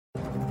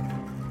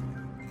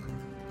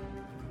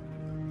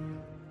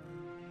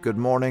good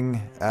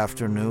morning,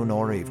 afternoon,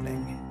 or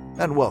evening,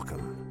 and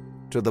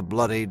welcome to the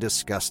Bloody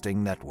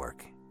Disgusting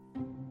Network.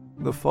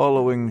 The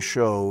following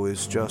show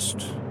is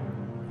just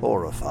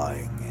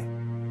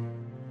horrifying.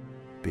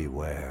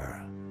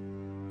 Beware.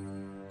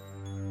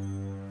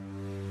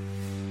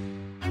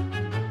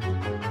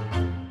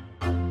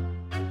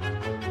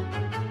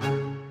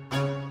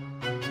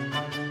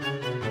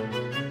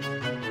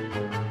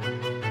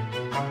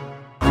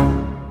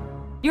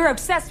 You're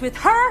obsessed with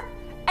her,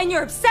 and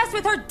you're obsessed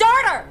with her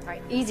daughter! All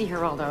right, easy,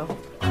 Geraldo.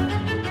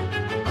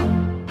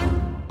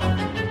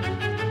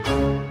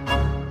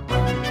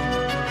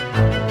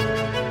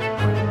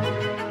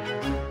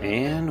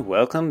 And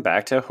welcome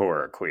back to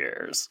Horror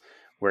Queers.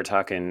 We're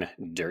talking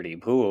dirty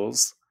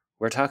pools,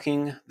 we're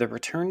talking the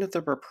return of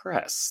the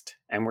repressed,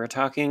 and we're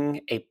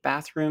talking a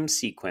bathroom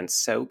sequence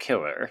so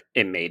killer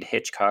it made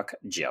Hitchcock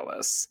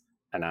jealous.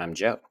 And I'm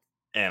Joe.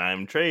 And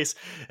I'm Trace,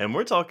 and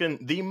we're talking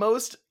the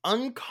most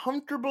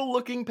uncomfortable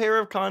looking pair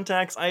of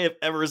contacts I have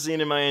ever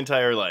seen in my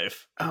entire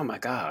life. Oh my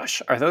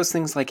gosh, are those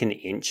things like an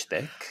inch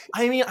thick?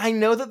 I mean, I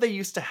know that they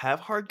used to have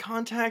hard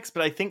contacts,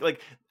 but I think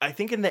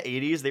in the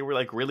 80s they were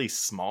like really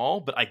small,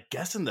 but I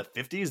guess in the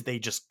 50s they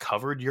just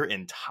covered your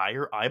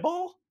entire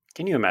eyeball?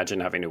 Can you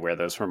imagine having to wear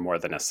those for more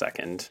than a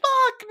second?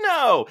 Fuck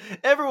no!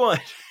 Everyone,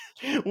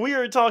 we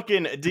are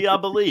talking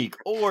Diabolique,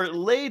 or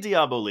Les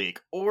Diaboliques,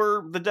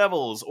 or The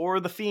Devils, or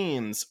The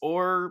Fiends,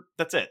 or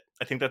that's it.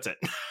 I think that's it.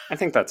 I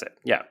think that's it,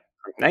 yeah.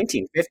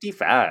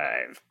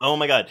 1955. Oh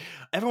my god.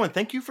 Everyone,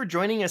 thank you for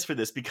joining us for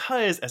this,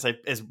 because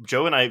as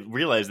Joe and I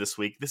realized this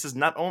week, this is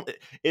not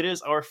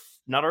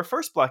our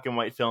first black and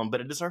white film,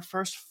 but it is our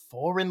first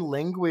foreign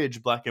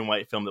language black and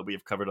white film that we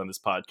have covered on this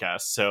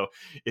podcast. So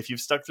if you've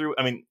stuck through,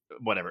 I mean,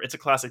 whatever, it's a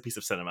classic piece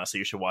of cinema, so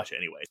you should watch it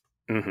anyway.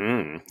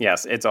 Mm-hmm.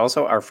 Yes, it's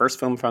also our first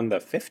film from the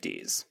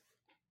 50s.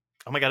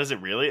 Oh my god, is it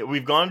really?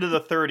 We've gone to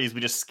the 30s,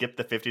 we just skipped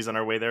the 50s on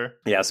our way there?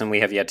 Yes, and we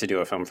have yet to do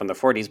a film from the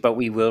 40s, but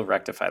we will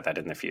rectify that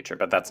in the future,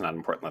 but that's not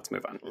important. Let's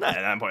move on. Not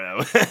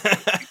important.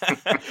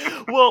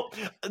 Well,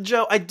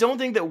 Joe, I don't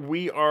think that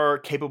we are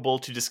capable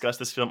to discuss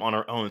this film on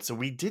our own, so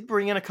we did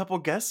bring in a couple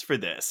guests for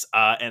this,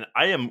 and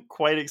I am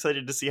quite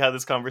excited to see how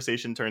this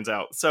conversation turns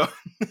out. So,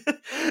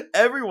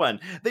 everyone,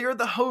 they are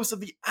the hosts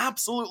of the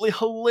absolutely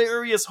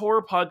hilarious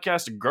horror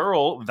podcast,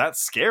 Girl,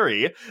 That's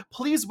Scary.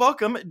 Please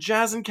welcome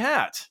Jazz and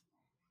Kat.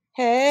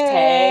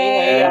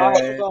 Hey, y'all, how's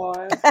it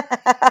going?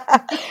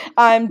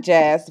 I'm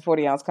Jazz, the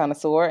 40-ounce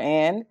connoisseur,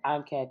 and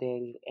I'm Cat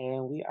Daddy,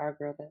 and we are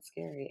Girl That's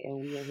Scary, and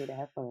we are here to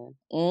have fun.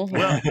 Mm-hmm.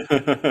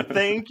 Well,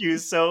 thank you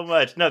so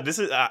much. No, this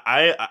is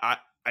I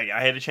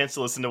had a chance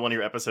to listen to one of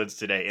your episodes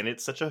today, and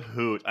it's such a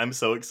hoot. I'm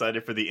so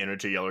excited for the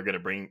energy y'all are going to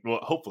bring. Well,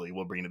 hopefully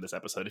we'll bring to this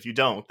episode. If you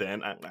don't,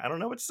 then I don't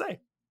know what to say.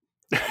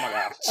 Oh my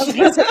gosh.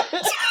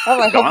 All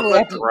right,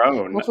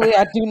 hopefully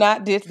I do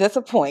not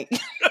disappoint.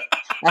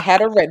 I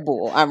had a Red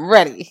Bull. I'm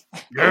ready.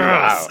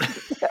 Yes.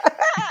 Wow.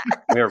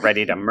 We're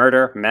ready to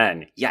murder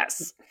men.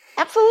 Yes.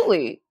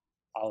 Absolutely.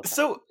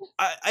 So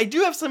I do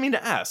have something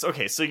to ask.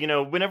 Okay, so,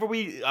 whenever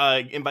we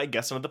invite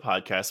guests onto the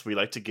podcast, we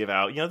like to give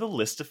out, the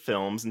list of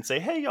films and say,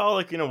 hey,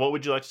 y'all, what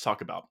would you like to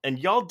talk about? And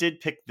y'all did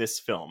pick this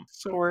film.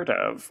 Sort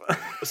of.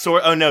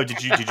 Oh, no.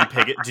 Did you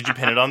pick it? Did you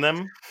pin it on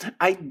them?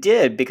 I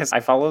did, because I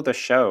follow the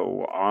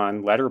show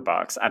on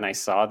Letterboxd, and I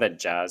saw that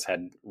Jazz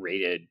had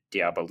rated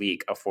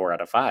Diabolique a 4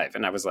 out of 5.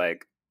 And I was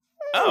like,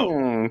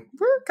 we're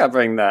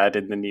covering that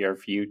in the near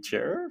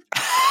future.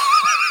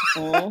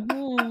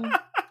 Mm-hmm.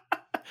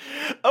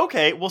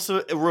 Okay, well,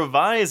 so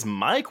revise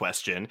my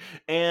question,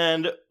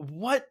 and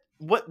what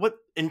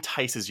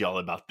entices y'all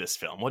about this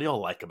film? What do y'all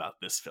like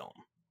about this film?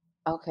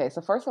 Okay, so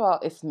first of all,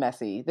 it's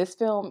messy. This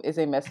film is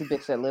a messy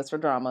bitch that lives for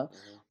drama.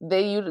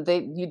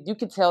 You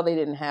could tell they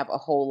didn't have a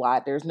whole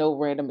lot. There's no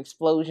random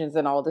explosions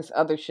and all this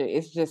other shit.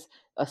 It's just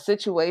a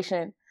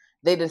situation.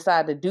 They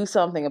decide to do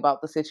something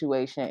about the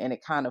situation, and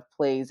it kind of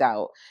plays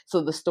out.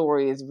 So the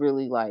story is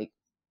really like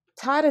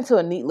tied into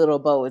a neat little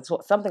bow. It's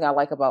something I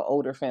like about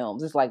older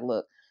films. It's like,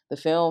 look, the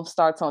film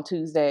starts on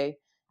Tuesday.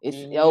 It's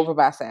over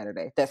by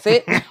Saturday. That's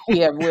it.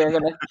 we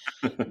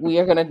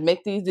are gonna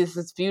make these. This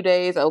is few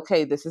days.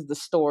 Okay, this is the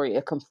story,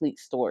 a complete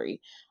story.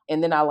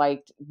 And then I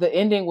liked the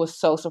ending was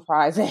so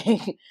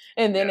surprising,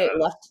 and then it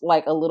left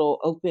like a little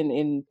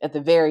open at the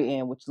very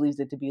end, which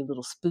leaves it to be a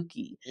little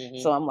spooky. Mm-hmm.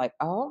 So I'm like,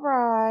 all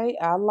right,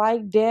 I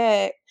like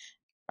that.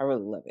 I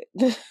really love it.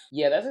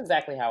 Yeah, that's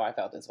exactly how I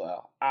felt as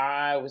well.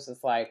 I was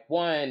just like,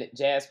 one,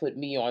 Jazz put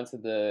me onto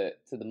the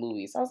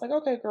movie. So I was like,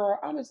 okay, girl,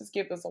 I'm going to just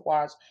give this a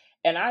watch.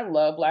 And I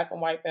love black and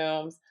white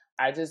films.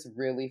 I just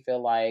really feel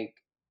like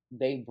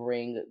they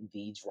bring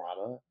the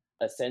drama.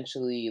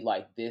 Essentially,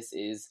 like, this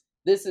is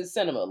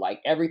cinema.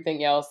 Like,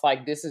 everything else,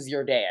 like, this is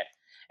your dad.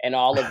 And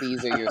all of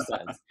these are your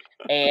sons.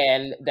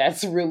 And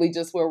that's really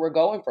just where we're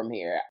going from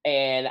here.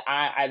 And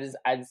I just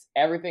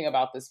everything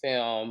about this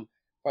film,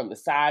 from the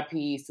side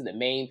piece to the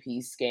main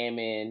piece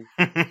scamming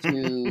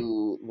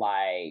to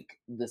like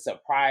the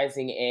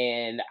surprising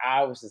end,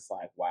 I was just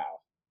like,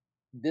 wow,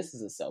 this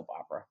is a soap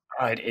opera.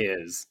 It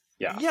is.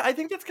 Yeah, I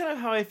think that's kind of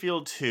how I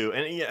feel too.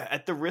 And yeah,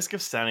 at the risk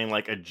of sounding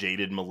like a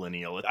jaded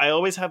millennial, I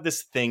always have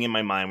this thing in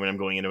my mind when I'm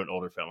going into an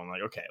older film. I'm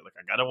like, okay, like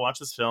I gotta watch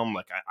this film.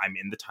 Like I'm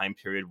in the time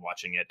period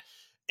watching it.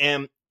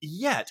 And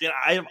yet,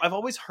 I've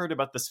always heard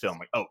about this film.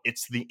 Like, oh,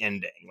 it's the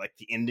ending. Like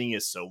the ending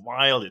is so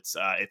wild. It's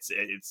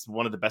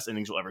one of the best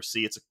endings you'll ever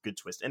see. It's a good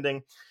twist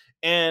ending.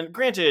 And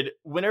granted,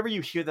 whenever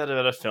you hear that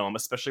about a film,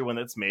 especially when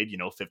it's made,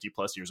 50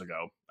 plus years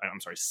ago, I'm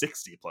sorry,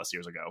 60 plus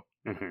years ago,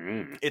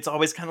 it's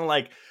always kind of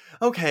like,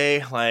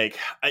 okay, like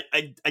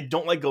I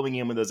don't like going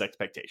in with those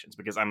expectations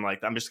because I'm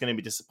just going to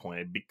be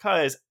disappointed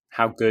because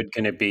how good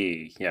can it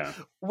be? Yeah.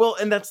 Well,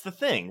 and that's the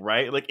thing,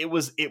 right? Like it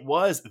was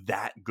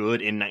that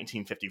good in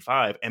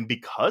 1955, and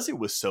because it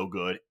was so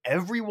good,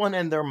 everyone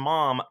and their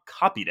mom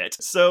copied it.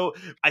 So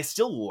I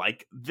still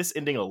like this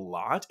ending a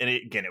lot, and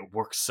it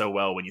works so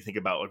well when you think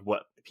about like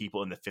what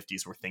people in the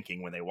 50s were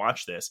thinking when they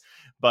watched this.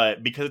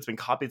 But because it's been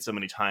copied so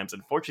many times,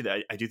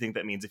 unfortunately, I do think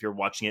that means if you're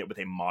watching it with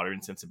a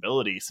modern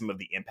sensibility, some of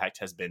the impact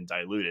has been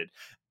diluted.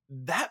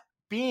 That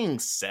being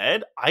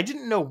said, I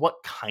didn't know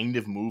what kind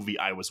of movie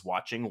I was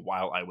watching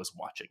while I was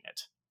watching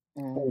it.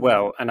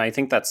 Well, and I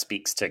think that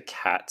speaks to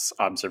Kat's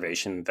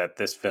observation that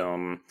this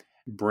film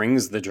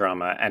brings the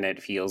drama and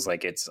it feels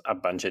like it's a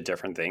bunch of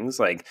different things.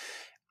 Like,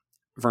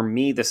 for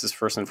me, this is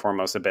first and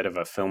foremost a bit of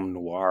a film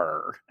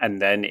noir, and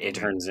then it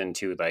turns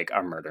into like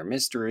a murder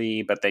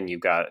mystery, but then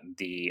you've got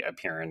the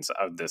appearance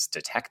of this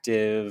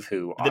detective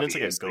who But then it's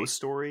like a ghost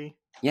story.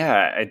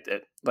 Yeah,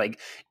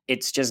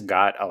 it's just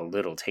got a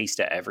little taste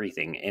of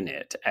everything in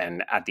it.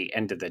 And at the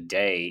end of the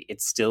day,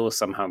 it still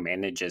somehow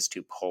manages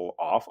to pull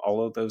off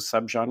all of those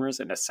subgenres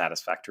in a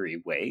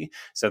satisfactory way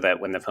so that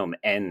when the film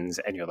ends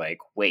and you're like,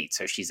 wait,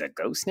 so she's a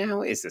ghost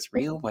now? Is this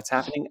real? What's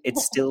happening? It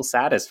still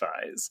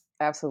satisfies.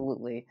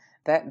 Absolutely.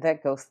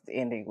 That ghost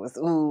ending was,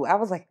 I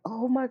was like,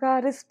 oh my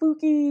God, it's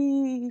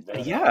spooky.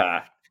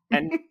 Yeah.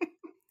 And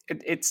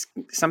it's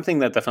something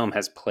that the film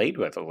has played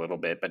with a little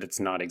bit, but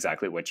it's not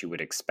exactly what you would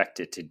expect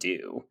it to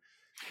do.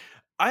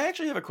 I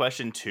actually have a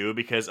question too,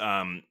 because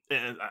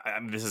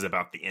this is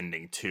about the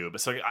ending too.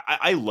 But so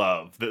I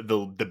love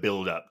the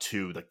build up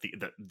to like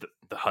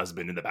the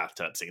husband in the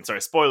bathtub scene.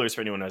 Sorry, spoilers for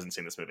anyone who hasn't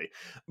seen this movie.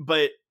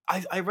 But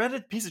I read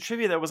a piece of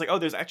trivia that was like, oh,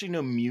 there's actually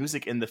no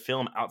music in the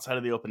film outside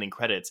of the opening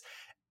credits.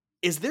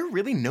 Is there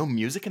really no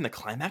music in the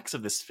climax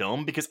of this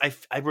film? Because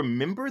I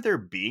remember there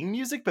being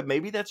music, but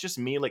maybe that's just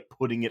me like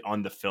putting it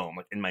on the film,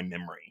 like in my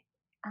memory.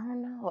 I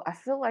don't know. I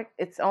feel like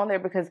it's on there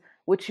because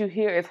what you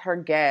hear is her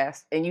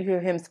gasp and you hear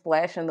him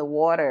splash in the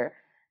water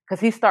because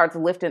he starts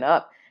lifting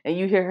up and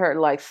you hear her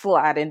like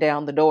sliding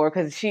down the door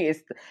because she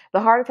is the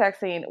heart attack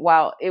scene.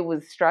 While it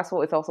was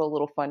stressful, it's also a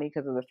little funny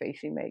because of the face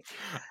she makes.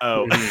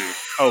 Oh,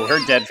 oh,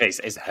 her dead face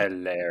is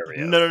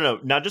hilarious.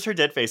 No, not just her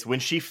dead face. When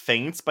she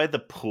faints by the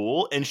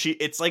pool and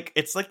it's like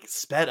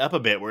sped up a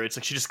bit where it's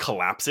like she just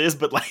collapses,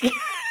 but like.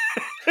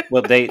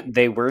 Well,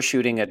 they were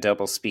shooting at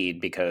double speed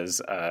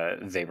because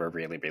they were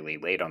really, really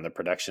late on the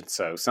production.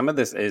 So some of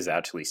this is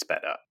actually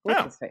sped up. Which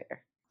is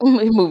fair.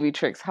 Movie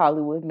tricks,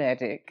 Hollywood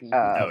magic.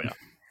 Oh yeah.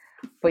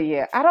 But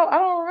yeah, I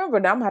don't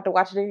remember. Now I'm gonna have to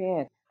watch it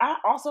again. I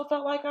also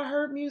felt like I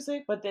heard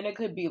music, but then it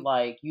could be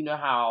like, you know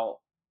how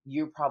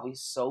you're probably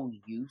so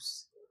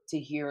used to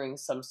hearing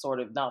some sort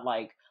of, not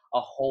like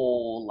a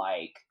whole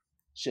like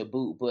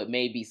shaboot, but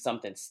maybe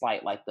something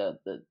slight like the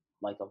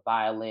like a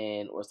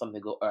violin or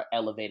something or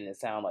elevating the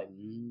sound, like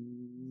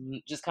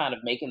just kind of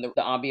making the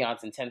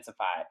ambiance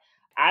intensified.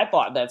 I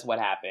thought that's what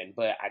happened,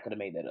 but I could have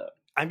made that up.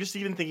 I'm just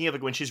even thinking of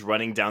like when she's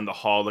running down the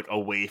hall, like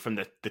away from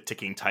the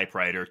ticking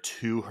typewriter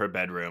to her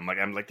bedroom. Like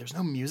I'm like, there's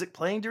no music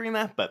playing during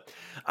that, but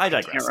I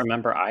digress. I can't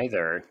remember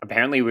either.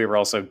 Apparently, we were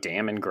also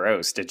damn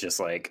engrossed. It just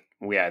like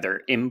we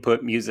either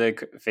input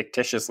music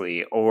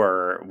fictitiously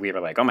or we were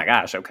like, oh my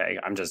gosh, okay,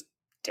 I'm just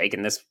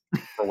taking this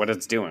for what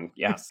it's doing.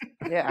 Yes.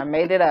 Yeah, I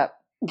made it up.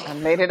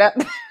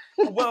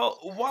 Well,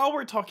 while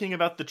we're talking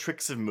about the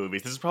tricks of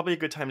movies, this is probably a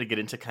good time to get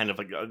into kind of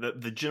like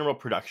the general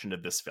production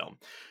of this film.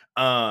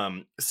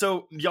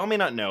 So y'all may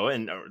not know,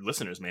 and our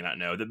listeners may not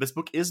know, that this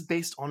book is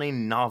based on a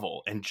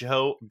novel. And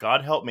Joe,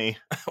 God help me,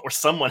 or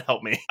someone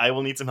help me, I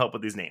will need some help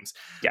with these names.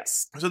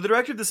 Yes. So the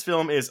director of this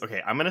film is,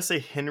 okay, I'm going to say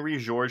Henry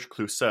Georges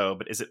Clouzot,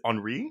 but is it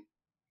Henri?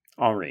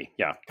 Henri,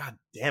 yeah. God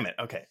damn it.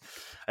 Okay.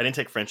 I didn't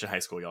take French in high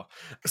school, y'all.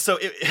 So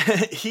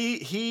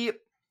he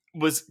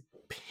was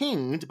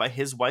pinged by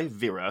his wife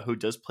Vera, who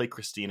does play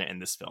Christina in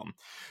this film,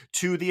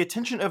 to the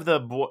attention of the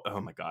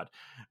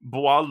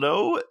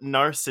Boileau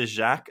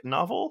Narcejac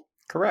novel.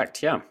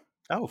 Correct, yeah.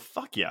 Oh,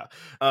 fuck yeah.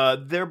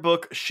 Their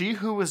book, She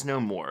Who Was No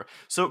More.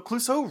 So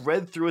Clouzot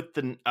read through it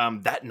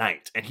that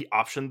night, and he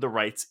optioned the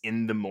rights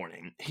in the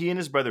morning. He and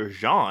his brother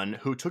Jean,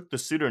 who took the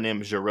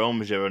pseudonym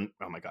Jérôme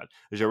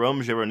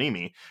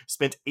Géronimi,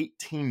 spent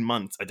 18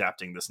 months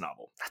adapting this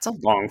novel. That's a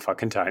long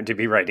fucking time to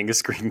be writing a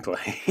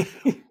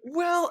screenplay.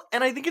 Well,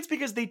 and I think it's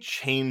because they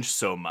changed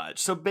so much.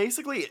 So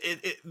basically,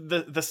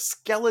 the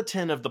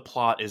skeleton of the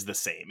plot is the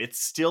same. It's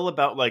still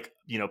about, like,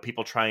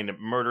 people trying to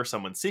murder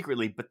someone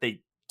secretly, but they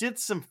did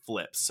some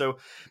flips. So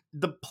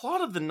the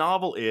plot of the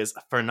novel is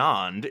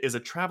Fernand is a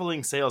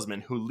traveling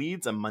salesman who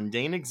leads a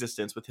mundane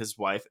existence with his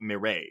wife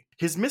Mireille.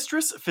 His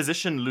mistress,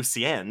 physician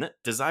Lucienne,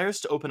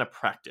 desires to open a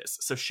practice,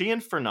 so she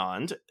and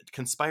Fernand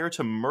conspire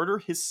to murder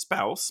his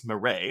spouse,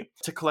 Mireille,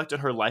 to collect on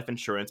her life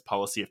insurance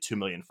policy of 2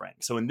 million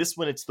francs. So in this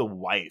one, it's the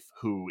wife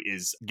who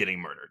is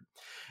getting murdered.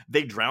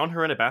 They drown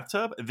her in a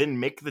bathtub, then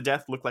make the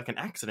death look like an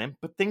accident,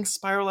 but things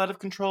spiral out of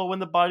control when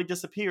the body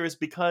disappears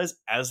because,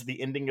 as the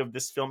ending of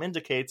this film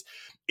indicates,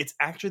 it's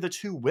actually the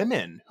two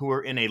women who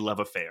are in a love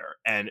affair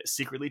and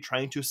secretly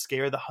trying to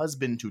scare the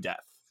husband to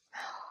death.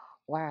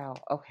 Wow.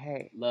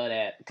 Okay. Love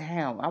that.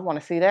 Damn, I want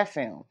to see that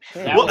film.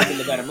 Shit. That would have been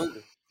the better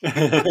movie.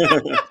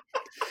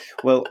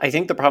 Well, I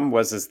think the problem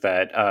is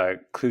that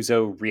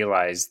Clouseau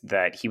realized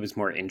that he was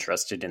more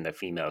interested in the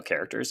female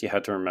characters. You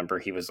have to remember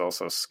he was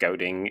also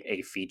scouting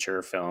a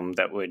feature film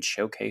that would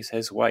showcase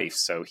his wife,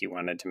 so he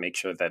wanted to make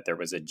sure that there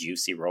was a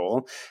juicy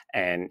role.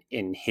 And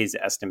in his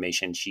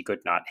estimation, she could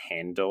not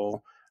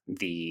handle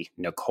the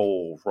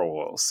Nicole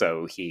role,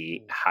 so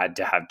he had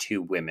to have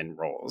two women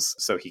roles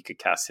so he could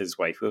cast his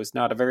wife, who was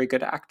not a very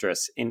good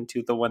actress,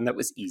 into the one that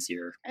was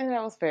easier. And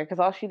that was fair because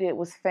all she did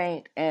was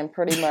faint and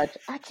pretty much,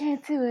 I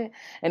can't do it.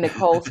 And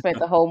Nicole spent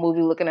the whole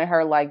movie looking at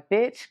her like,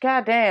 bitch,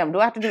 goddamn, do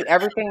I have to do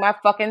everything my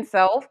fucking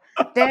self?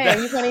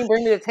 Damn, you can't even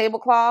bring me the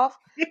tablecloth?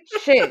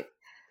 Shit.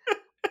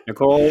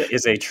 Nicole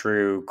is a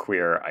true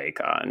queer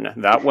icon.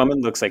 That woman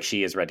looks like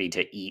she is ready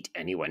to eat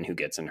anyone who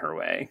gets in her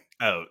way.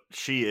 Oh,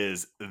 she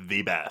is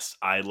the best.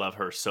 I love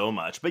her so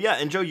much. But yeah,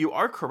 and Joe, you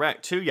are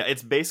correct too. Yeah,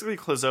 it's basically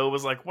Clouseau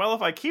was like, well,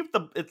 if I keep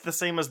it's the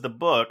same as the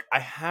book, I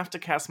have to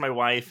cast my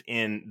wife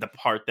in the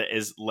part that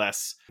is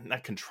less,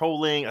 not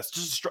controlling,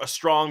 just a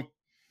strong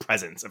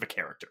presence of a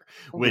character,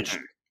 which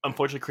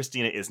unfortunately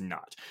Christina is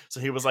not. So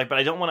he was like, but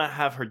I don't want to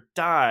have her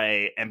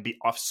die and be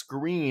off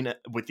screen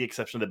with the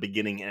exception of the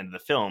beginning and end of the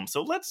film.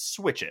 So let's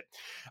switch it.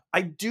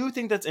 I do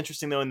think that's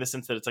interesting though, in the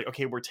sense that it's like,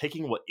 okay, we're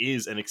taking what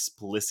is an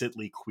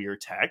explicitly queer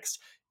text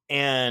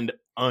and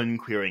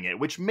unqueering it,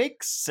 which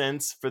makes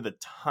sense for the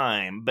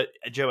time. But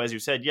Joe, as you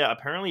said, yeah,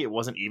 apparently it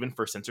wasn't even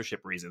for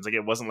censorship reasons. Like,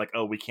 it wasn't like,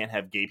 oh, we can't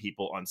have gay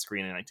people on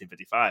screen in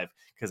 1955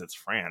 because it's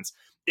France.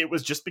 It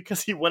was just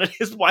because he wanted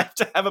his wife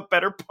to have a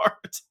better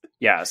part.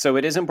 Yeah, so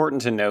it is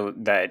important to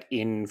note that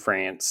in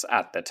France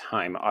at the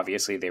time,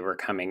 obviously they were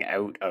coming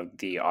out of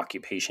the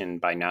occupation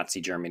by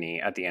Nazi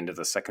Germany at the end of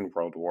the Second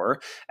World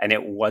War, and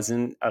it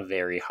wasn't a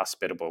very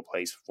hospitable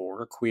place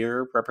for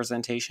queer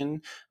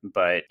representation.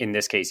 But in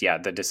this case, yeah,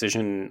 the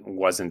decision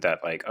wasn't that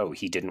like, oh,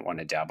 he didn't want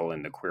to dabble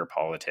in the queer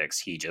politics.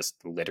 He just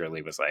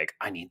literally was like,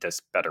 I need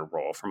this better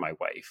role for my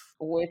wife.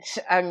 Which,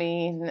 I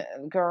mean,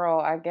 girl,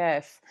 I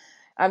guess.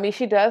 I mean,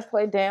 she does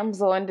play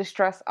damsel in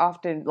distress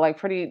often, like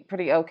pretty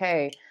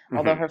okay.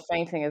 Although her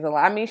fainting is a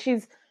lot. I mean,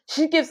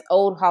 she gives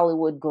old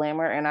Hollywood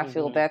glamour, and I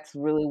feel that's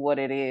really what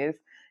it is.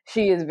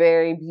 She is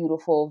very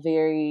beautiful,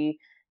 very,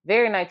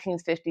 very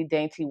 1950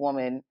 dainty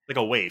woman. Like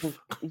a waif.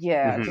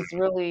 Yeah, just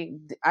really,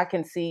 I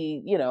can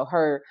see,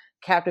 her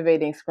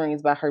captivating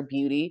screens by her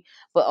beauty,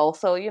 but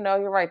also,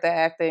 you're right. The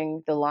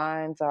acting, the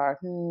lines are,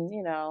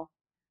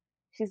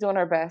 she's doing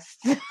her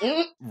best.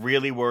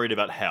 Really worried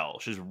about hell.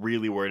 She's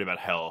really worried about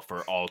hell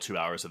for all 2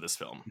 hours of this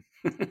film.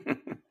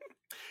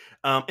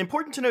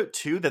 Important to note,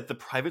 too, that the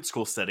private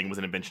school setting was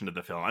an invention of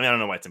the film. I mean, I don't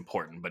know why it's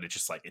important, but it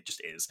just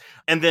is.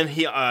 And then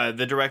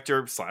the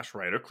director /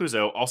 writer,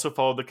 Clouseau, also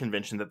followed the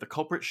convention that the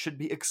culprit should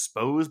be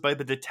exposed by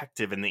the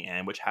detective in the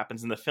end, which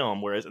happens in the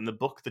film, whereas in the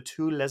book, the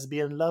two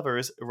lesbian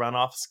lovers run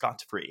off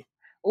scot-free.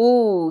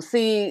 Ooh,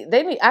 see,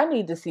 I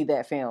need to see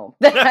that film.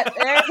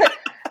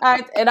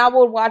 And I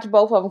would watch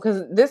both of them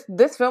because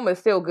this film is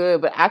still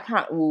good, but I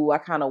kind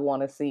of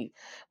want to see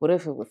what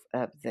if it was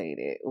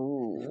updated.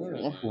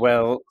 Ooh.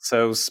 Well,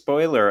 so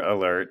spoiler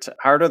alert,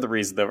 part of the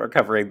reason that we're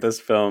covering this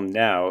film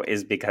now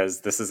is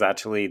because this is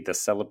actually the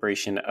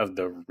celebration of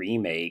the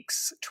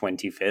remake's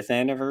 25th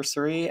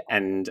anniversary,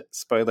 and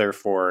spoiler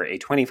for a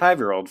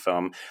 25-year-old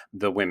film,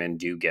 the women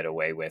do get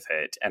away with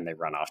it and they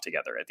run off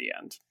together at the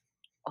end.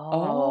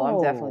 Oh,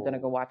 I'm definitely going to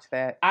go watch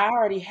that. I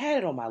already had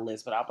it on my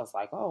list, but I was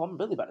like, oh, I'm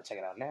really about to check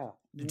it out now.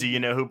 Do you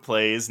know who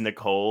plays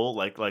Nicole,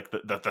 like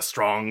the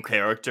strong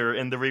character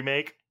in the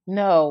remake?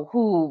 No,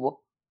 who?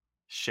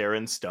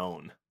 Sharon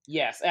Stone.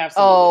 Yes,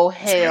 absolutely. Oh,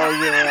 hell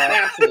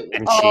yeah. Absolutely.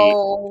 And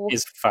she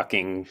is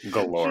fucking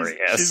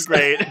glorious. She's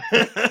great.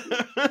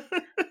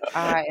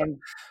 I am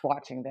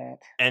watching that.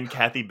 And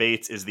Kathy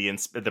Bates is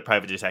the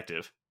private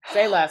detective.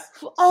 Say less.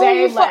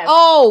 Say less.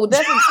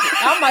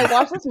 I might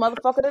watch this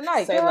motherfucker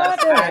tonight. Say less.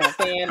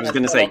 I was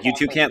going to say, you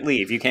two can't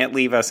leave. You can't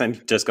leave us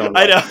and just go.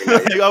 I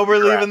know.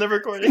 We're leaving the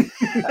recording.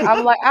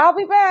 I'm like, I'll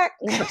be back.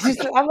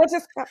 I'm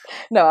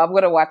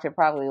going to watch it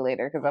probably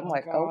later because I'm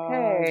like,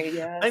 okay.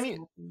 Yes. I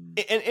mean,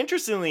 and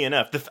interestingly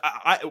enough,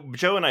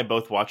 Joe and I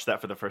both watched that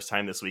for the first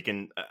time this week.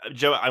 And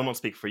Joe, I won't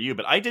speak for you,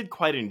 but I did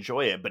quite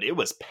enjoy it. But it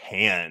was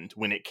panned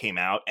when it came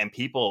out, and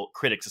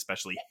critics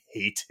especially,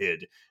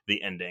 hated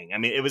the ending. I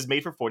mean, it was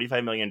made for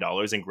 $45 million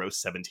and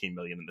grossed $17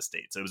 million in the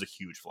States. So it was a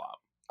huge flop.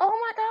 Oh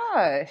my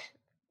gosh.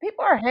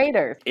 People are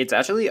haters. It's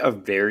actually a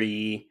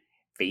very,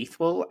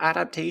 faithful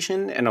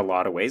adaptation in a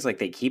lot of ways. Like,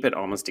 they keep it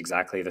almost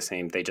exactly the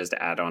same. They just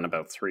add on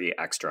about 3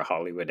 extra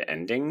Hollywood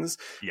endings,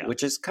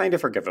 which is kind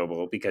of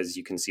forgivable because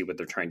you can see what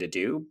they're trying to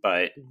do.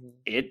 But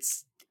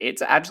it's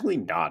actually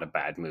not a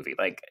bad movie.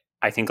 Like,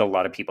 I think a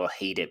lot of people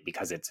hate it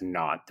because it's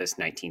not this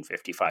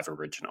 1955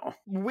 original.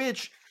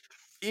 Which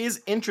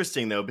is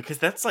interesting, though, because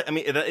that's like, I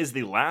mean, that is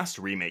the last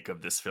remake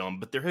of this film,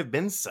 but there have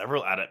been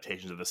several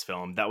adaptations of this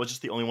film. That was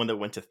just the only one that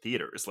went to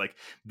theaters. Like,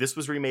 this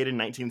was remade in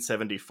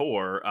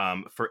 1974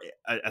 for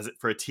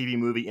a TV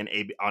movie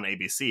on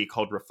ABC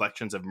called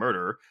Reflections of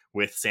Murder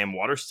with Sam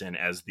Waterston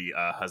as the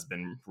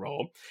husband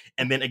role.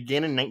 And then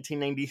again in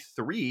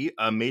 1993,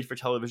 a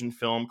made-for-television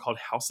film called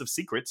House of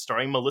Secrets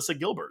starring Melissa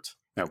Gilbert.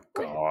 Oh,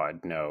 God,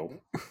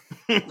 no.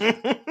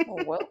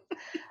 Oh, well,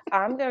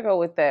 I'm gonna go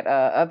with that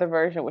other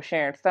version with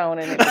Sharon Stone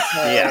in it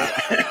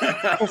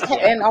because,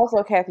 and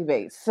also Kathy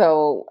Bates.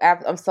 So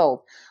I'm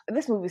sold.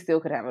 This movie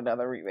still could have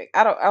another remake.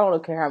 I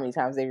don't care how many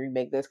times they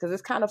remake this because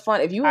it's kind of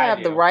fun. If you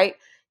have the right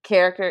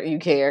character, you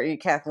care.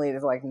 Kathleen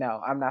is like, no,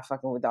 I'm not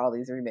fucking with all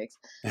these remakes.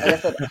 Like I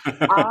said,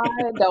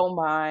 I don't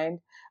mind.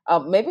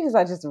 Maybe because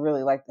I just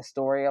really like the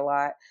story a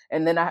lot,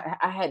 and then I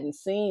hadn't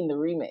seen the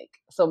remake,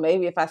 so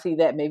maybe if I see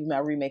that, maybe my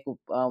remake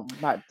will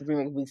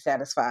be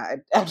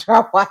satisfied after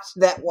I watch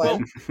that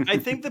one. Well, I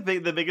think the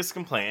biggest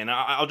complaint, and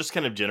I'll just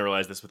kind of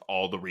generalize this with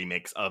all the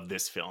remakes of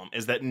this film,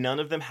 is that none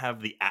of them have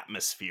the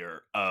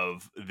atmosphere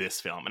of this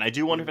film, and I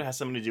do wonder if it has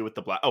something to do with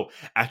the black. Oh,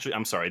 actually,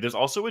 I'm sorry. There's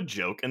also a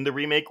joke in the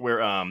remake where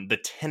the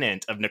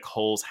tenant of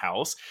Nicole's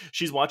house,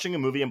 she's watching a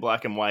movie in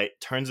black and white,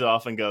 turns it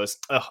off, and goes,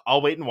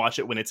 "I'll wait and watch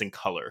it when it's in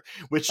color,"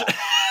 which.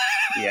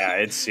 Yeah,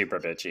 it's super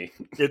bitchy.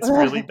 It's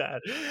really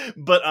bad.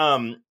 But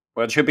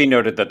well, it should be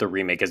noted that the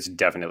remake is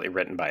definitely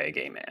written by a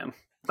gay man.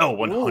 Oh,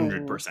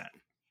 100%.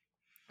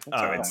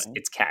 So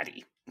it's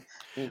catty.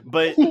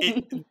 But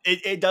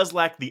it does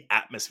lack the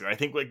atmosphere. I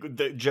think like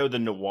the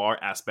noir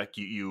aspect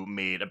you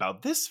made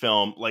about this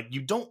film, like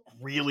you don't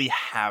really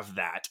have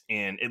that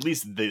in at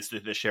least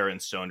the Sharon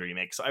Stone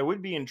remake. So I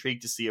would be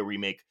intrigued to see a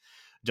remake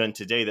done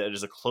today that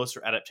is a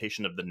closer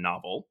adaptation of the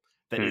novel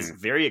that is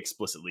very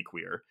explicitly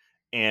queer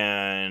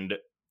and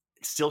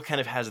still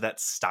kind of has that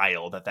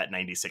style that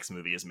 96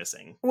 movie is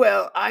missing.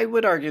 Well, I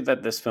would argue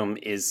that this film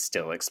is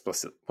still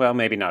well,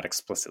 maybe not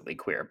explicitly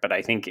queer, but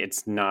I think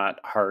it's not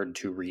hard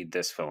to read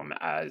this film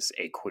as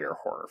a queer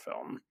horror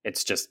film.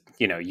 It's just,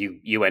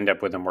 you end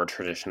up with a more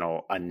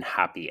traditional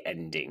unhappy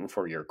ending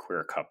for your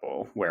queer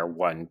couple where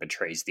one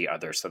betrays the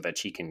other so that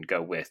she can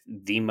go with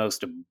the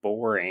most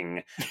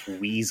boring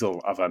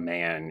weasel of a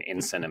man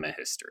in cinema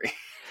history.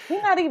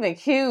 He's not even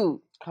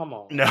cute. Come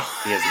on. No.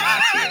 He is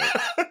not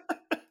cute.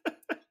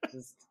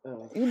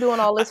 You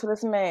doing all this for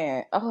this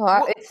man?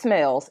 Oh, it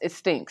smells. It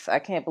stinks. I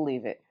can't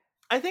believe it.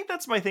 I think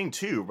that's my thing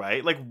too,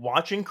 right? Like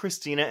watching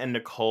Christina and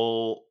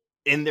Nicole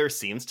in their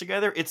scenes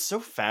together, it's so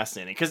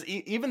fascinating because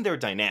even their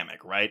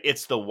dynamic, right?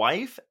 It's the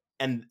wife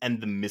and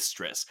the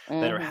mistress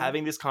that are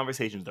having these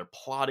conversations. They're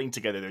plotting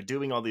together. They're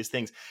doing all these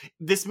things.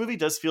 This movie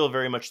does feel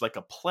very much like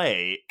a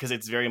play because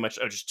it's very much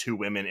just two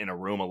women in a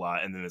room a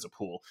lot, and then there's a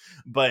pool.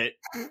 But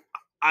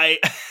I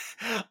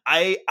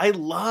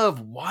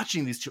love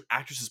watching these two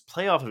actresses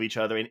play off of each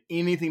other, and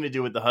anything to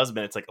do with the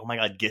husband, it's like, oh my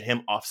God, get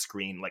him off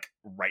screen like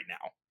right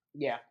now.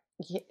 Yeah.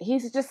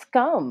 He's just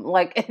scum.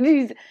 Like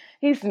he's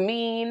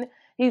mean.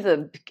 He's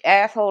an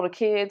asshole to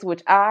kids,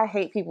 which I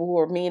hate people who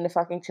are mean to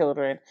fucking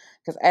children.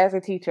 Because as a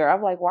teacher,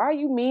 I'm like, why are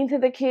you mean to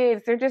the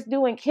kids? They're just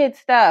doing kid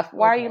stuff.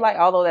 Why are you like,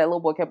 although that little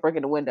boy kept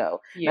breaking the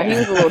window. Yeah. Now, he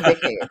was a little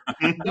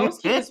dickhead. Those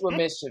kids were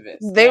mischievous.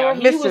 They were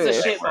mischievous. He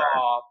was a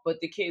shitball, but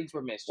the kids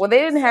were mischievous. Well, they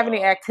didn't have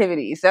any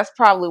activities. That's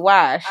probably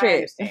why. Shit. I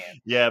understand.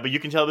 Yeah, but you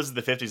can tell this is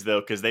the 50s, though,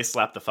 because they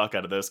slap the fuck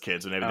out of those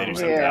kids whenever they do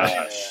something.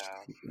 Yeah.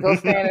 Go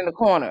stand in the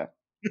corner.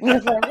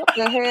 Like, what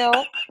the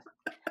hell?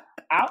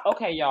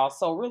 Okay, y'all.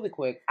 So really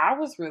quick, I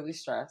was really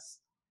stressed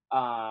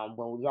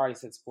when we already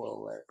said spoiler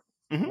alert.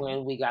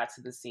 When we got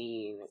to the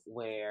scene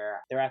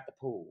where they're at the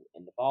pool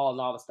and the ball and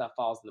all the stuff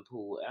falls in the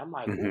pool, and I'm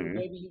like, "Ooh,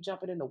 baby, you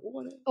jumping in the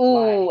water?"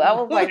 Ooh, I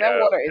was like,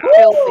 that water is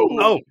filthy.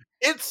 Oh,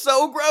 it's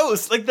so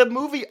gross. Like the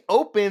movie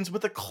opens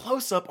with a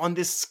close up on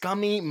this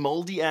scummy,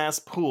 moldy ass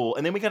pool,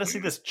 and then we got to see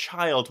this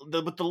child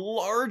with the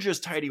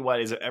largest tidy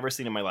whities I've ever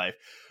seen in my life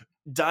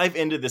dive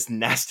into this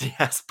nasty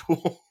ass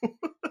pool.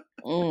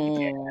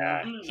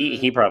 Yeah,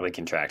 he probably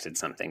contracted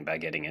something by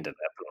getting into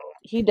that pool.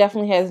 He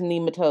definitely has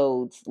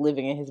nematodes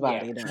living in his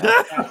body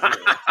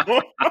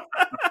now.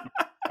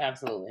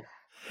 Absolutely.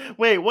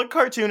 Wait, what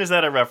cartoon is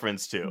that a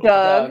reference to?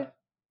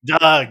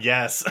 Doug,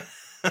 yes.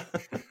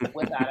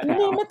 Without a doubt.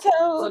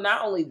 Nematodes. So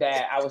not only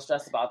that, I was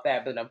stressed about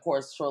that, but of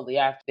course, shortly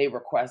after, they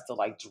request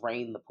to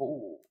drain the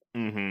pool.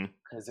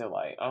 Because they're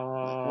like,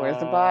 where's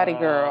the body,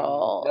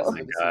 girl? Oh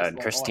my God,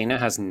 Christina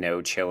has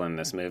no chill in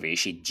this movie.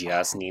 She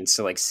just needs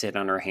to sit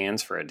on her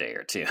hands for a day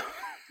or two.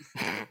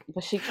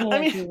 But she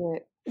can't do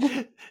it.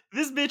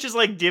 This bitch is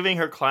giving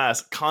her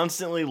class,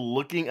 constantly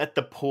looking at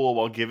the pool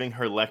while giving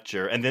her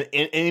lecture, and then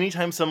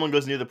anytime someone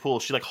goes near the pool,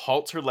 she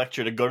halts her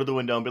lecture to go to the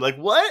window and be like,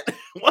 "What?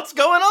 What's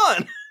going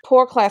on?"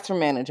 poor classroom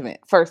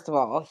management. First of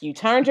all, you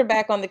turned your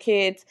back on the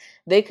kids.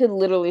 They could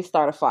literally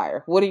start a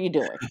fire. What are you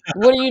doing?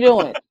 What are you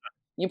doing?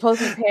 You're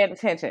supposed to be paying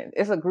attention.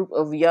 It's a group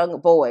of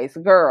young boys,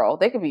 girl.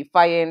 They could be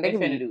fighting. They They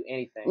could finna be do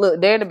anything. look.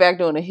 They're in the back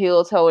doing the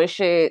heel toe and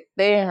shit.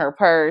 They in her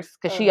purse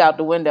because she out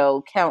the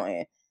window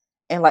counting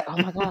and like, oh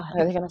my god,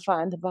 are they gonna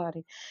find the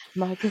body?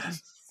 My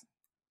goodness.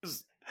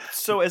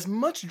 So as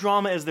much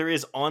drama as there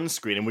is on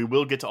screen, and we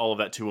will get to all of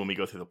that too when we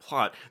go through the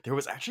plot, there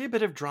was actually a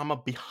bit of drama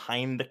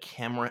behind the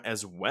camera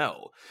as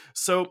well.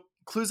 So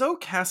Clouseau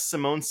cast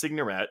Simone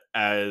Signoret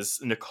as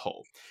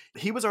Nicole.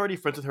 He was already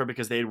friends with her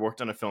because they had worked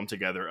on a film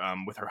together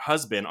with her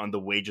husband on The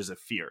Wages of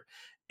Fear.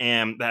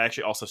 And that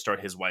actually also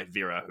starred his wife,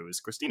 Vera, who is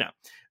Christina.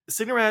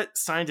 Signoret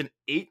signed an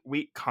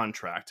 8-week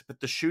contract, but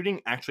the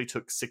shooting actually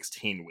took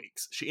 16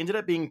 weeks. She ended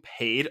up being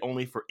paid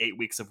only for 8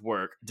 weeks of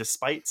work,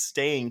 despite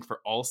staying for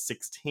all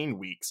 16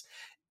 weeks.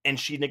 And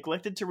she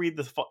neglected to read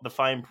the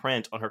fine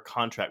print on her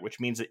contract,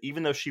 which means that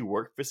even though she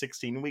worked for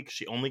 16 weeks,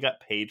 she only got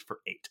paid for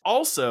 8.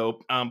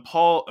 Also,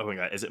 Paul, oh my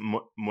god, is it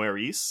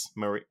Maurice?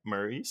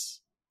 Maurice?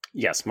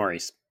 Yes,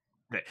 Maurice.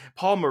 Okay.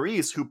 Paul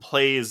Maurice, who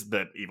plays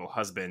the evil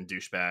husband,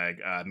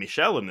 douchebag,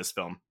 Michel in this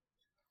film,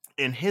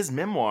 in his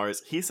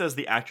memoirs, he says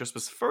the actress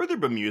was further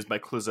bemused by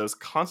Clouseau's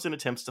constant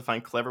attempts to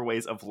find clever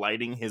ways of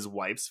lighting his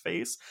wife's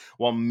face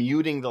while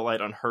muting the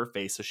light on her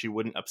face so she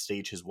wouldn't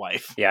upstage his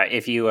wife. Yeah,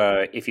 if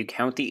you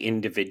count the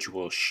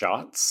individual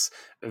shots,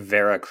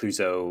 Vera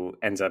Clouseau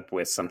ends up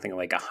with something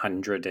like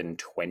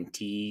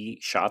 120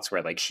 shots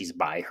where like she's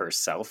by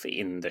herself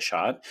in the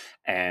shot,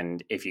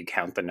 and if you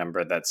count the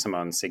number that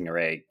Simone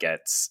Signoret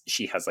gets,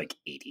 she has like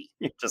 80.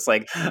 Just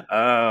like,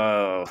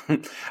 oh.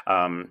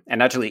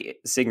 And actually,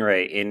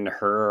 Signoret in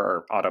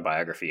her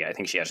autobiography, I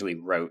think she actually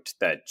wrote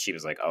that she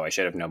was like, oh, I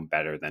should have known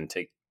better than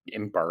to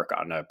embark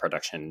on a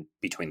production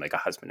between like a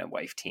husband and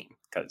wife team,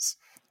 because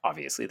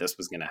obviously this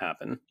was going to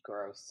happen.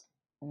 Gross.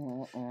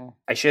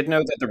 I should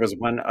note that there was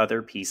one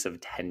other piece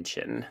of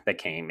tension that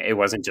came. It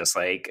wasn't just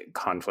like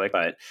conflict,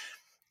 but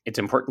it's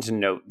important to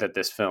note that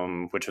this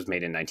film, which was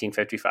made in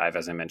 1955,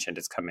 as I mentioned,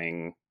 it's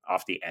coming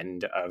off the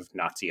end of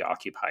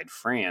Nazi-occupied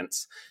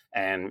France.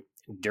 And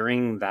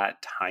during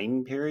that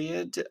time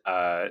period,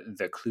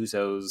 the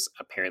Clouseaus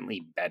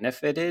apparently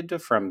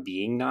benefited from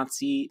being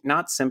Nazi,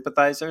 not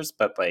sympathizers,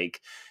 but like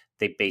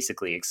they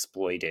basically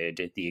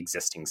exploited the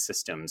existing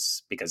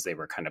systems because they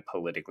were kind of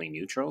politically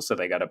neutral. So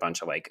they got a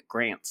bunch of like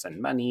grants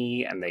and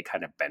money, and they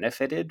kind of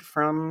benefited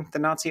from the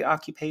Nazi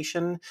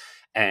occupation.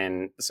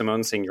 And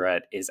Simone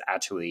Signoret is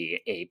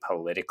actually a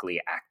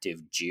politically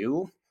active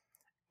Jew.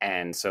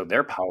 And so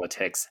their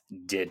politics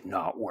did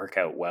not work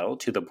out well,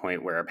 to the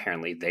point where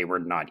apparently they were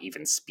not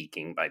even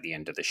speaking by the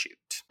end of the shoot.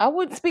 I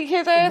wouldn't speak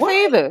his ass What?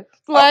 either.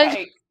 Like,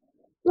 Okay,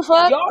 the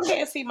fuck? y'all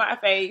can't see my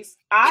face.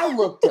 I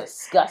look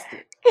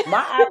disgusted. My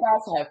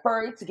eyebrows have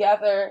furrowed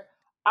together.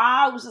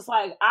 I was just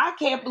like, I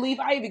can't believe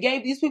I even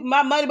gave these people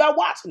my money by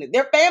watching it.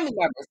 They're family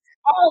members.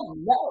 Oh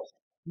no.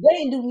 They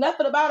didn't do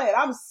nothing about it.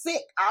 I'm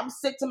sick. I'm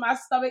sick to my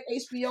stomach.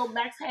 HBO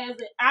Max has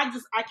it.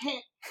 I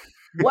can't.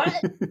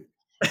 What?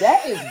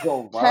 That is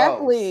gross.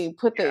 Kathleen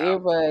put the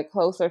earbud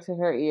closer to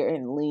her ear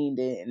and leaned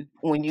in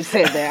when you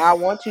said that. I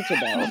want you to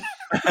know.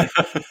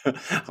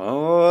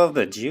 Oh,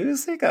 the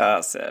juicy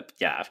gossip.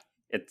 Yeah.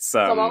 It's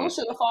Simone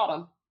should have fought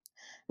him.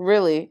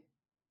 Really?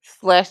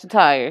 Slash the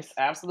tires.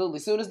 Absolutely.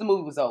 As soon as the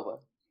movie was over.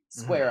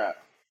 Square up.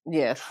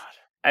 Yes.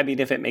 I mean,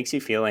 if it makes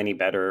you feel any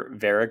better,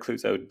 Vera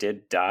Clouseau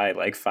did die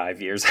like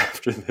 5 years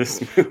after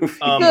this movie.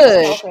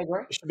 Good. Okay,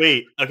 great.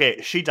 Wait, okay,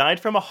 she died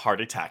from a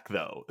heart attack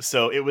though.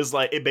 So it was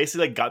like, it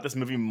basically like got this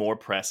movie more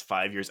press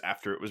 5 years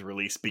after it was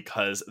released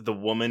because the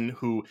woman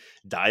who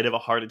died of a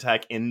heart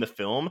attack in the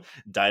film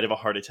died of a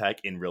heart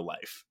attack in real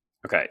life.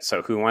 Okay,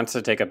 so who wants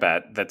to take a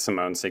bet that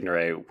Simone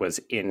Signoret was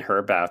in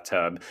her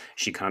bathtub?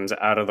 She comes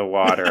out of the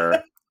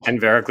water, and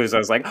Vera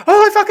Clouseau's like,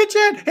 "Oh, I fucking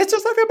shit! It's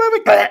just like a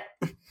movie."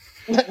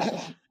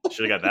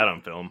 Should have got that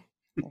on film.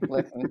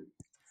 Listen,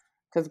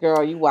 because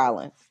girl, you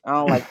wildin'. I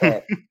don't like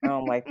that. I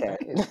don't like that.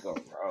 It's gross.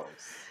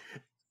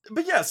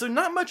 But yeah, so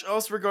not much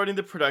else regarding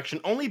the production.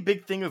 Only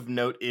big thing of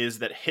note is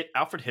that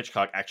Alfred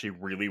Hitchcock actually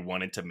really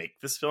wanted to make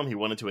this film. He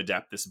wanted to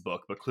adapt this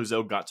book, but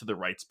Clouseau got to the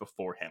rights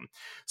before him.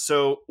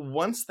 So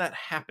once that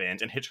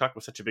happened, and Hitchcock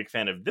was such a big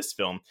fan of this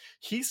film,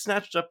 he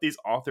snatched up these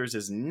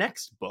authors'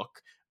 next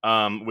book,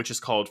 which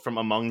is called From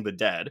Among the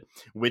Dead,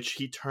 which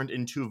he turned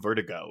into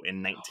Vertigo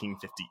in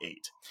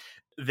 1958.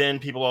 Then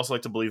people also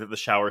like to believe that the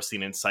shower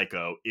scene in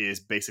Psycho is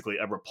basically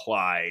a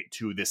reply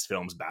to this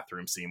film's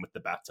bathroom scene with the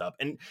bathtub.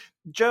 And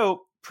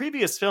Joe,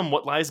 previous film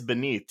What Lies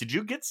Beneath, did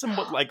you get some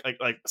like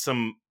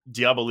some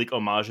Diabolique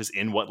homages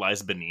in What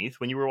Lies Beneath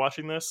when you were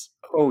watching this?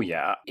 Oh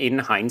yeah. In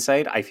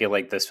hindsight, I feel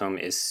like this film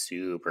is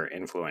super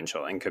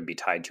influential and could be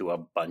tied to a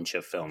bunch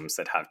of films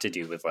that have to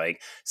do with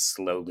like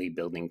slowly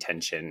building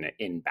tension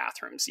in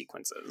bathroom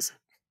sequences.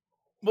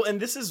 Well,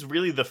 and this is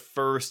really the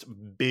first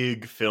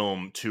big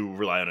film to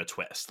rely on a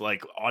twist.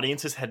 Like,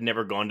 audiences had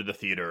never gone to the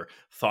theater,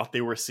 thought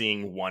they were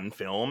seeing one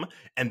film,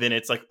 and then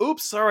it's like,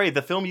 oops, sorry,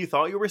 the film you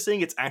thought you were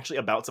seeing, it's actually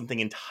about something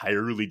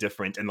entirely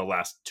different in the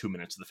last 2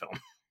 minutes of the film.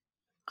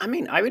 I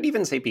mean, I would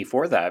even say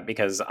before that,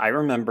 because I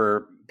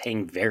remember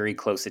paying very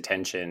close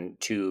attention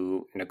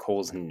to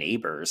Nicole's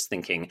neighbors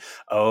thinking,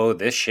 oh,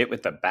 this shit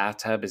with the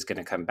bathtub is going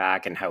to come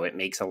back and how it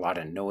makes a lot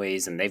of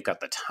noise. And they've got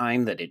the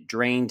time that it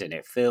drained and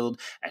it filled.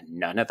 And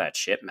none of that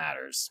shit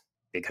matters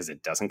because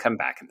it doesn't come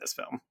back in this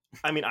film.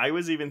 I mean, I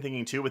was even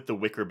thinking too with the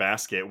wicker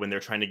basket when they're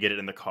trying to get it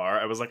in the car.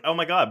 I was like, "Oh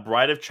my god,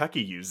 Bride of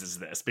Chucky uses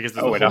this because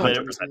there's Oh, a it whole 100% bit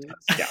of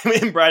does.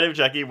 Yeah. in Bride of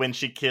Chucky when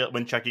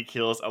Chucky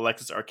kills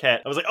Alexis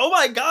Arquette. I was like, "Oh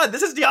my god,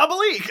 this is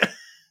Diabolique."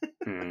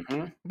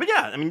 Mm-hmm. But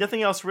yeah, I mean,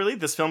 nothing else really.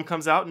 This film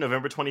comes out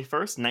November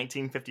 21st,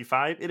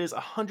 1955. It is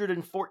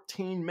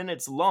 114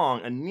 minutes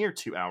long, a near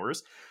 2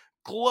 hours.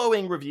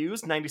 Glowing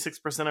reviews,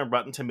 96% on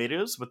Rotten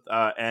Tomatoes, with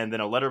and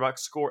then a Letterboxd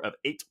score of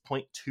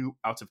 8.2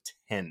 out of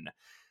 10.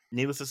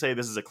 Needless to say,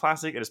 this is a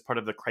classic. It is part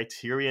of the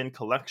Criterion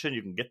Collection.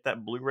 You can get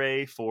that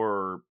Blu-ray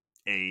for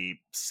a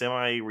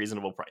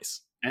semi-reasonable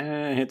price.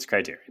 It's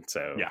Criterion,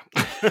 so... Yeah.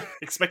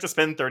 Expect to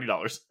spend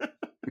 $30.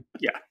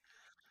 Yeah.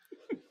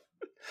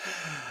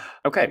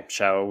 Okay,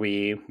 shall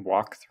we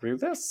walk through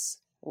this?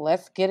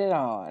 Let's get it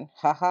on.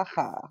 Ha ha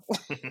ha.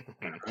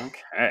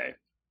 Okay.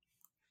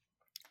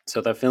 So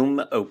the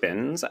film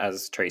opens,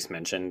 as Trace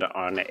mentioned,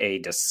 on a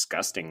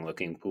disgusting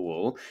looking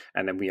pool,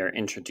 and then we are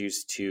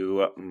introduced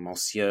to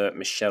Monsieur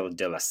Michel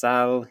de la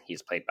Salle.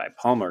 He's played by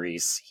Paul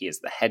Maurice. He is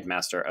the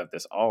headmaster of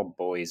this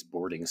all-boys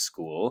boarding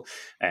school,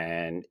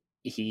 and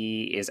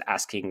he is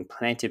asking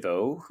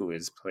Plantiveau, who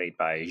is played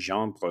by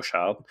Jean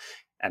Brochard,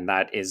 and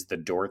that is the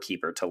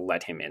doorkeeper, to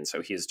let him in.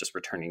 So he is just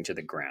returning to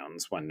the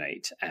grounds one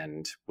night,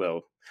 and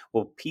we'll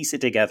piece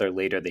it together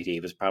later that he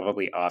was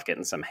probably off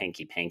getting some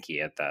hanky-panky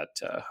at that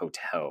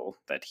hotel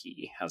that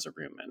he has a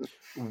room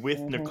in. With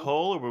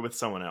Nicole or with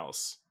someone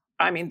else?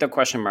 I mean, the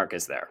question mark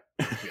is there.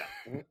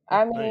 Yeah.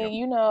 I mean,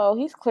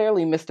 he's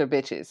clearly Mr.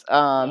 Bitches.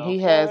 He Okay.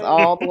 has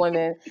all the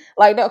women.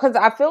 Like, no, because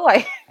I feel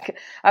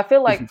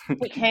like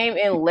he came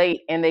in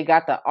late and they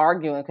got to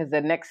arguing because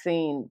the next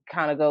scene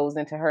kind of goes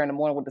into her in the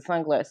morning with the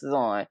sunglasses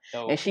on,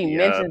 and she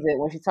mentions it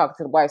when she talks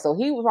to the wife. So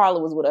he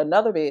probably was with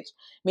another bitch.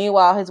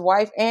 Meanwhile, his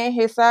wife and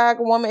his side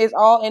woman is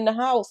all in the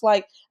house.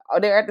 Like,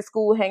 they're at the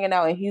school hanging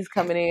out, and he's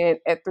coming in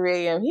at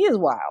 3 a.m. He is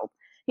wild.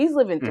 He's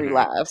living three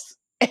lives.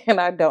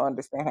 And I don't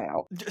understand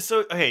how.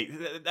 So, okay,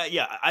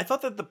 yeah, I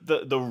thought that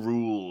the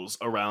rules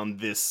around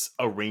this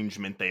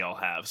arrangement they all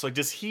have. So, like,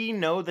 does he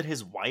know that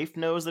his wife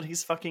knows that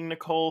he's fucking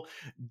Nicole?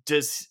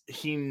 Does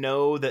he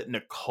know that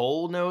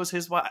Nicole knows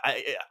his wife?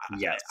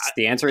 Yes,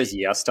 the answer is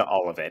yes to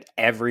all of it.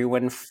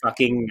 Everyone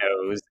fucking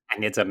knows,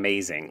 and it's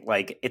amazing.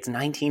 Like, it's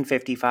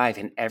 1955,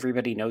 and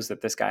everybody knows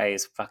that this guy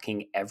is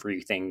fucking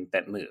everything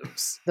that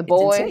moves. The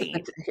boys,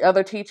 the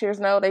other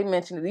teachers know. They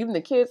mentioned it. Even the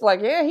kids,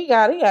 like, yeah, he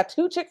got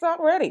 2 chicks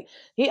already.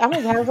 I'm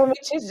gonna have so many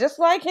chicks just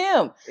like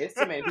him. It's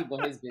too many people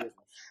in his business.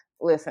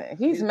 Listen,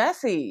 he's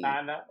messy.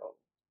 I know.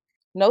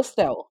 No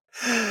stealth.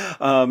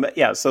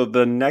 Yeah, so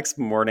the next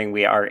morning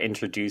we are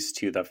introduced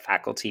to the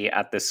faculty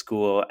at this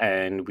school,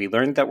 and we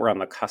learned that we're on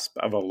the cusp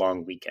of a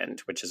long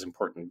weekend, which is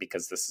important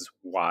because this is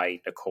why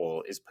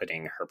Nicole is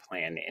putting her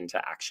plan into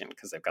action,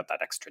 because they've got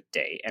that extra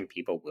day and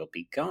people will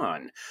be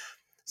gone.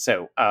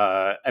 So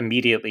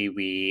immediately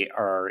we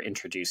are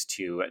introduced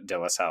to De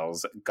La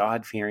Salle's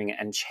God-fearing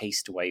and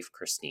chaste wife,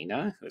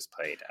 Christina, who is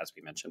played, as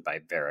we mentioned,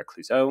 by Vera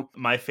Clouseau. One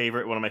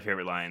of my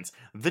favorite lines.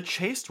 The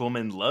chaste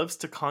woman loves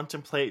to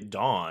contemplate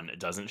dawn,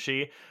 doesn't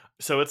she?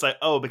 So it's like,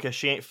 oh, because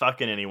she ain't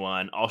fucking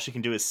anyone, all she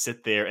can do is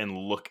sit there and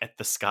look at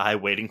the sky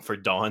waiting for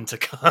dawn to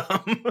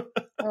come.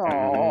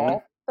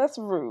 Oh, that's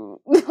rude.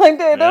 Like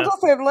that. That's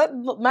what I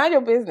said. Mind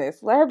your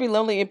business. Let her be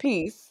lonely in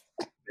peace.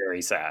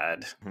 Very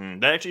sad.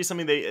 That actually is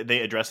something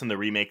they address in the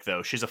remake,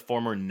 though. She's a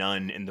former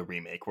nun in the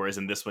remake, whereas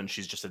in this one,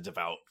 she's just a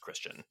devout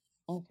Christian.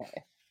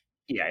 Okay.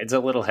 Yeah, it's a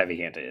little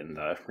heavy-handed in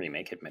the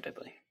remake,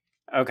 admittedly.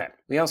 Okay.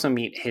 We also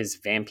meet his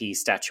vampy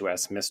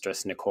statuesque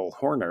mistress, Nicole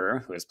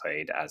Horner, who is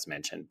played, as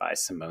mentioned, by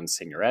Simone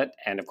Signoret.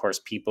 And, of course,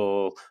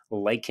 people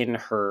liken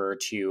her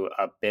to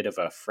a bit of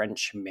a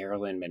French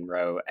Marilyn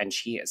Monroe, and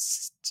she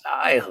is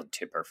styled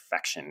to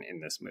perfection in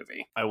this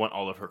movie. I want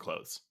all of her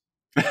clothes.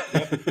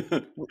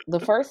 The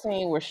first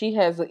scene where she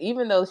has,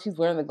 even though she's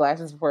wearing the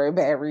glasses for a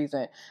bad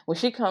reason, when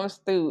she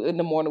comes through in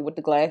the morning with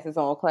the glasses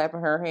on,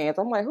 clapping her hands,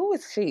 I'm like, who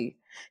is she?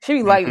 She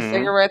be lighting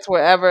cigarettes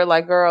wherever.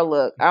 Like, girl,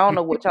 look, I don't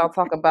know what y'all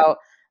talk about.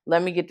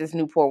 Let me get this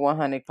Newport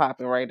 100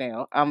 popping right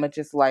now. I'm gonna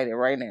just light it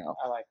right now.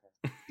 I like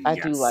her. I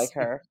do like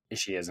her.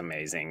 She is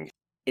amazing.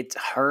 It's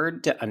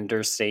hard to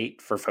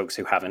understate for folks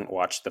who haven't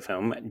watched the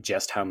film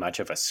just how much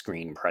of a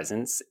screen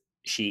presence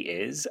she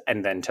is,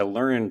 and then to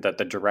learn that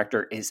the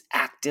director is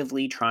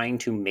actively trying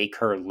to make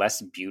her less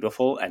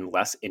beautiful and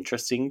less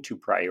interesting to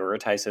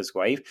prioritize his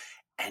wife,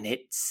 and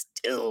it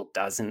still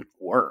doesn't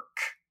work.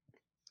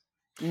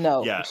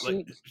 No,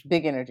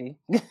 big energy.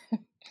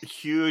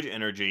 Huge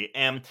energy.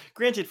 And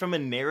granted, from a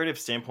narrative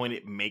standpoint,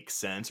 it makes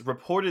sense.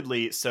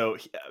 Reportedly, so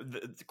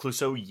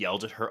Clouseau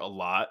yelled at her a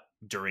lot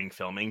during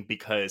filming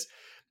because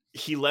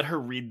he let her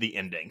read the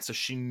ending, so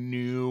she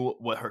knew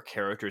what her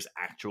character's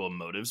actual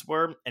motives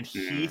were, and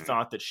he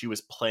thought that she was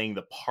playing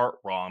the part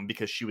wrong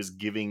because she was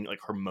giving like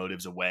her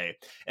motives away,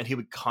 and he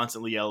would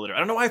constantly yell at her, "I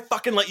don't know why I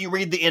fucking let you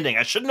read the ending.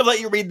 I shouldn't have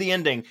let you read the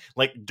ending,"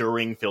 like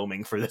during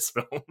filming for this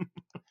film.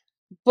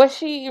 But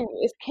she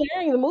is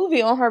carrying the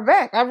movie on her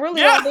back. I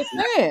really Yeah. don't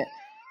understand.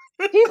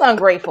 He's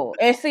ungrateful.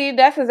 And see,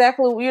 that's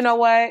exactly, you know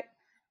what?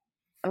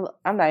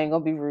 I'm not even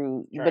gonna be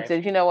rude, but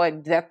Right. you know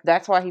what?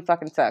 That's why he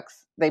fucking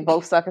sucks. They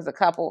both suck as a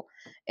couple,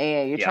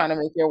 and you're Yeah. trying to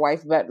make your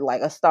wife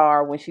like a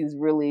star when she's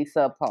really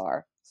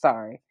subpar.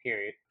 Sorry.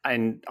 Period.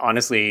 And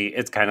honestly,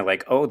 it's kind of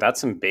like, oh,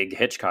 that's some big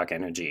Hitchcock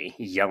energy.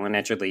 Yelling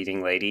at your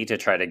leading lady to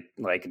try to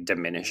like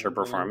diminish her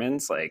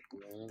performance. Like,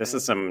 this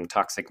is some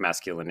toxic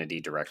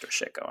masculinity director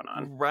shit going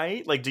on.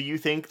 Right? Like, do you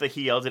think that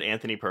he yelled at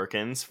Anthony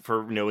Perkins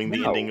for knowing the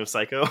No. ending of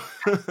Psycho?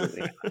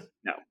 Absolutely not.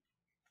 No.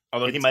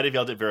 Although he might have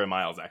yelled at Vera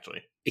Miles,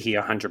 actually. He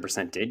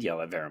 100% did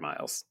yell at Vera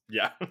Miles.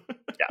 Yeah.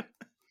 Yeah.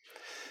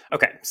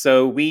 Okay,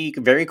 so we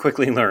very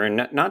quickly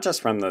learn, not just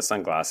from the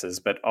sunglasses,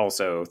 but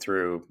also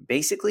through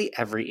basically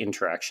every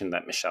interaction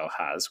that Michelle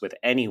has with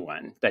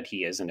anyone, that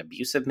he is an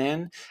abusive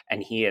man,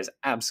 and he is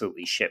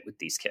absolutely shit with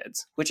these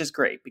kids, which is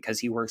great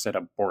because he works at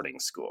a boarding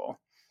school.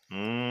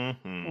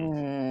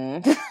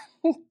 Mm-hmm.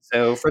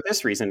 So for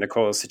this reason,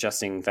 Nicole is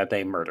suggesting that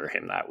they murder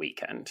him that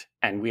weekend,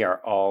 and we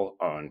are all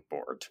on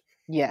board.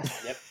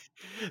 Yes. Yep.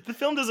 The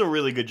film does a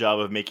really good job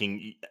of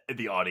making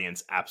the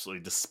audience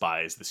absolutely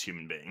despise this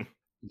human being.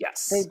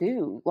 Yes. They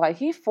do. Like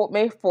he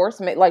made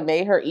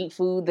her eat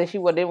food that she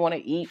didn't want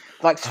to eat.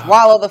 Like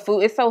swallow the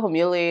food. It's so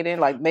humiliating.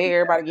 Like made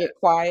everybody get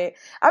quiet.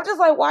 I'm just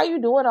like, why are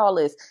you doing all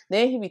this?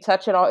 Then he be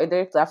touching all.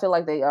 I feel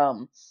like they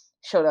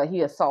show that he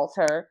assaults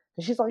her.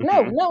 And she's like,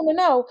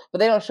 no. But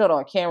they don't show it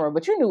on camera.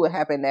 But you knew what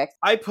happened next.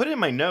 I put in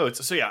my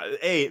notes. So yeah,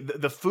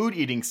 the food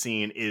eating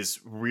scene is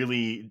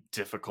really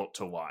difficult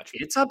to watch.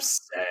 It's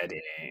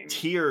upsetting.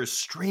 Tears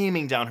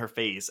streaming down her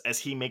face as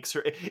he makes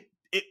her.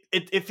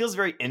 It feels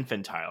very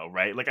infantile,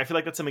 right? Like I feel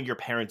like that's something your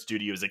parents do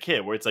to you as a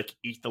kid, where it's like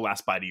eat the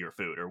last bite of your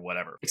food or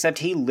whatever. Except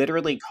he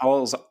literally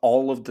calls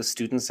all of the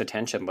students'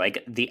 attention.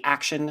 Like the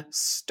action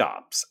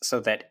stops so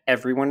that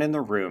everyone in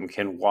the room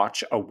can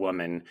watch a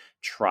woman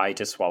try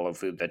to swallow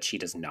food that she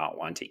does not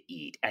want to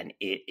eat, and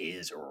it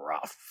is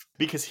rough.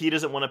 Because he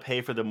doesn't want to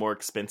pay for the more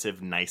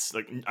expensive, nice,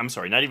 like I'm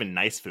sorry, not even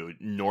nice food,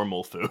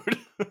 normal food.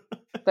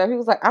 So he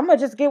was like, I'm gonna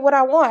just get what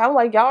I want. I'm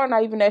like, y'all are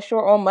not even that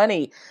short on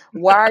money.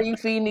 Why are you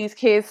feeding these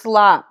kids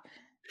slop?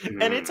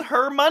 And it's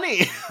her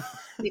money.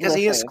 Because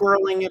he is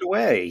squirreling it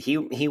away.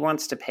 He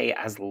wants to pay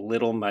as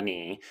little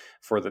money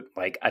for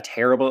a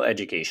terrible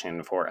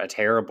education, for a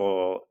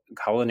terrible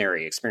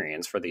culinary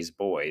experience for these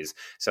boys,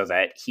 so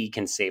that he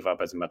can save up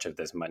as much of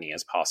this money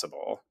as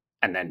possible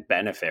and then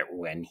benefit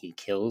when he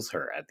kills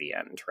her at the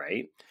end,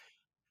 right?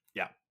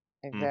 Yeah.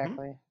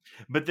 Exactly.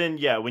 Mm-hmm. But then,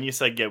 yeah, when you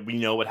said, we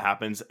know what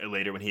happens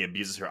later when he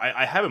abuses her,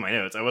 I have in my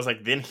notes, I was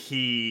like, then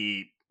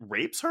he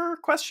rapes her, ?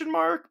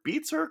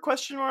 Beats her, ?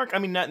 I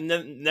mean,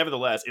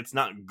 nevertheless, it's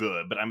not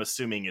good, but I'm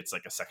assuming it's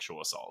like a sexual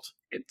assault.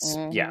 It's,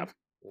 yeah,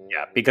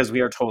 because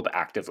we are told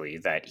actively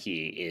that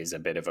he is a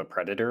bit of a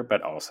predator,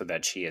 but also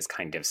that she is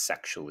kind of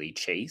sexually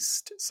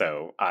chaste.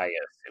 So I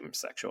assume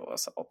sexual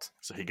assault.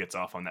 So he gets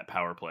off on that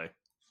power play.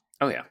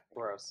 Oh, yeah.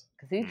 Gross.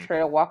 Because he tried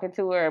to walk up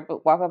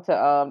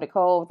to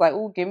Nicole, was like,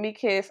 ooh, give me a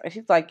kiss. And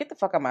she's like, get the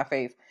fuck out of my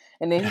face.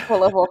 And then he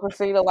pull up on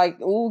Christina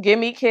like, ooh, give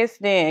me a kiss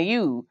then,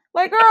 you.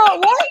 Like, girl,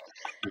 what?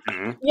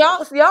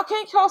 Mm-hmm. Y'all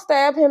can't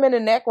stab him in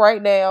the neck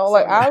right now.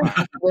 Like,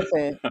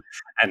 listen.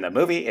 And the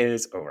movie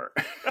is over.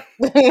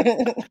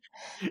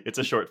 It's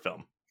a short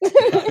film.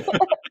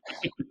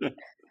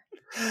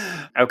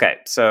 Okay,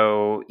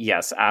 so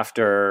yes,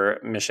 after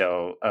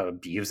Michelle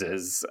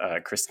abuses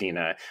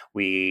Christina,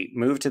 we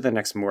move to the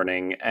next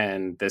morning,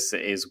 and this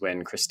is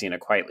when Christina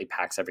quietly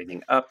packs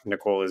everything up.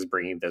 Nicole is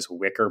bringing this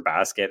wicker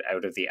basket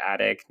out of the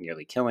attic,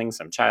 nearly killing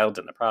some child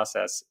in the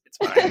process. It's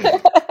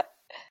fine.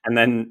 And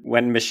then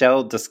when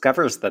Michelle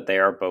discovers that they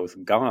are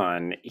both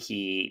gone,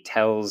 he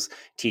tells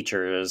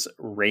teachers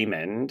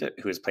Raymond,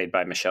 who is played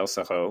by Michel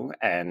Serrault,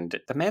 and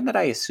the man that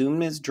I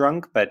assume is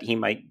drunk, but he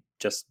might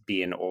just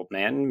be an old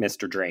man,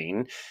 Mr.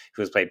 Drain,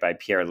 who is played by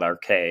Pierre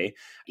Larquet.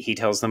 He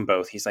tells them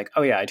both, he's like,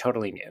 oh yeah, I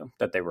totally knew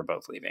that they were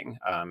both leaving.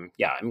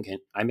 Yeah,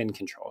 I'm in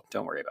control.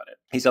 Don't worry about it.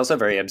 He's also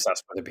very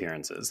obsessed with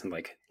appearances and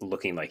like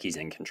looking like he's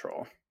in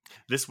control.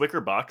 This wicker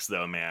box,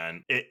 though,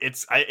 man,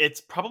 it's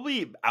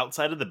probably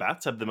outside of the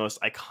bathtub the most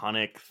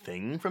iconic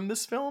thing from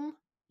this film.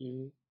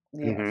 Yeah,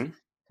 Mm-hmm.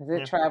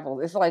 because it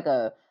travels. It's like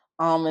a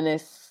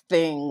ominous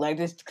thing, like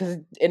this, because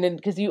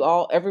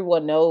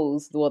everyone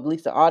knows, well, at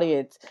least the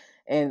audience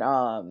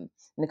and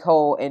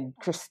Nicole and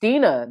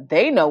Christina,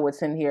 they know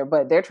what's in here,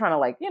 but they're trying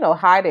to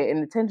hide it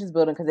in the tensions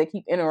building because they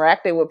keep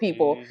interacting with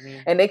people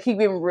and they keep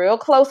getting real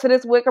close to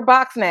this wicker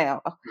box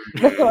now.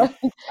 Like,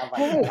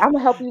 hey, I'm gonna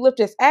help you lift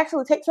this.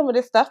 Actually, take some of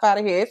this stuff out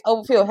of here. It's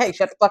overfilled. Hey,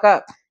 shut the fuck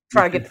up.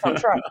 Trying to get the front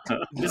truck.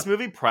 This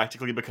movie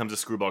practically becomes a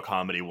screwball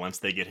comedy once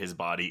they get his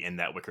body in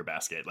that wicker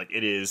basket. Like,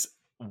 it is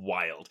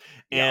wild.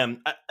 Yeah. And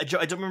I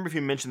don't remember if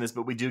you mentioned this,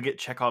 but we do get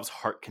Chekhov's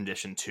heart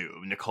condition too.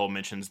 Nicole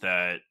mentions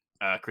that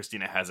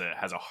Christina has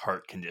a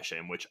heart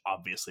condition, which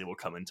obviously will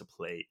come into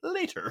play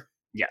later.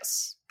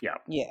 Yes. Yeah.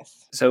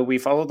 Yes. So we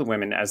follow the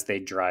women as they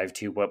drive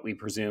to what we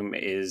presume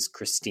is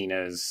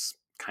Christina's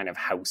kind of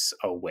house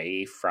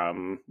away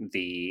from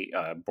the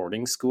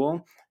boarding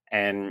school.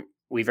 And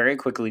we very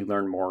quickly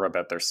learn more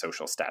about their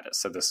social status.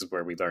 So this is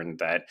where we learned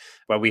that,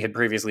 well, we had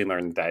previously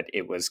learned that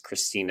it was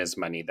Christina's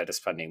money that is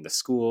funding the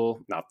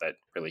school, not that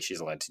really she's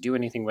allowed to do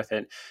anything with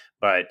it.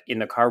 But in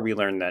the car, we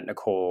learned that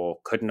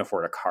Nicole couldn't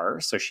afford a car,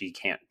 so she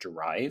can't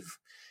drive.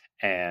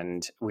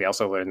 And we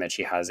also learned that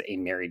she has a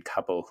married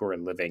couple who are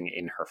living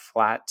in her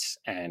flat,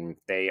 and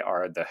they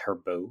are the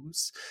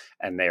Herbeaux,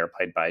 and they are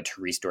played by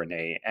Therese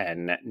Dornay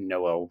and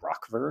Noel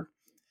Rockver.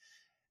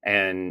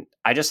 And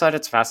I just thought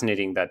it's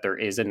fascinating that there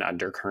is an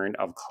undercurrent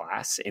of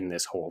class in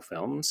this whole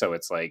film. So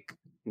it's like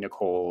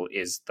Nicole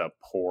is the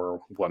poor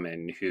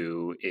woman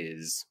who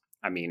is,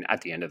 I mean,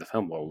 at the end of the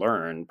film, we'll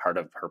learn part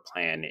of her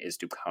plan is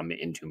to come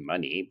into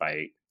money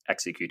by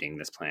executing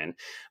this plan,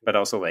 but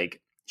also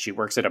like she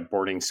works at a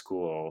boarding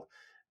school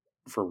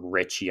for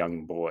rich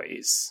young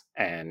boys,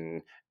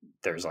 and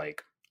there's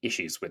like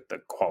issues with the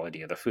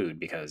quality of the food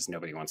because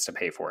nobody wants to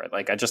pay for it.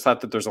 Like, I just thought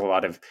that there's a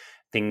lot of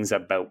things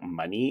about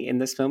money in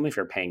this film if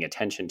you're paying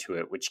attention to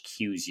it, which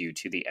cues you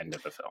to the end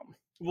of the film.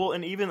 Well,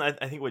 and even I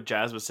think what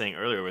Jazz was saying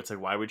earlier, it's like,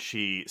 why would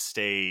she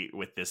stay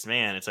with this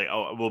man? It's like,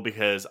 oh, well,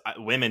 because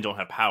women don't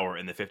have power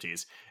in the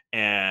 50s.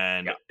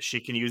 And Yeah.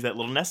 she can use that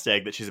little nest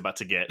egg that she's about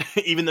to get,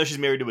 even though she's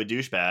married to a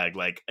douchebag.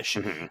 Like,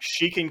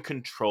 she can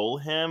control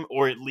him,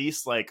 or at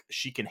least, like,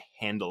 she can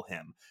handle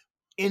him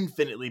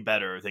infinitely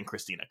better than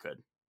Christina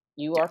could.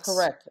 You are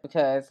correct,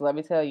 because let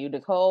me tell you,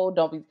 Nicole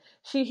don't be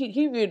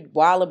he be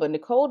wilding, but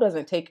Nicole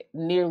doesn't take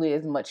nearly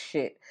as much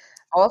shit.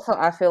 Also,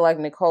 I feel like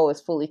Nicole is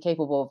fully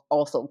capable of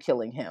also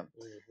killing him.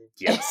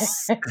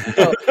 Yes.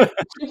 So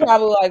she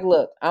probably like,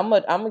 look, I'm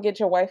gonna get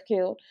your wife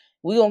killed.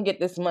 We gonna get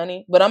this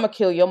money, but I'm gonna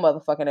kill your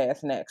motherfucking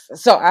ass next.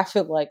 So I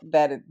feel like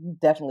that is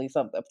definitely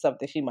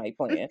something she might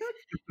plan.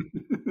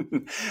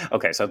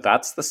 Okay, so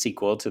that's the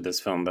sequel to this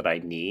film that I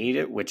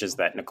need, which is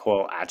that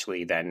Nicole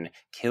actually then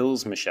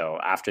kills Michelle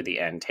after the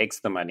end, takes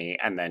the money,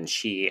 and then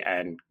she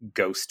and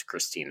Ghost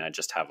Christina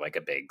just have like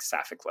a big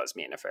sapphic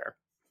lesbian affair.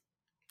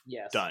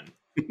 Yes. Done.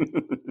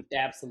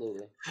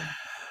 Absolutely.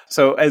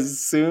 So as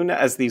soon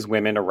as these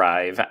women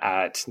arrive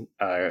at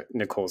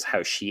Nicole's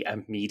house, she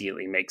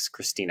immediately makes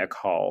Christina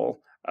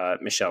call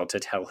Michelle to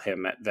tell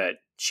him that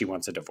she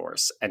wants a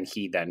divorce. And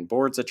he then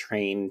boards a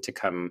train to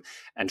come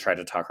and try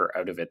to talk her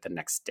out of it the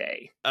next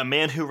day. A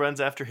man who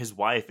runs after his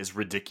wife is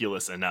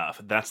ridiculous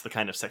enough. That's the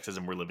kind of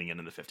sexism we're living in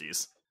the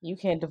 50s. You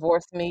can't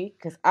divorce me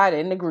because I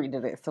didn't agree to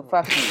this. So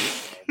fuck you.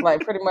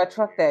 Like, pretty much,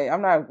 fuck that.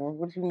 I'm not.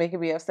 What you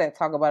making me upset?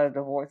 Talk about a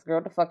divorce,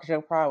 girl. The fuck is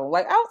your problem?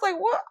 Like, I was like,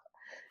 what?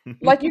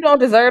 Like, you don't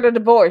deserve a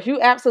divorce. You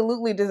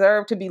absolutely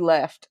deserve to be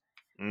left.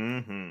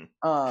 Mm-hmm.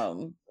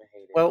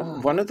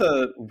 Well, one of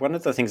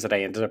the things that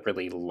I ended up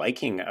really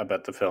liking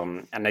about the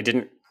film, and I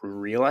didn't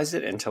realize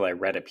it until I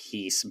read a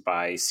piece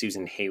by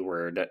Susan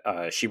Hayward.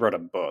 She wrote a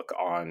book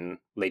on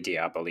Les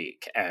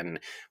Diaboliques, and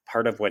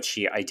part of what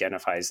she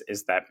identifies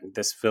is that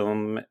this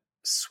film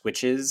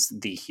switches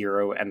the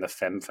hero and the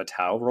femme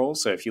fatale role.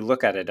 So if you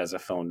look at it as a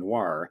film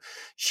noir,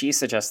 she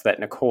suggests that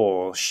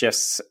Nicole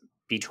shifts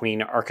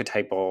between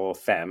archetypal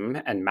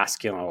femme and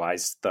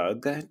masculinized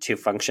thug to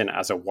function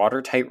as a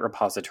watertight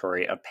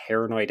repository of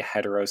paranoid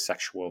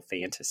heterosexual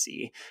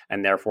fantasy.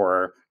 And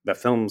therefore, the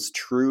film's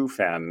true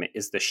femme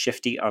is the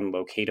shifty,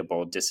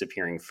 unlocatable,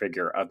 disappearing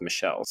figure of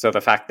Michelle. So the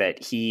fact that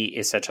he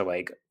is such a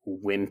like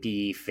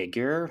wimpy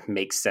figure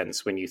makes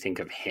sense when you think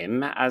of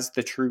him as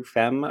the true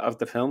femme of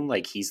the film.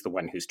 Like, he's the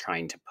one who's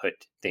trying to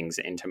put things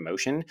into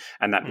motion.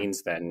 And that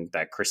means then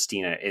that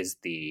Christina is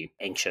the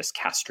anxious,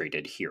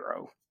 castrated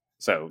hero.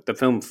 So the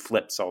film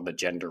flips all the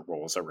gender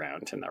roles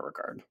around in that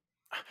regard.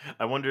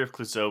 I wonder if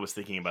Clouseau was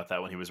thinking about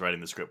that when he was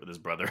writing the script with his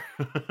brother.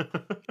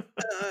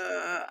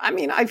 I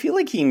mean, I feel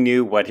like he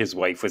knew what his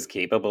wife was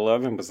capable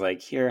of and was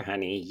like, here,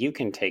 honey, you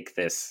can take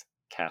this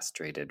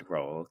castrated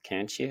role,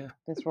 can't you?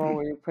 This role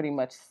where you're pretty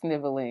much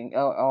sniveling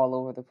all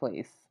over the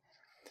place.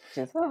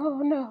 Just,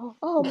 oh no,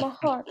 oh my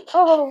heart,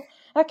 oh,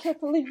 I can't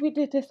believe we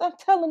did this. I'm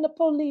telling the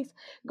police.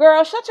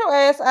 Girl, shut your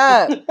ass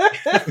up.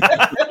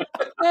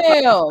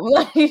 Damn,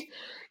 like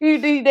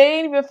they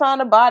ain't even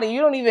found a body.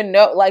 You don't even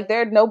know, like,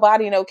 there's no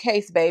body, no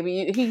case,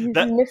 baby. He's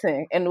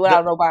missing and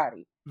without no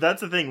body.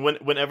 That's the thing.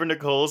 Whenever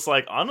Nicole's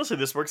like, honestly,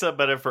 this works out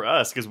better for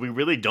us because we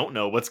really don't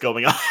know what's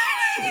going on.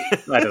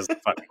 That is a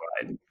funny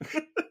line.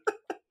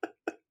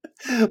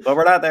 But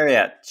we're not there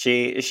yet.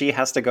 She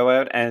has to go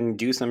out and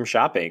do some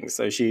shopping.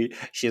 So she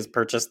has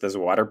purchased this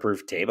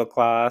waterproof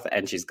tablecloth,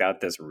 and she's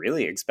got this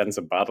really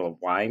expensive bottle of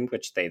wine,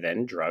 which they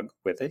then drug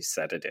with a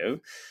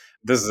sedative.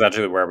 This is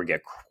actually where we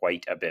get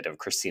quite a bit of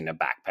Christina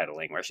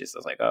backpedaling, where she's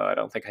just like, oh, I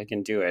don't think I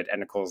can do it.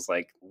 And Nicole's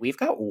like, we've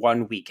got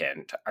one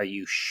weekend. Are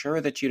you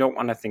sure that you don't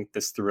want to think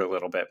this through a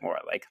little bit more?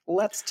 Like,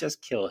 let's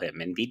just kill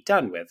him and be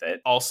done with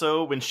it.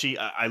 Also, when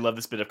I love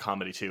this bit of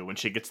comedy too, when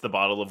she gets the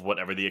bottle of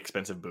whatever the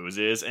expensive booze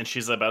is, and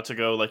she's about to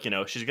go, like,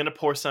 she's going to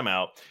pour some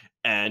out.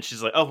 And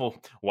she's like, oh, well,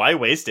 why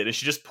waste it? And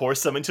she just pours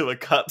some into a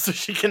cup so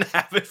she can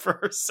have it for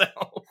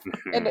herself.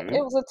 And it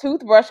was a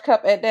toothbrush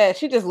cup at that.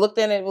 She just looked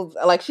in it. It was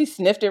like she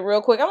sniffed it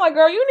real quick. I'm like,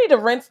 girl, you need to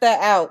rinse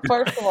that out.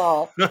 First of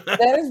all,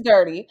 that is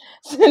dirty.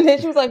 And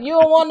then she was like, you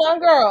don't want none,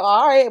 girl.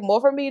 All right,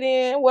 more for me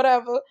then,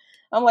 whatever.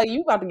 I'm like,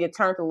 you about to get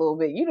turned a little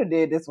bit. You done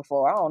did this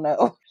before. I don't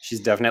know.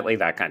 She's definitely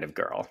that kind of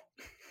girl.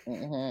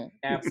 Mm-hmm.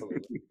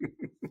 Absolutely.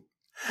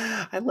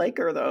 I like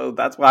her though.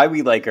 That's why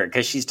we like her,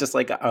 because she's just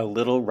like a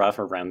little rough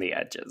around the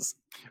edges.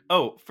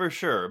 Oh, for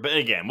sure. But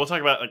again, we'll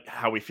talk about like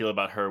how we feel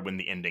about her when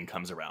the ending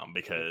comes around,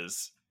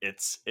 because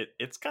it's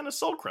kind of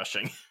soul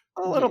crushing.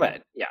 A little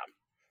bit, yeah.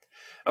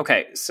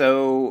 Okay,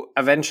 so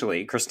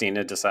eventually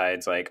Christina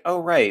decides like, oh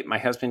right, my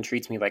husband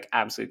treats me like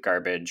absolute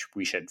garbage.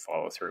 We should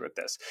follow through with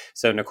this.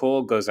 So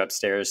Nicole goes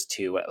upstairs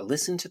to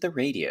listen to the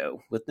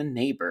radio with the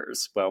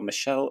neighbors while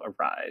Michelle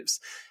arrives.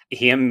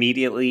 He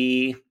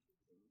immediately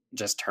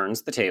just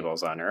turns the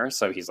tables on her.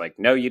 So he's like,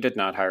 no, you did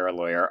not hire a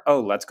lawyer.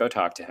 Oh, let's go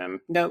talk to him.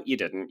 No, you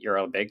didn't. You're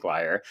a big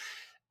liar.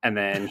 And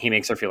then he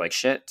makes her feel like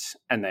shit.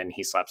 And then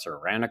he slaps her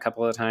around a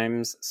couple of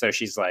times. So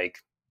she's like,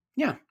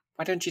 yeah,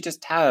 why don't you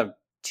just have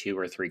 2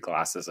 or 3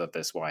 glasses of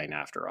this wine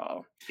after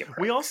all?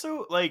 We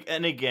also like,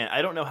 and again,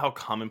 I don't know how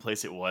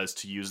commonplace it was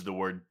to use the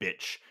word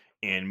bitch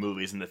in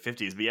movies in the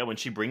 50s, but yeah, when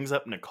she brings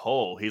up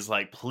Nicole, he's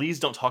like,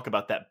 please don't talk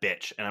about that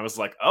bitch. And I was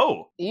like,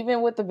 oh.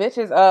 Even with the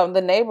bitches,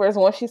 the neighbors,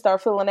 once she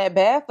start filling that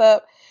bath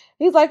up,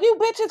 he's like, you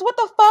bitches, what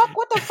the fuck,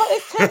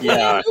 it's 10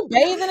 p.m., you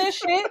bathing and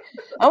shit.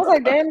 I was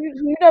like, damn,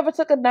 you never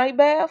took a night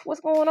bath?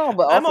 What's going on?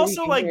 But I'm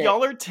also like,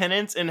 y'all are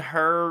tenants in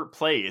her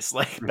place,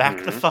 like,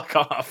 back the fuck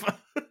off.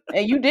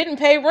 And you didn't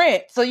pay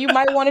rent, so you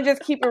might want to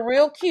just keep it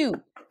real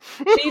cute.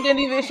 She didn't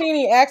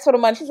even ask for the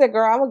money. She said,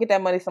 girl, I'm gonna get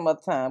that money some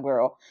other time,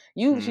 girl.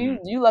 You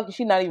lucky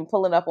she not even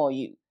pulling up on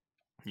you.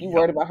 You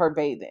worried about her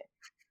bathing.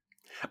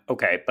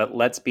 Okay, but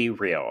let's be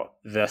real.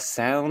 The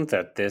sound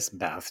that this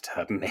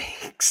bathtub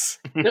makes.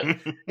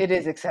 It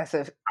is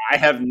excessive. I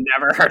have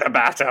never heard a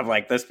bathtub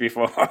like this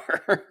before.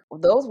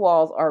 Those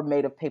walls are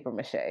made of paper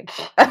mache.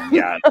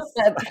 Yes.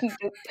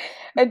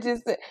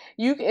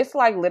 It's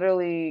like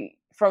literally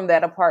from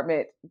that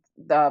apartment,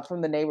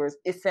 from the neighbors,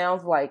 it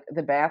sounds like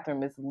the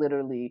bathroom is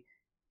literally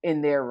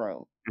in their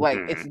room. Like,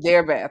 it's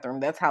their bathroom.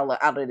 That's how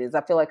loud it is.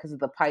 I feel like because of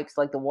the pipes,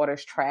 like the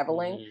water's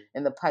traveling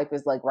and the pipe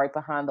is like right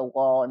behind the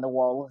wall and the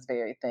wall is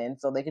very thin.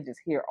 So they can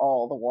just hear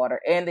all the water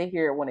and they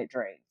hear it when it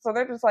drains. So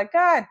they're just like,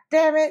 God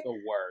damn it. The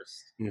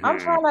worst. I'm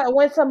trying to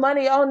win some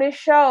money on this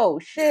show.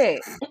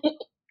 Shit.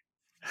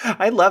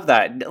 I love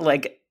that.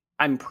 Like,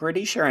 I'm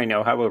pretty sure I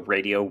know how a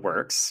radio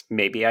works.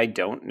 Maybe I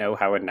don't know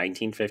how a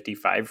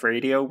 1955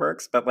 radio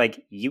works, but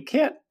like, you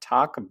can't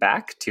talk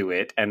back to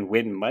it and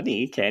win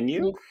money, can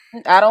you?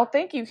 I don't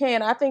think you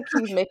can. I think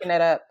he's making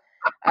that up.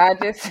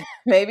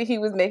 Maybe he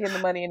was making the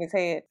money in his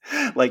head.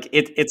 Like,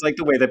 it's like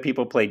the way that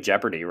people play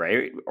Jeopardy,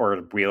 right? Or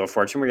Wheel of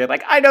Fortune, where you're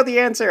like, I know the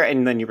answer.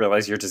 And then you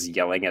realize you're just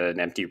yelling at an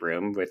empty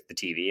room with the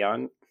TV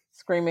on.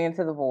 Screaming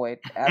into the void.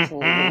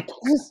 Absolutely.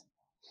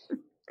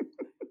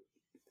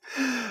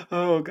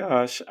 Oh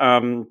gosh.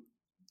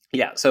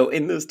 Yeah, so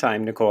in this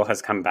time, Nicole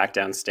has come back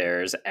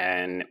downstairs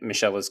and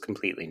Michelle is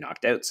completely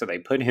knocked out. So they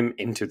put him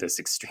into this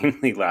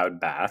extremely loud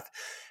bath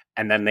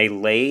and then they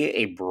lay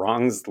a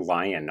bronze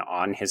lion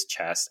on his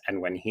chest. And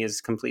when he is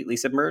completely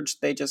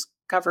submerged, they just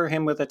cover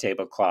him with a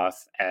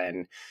tablecloth.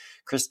 And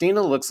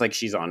Christina looks like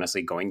she's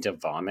honestly going to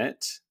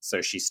vomit.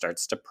 So she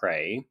starts to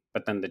pray,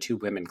 but then the 2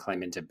 women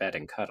climb into bed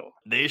and cuddle.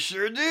 They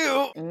sure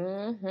do.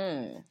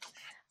 Mm-hmm.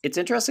 It's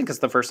interesting because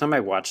the first time I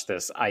watched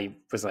this, I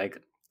was like,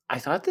 I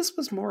thought this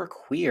was more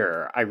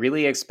queer. I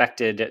really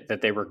expected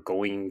that they were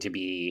going to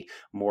be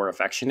more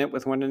affectionate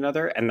with one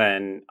another. And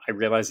then I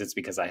realized it's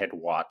because I had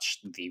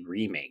watched the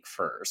remake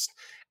first.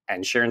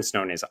 And Sharon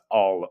Stone is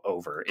all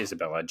over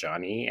Isabella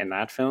Gianni in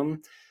that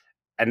film.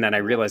 And then I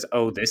realized,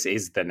 oh, this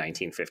is the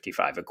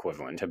 1955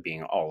 equivalent of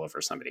being all over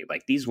somebody.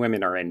 Like, these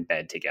women are in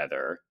bed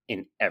together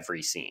in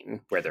every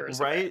scene where there is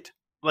a bed.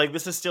 Like,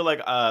 this is still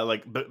like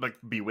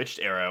Bewitched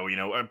era,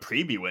 or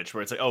pre-Bewitched,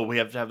 where it's like, oh, we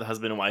have to have the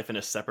husband and wife in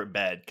a separate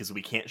bed because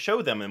we can't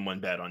show them in one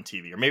bed on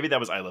TV. Or maybe that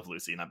was I Love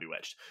Lucy, not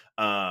Bewitched.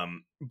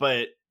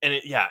 But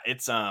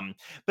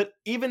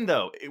even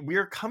though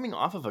we're coming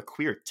off of a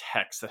queer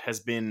text that has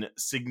been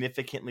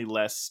significantly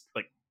less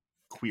like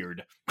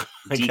queered,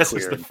 I guess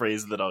is the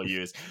phrase that I'll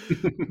use.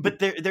 But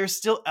there's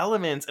still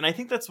elements, and I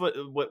think that's what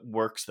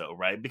works though,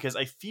 right? Because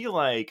I feel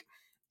like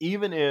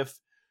even if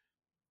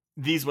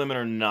these women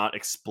are not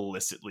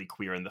explicitly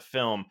queer in the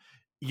film,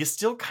 you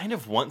still kind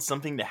of want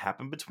something to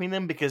happen between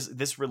them because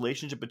this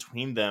relationship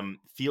between them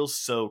feels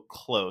so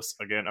close,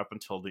 again, up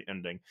until the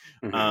ending.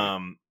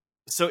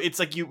 So it's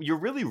like you're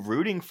really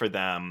rooting for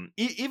them,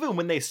 even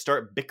when they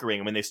start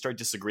bickering, when they start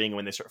disagreeing,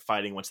 when they start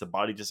fighting. Once the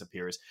body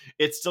disappears,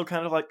 it's still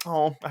kind of like,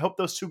 oh, I hope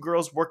those two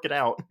girls work it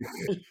out.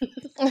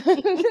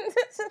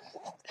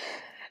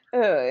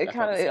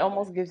 It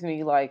almost gives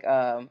me like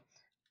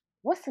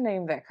what's the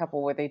name of that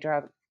couple where they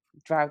drive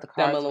the cars?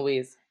 Thelma and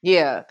Louise.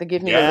 Yeah, they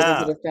give me a Yeah.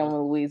 little bit of Thelma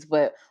and Louise,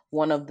 but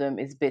one of them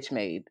is bitch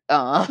made.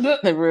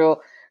 The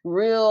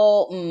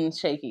real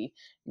shaky,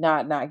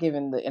 not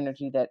giving the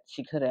energy that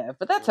she could have.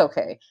 But that's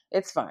okay.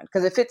 It's fine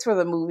because it fits for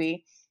the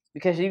movie.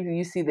 Because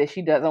you see that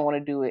she doesn't want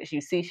to do it.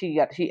 You see she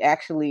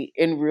actually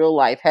in real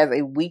life has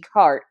a weak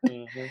heart,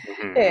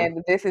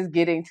 and this is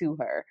getting to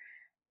her.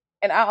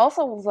 And I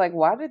also was like,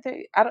 why did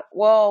they? I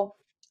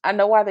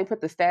know why they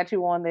put the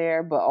statue on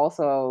there, but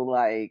also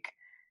like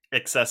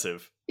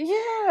excessive.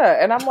 Yeah,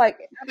 and I'm like,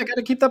 they got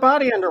to keep the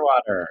body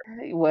underwater.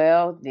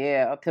 Well,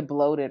 yeah, to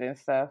bloat it and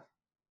stuff,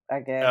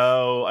 I guess.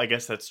 Oh, I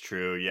guess that's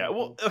true. Yeah.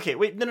 Well, okay.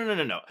 Wait.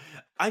 No.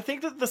 I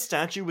think that the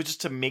statue was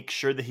just to make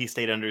sure that he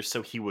stayed under,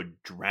 so he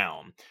would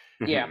drown.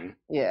 Yeah.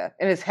 Yeah,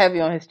 and it's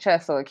heavy on his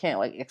chest, so it can't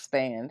like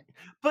expand.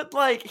 But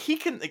like he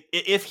can,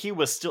 if he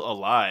was still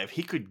alive,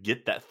 he could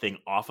get that thing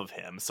off of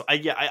him. So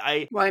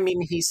Well, I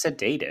mean, he's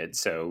sedated,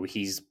 so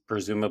he's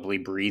presumably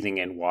breathing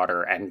in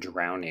water and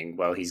drowning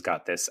while he's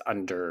got this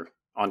on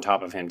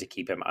top of him to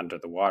keep him under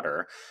the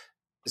water.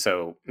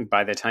 So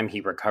by the time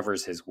he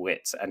recovers his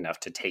wits enough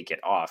to take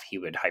it off, he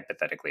would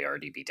hypothetically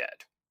already be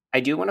dead. I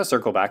do want to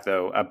circle back,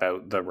 though,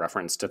 about the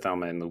reference to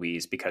Thelma and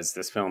Louise, because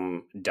this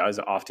film does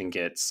often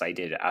get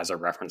cited as a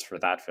reference for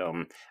that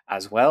film,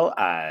 as well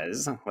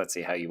as, let's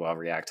see how you all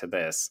react to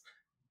this,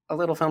 a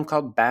little film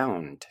called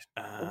Bound.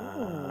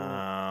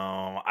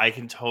 Oh, I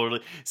can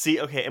totally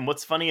see. Okay, and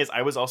what's funny is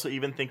I was also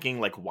even thinking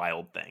like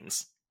Wild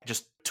Things.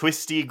 Just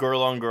twisty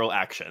girl on girl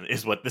action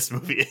is what this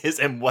movie is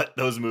and what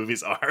those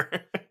movies are.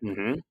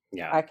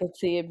 Yeah. I could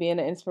see it being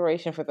an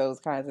inspiration for those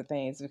kinds of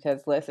things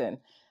because listen,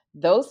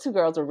 those two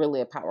girls are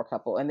really a power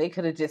couple and they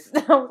could have just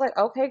I was like,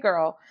 okay,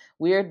 girl,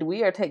 we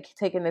are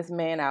taking this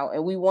man out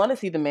and we want to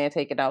see the man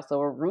taken out, so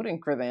we're rooting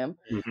for them.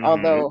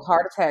 Although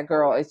Heart Attack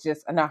Girl is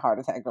just not Heart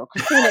Attack Girl.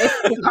 Christina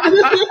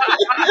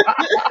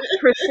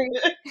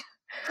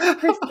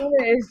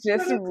is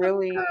just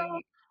really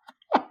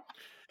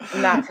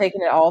not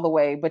taking it all the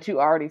way, but you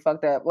already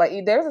fucked up. Like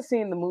there's a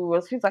scene in the movie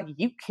where she's like,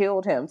 "You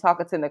killed him,"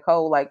 talking to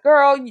Nicole, like,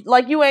 "Girl,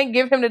 like you ain't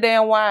give him the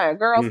damn wine,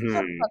 girl." Shut the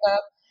fuck up.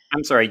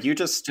 I'm sorry, you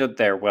just stood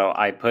there while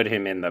I put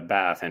him in the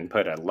bath and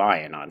put a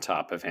lion on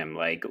top of him.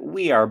 Like,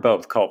 we are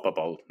both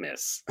culpable,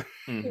 miss.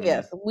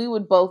 Yes, we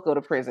would both go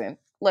to prison.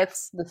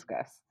 Let's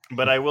discuss.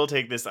 But I will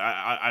take this.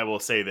 I will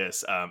say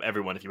this,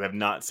 everyone. If you have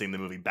not seen the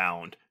movie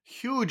Bound,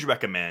 huge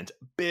recommend,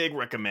 big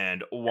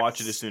recommend.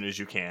 Watch it as soon as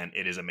you can.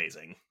 It is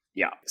amazing.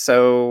 Yeah.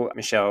 So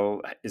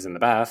Michelle is in the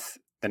bath.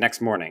 The next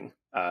morning,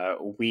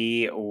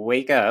 we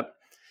wake up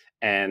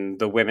and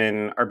the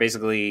women are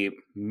basically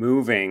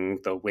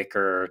moving the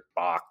wicker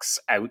box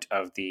out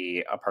of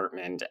the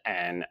apartment.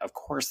 And of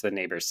course the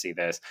neighbors see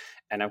this.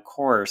 And of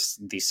course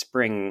the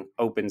spring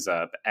opens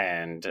up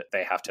and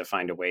they have to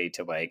find a way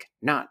to like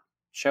not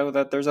show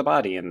that there's a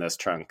body in this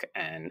trunk.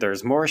 And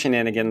there's more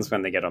shenanigans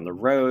when they get on the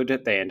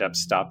road. They end up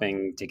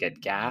stopping to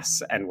get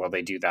gas. And while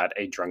they do that,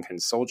 a drunken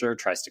soldier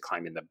tries to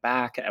climb in the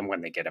back. And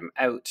when they get him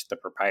out, the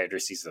proprietor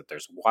sees that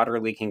there's water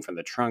leaking from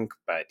the trunk,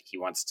 but he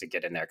wants to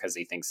get in there because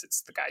he thinks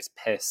it's the guy's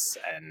piss.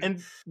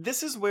 And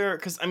this is where,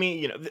 because I mean,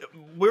 you know,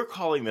 we're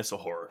calling this a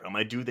horror film.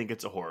 I do think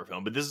it's a horror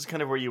film, but this is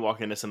kind of where you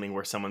walk into something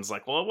where someone's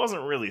like, well, it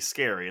wasn't really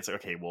scary. It's like,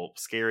 okay, well,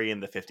 scary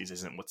in the 50s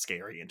isn't what's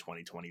scary in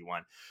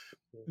 2021.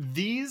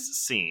 These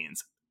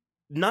scenes,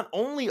 not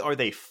only are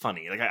they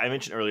funny, like I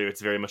mentioned earlier,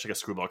 it's very much like a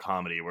screwball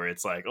comedy where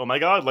it's like, oh my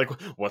god, like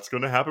what's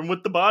going to happen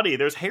with the body?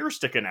 There's hair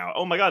sticking out.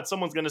 Oh my god,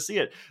 someone's going to see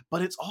it.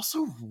 But it's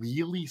also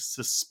really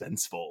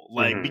suspenseful,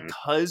 like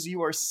because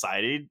you are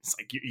sided, it's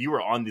like you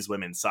are on these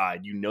women's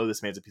side. You know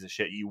this man's a piece of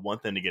shit. You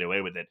want them to get away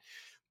with it.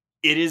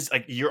 It is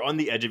like you're on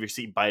the edge of your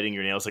seat, biting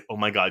your nails. Like, oh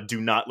my god, do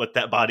not let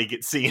that body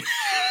get seen.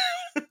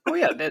 Oh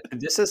yeah,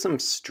 this is some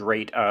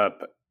straight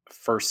up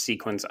first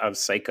sequence of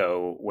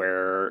Psycho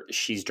where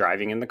she's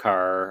driving in the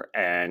car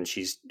and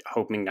she's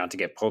hoping not to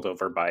get pulled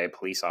over by a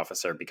police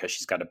officer because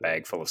she's got a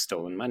bag full of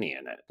stolen money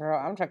in it. Girl,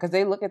 I'm trying because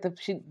they look at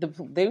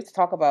they used to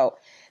talk about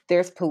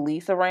there's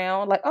police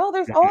around, like, oh,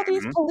 there's all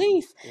these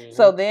police.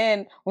 So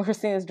then when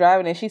Christina's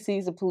driving and she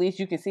sees the police,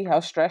 you can see how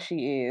stressed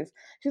she is.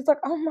 She's like,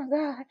 oh my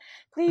god,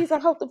 please, I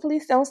hope the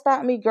police don't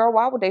stop me. Girl,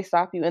 why would they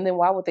stop you? And then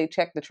why would they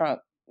check the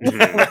trunk?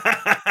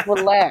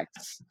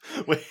 Relax.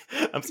 Wait,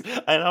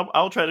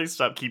 I'll try to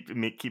stop keep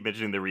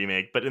mentioning the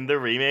remake, but in the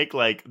remake,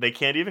 like they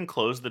can't even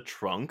close the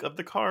trunk of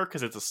the car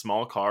because it's a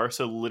small car.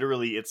 So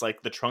literally, it's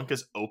like the trunk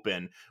is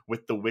open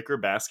with the wicker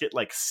basket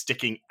like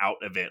sticking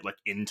out of it, like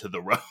into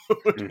the road.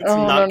 It's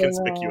not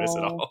conspicuous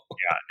at all.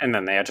 Yeah, and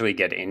then they actually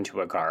get into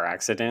a car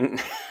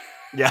accident.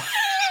 Yeah.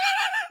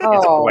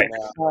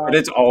 But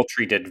it's all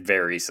treated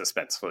very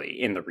suspensefully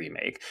in the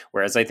remake.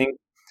 Whereas I think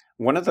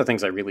one of the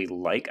things I really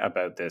like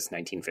about this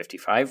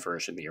 1955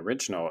 version, the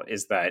original,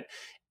 is that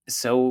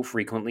so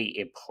frequently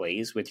it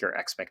plays with your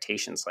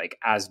expectations. Like,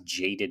 as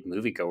jaded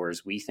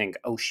moviegoers, we think,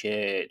 oh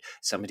shit,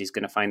 somebody's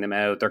going to find them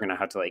out. They're going to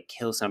have to like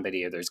kill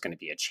somebody, or there's going to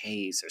be a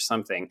chase or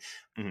something.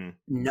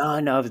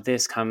 None of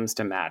this comes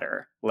to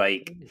matter.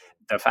 Like,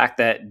 the fact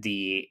that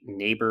the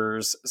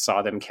neighbors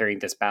saw them carrying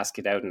this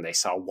basket out and they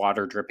saw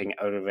water dripping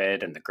out of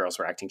it and the girls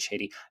were acting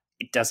shady,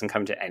 it doesn't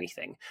come to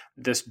anything.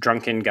 This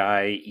drunken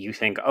guy, you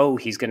think, oh,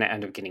 he's going to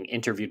end up getting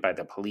interviewed by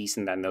the police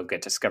and then they'll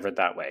get discovered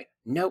that way.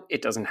 No,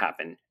 it doesn't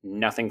happen.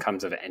 Nothing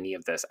comes of any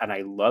of this. And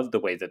I love the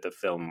way that the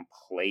film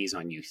plays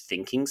on you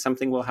thinking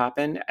something will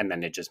happen and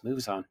then it just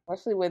moves on.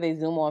 Especially where they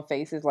zoom on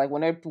faces, like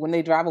when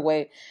they drive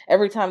away,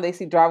 every time they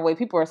see drive away,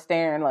 people are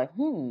staring like,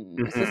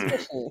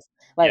 suspicious.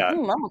 Like, I'm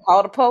gonna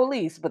call the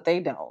police, but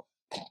they don't.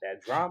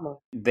 That drama.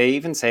 They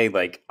even say,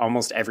 like,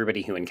 almost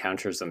everybody who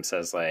encounters them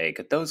says,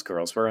 like, those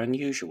girls were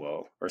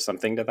unusual or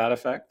something to that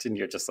effect. And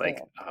you're just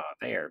like,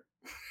 they're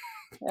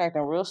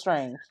acting real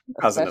strange.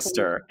 Causing a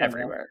stir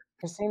everywhere.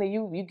 Christina,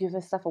 you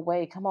giving stuff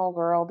away. Come on,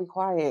 girl, be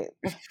quiet.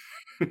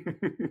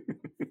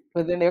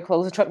 But then they're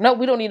closing the truck. No,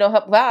 we don't need no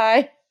help.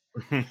 Bye.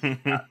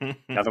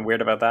 Nothing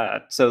weird about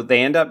that. So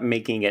they end up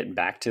making it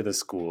back to the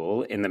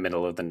school in the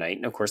middle of the night.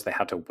 And of course, they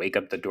had to wake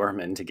up the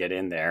doorman to get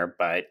in there.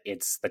 But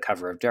it's the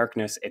cover of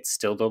darkness. It's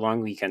still the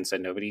long weekend, so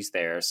nobody's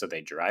there. So they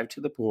drive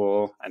to the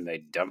pool and they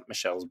dump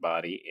Michelle's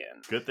body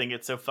in. Good thing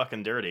it's so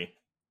fucking dirty.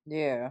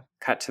 Yeah.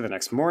 Cut to the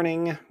next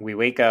morning. We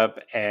wake up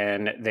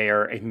and they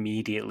are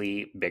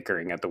immediately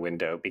bickering at the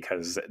window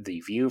because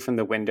the view from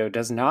the window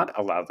does not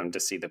allow them to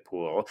see the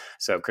pool.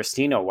 So,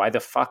 Christina, why the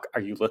fuck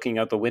are you looking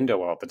out the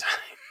window all the time?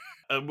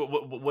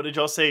 What did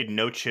y'all say?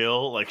 No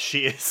chill? Like,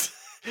 she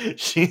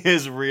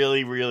is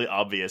really, really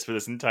obvious for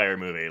this entire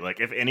movie. Like,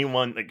 if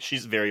anyone, like,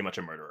 she's very much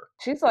a murderer.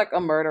 She's like a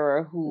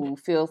murderer who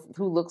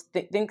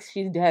thinks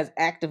she has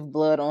active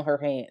blood on her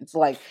hands.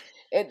 Like,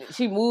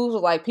 she moves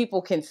like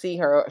people can see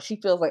her. She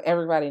feels like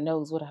everybody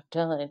knows what I've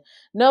done.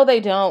 No, they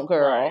don't,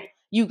 girl. Right.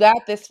 You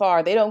got this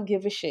far. They don't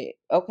give a shit.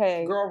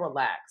 Okay, girl,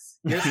 relax.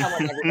 You're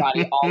telling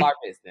everybody all our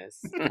business.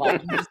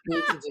 Like, you just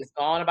need to just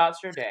go on about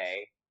your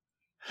day.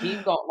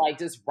 Keep going. Like,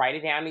 just write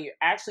it down.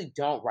 Actually,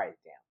 don't write it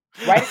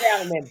down. Write it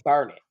down and then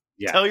burn it.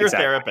 Yeah, tell your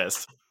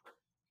therapist.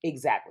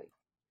 Exactly,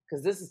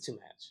 because this is too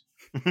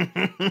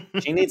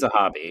much. She needs a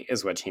hobby,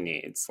 is what she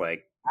needs.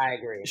 Like, I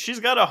agree. She's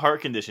got a heart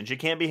condition. She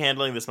can't be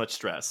handling this much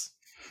stress.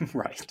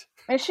 Right.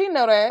 And she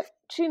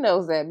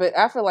knows that. But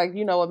I feel like,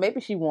 you know what? Maybe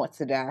she wants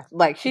to die.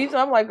 Like,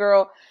 I'm like,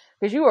 girl,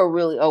 because you are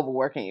really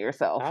overworking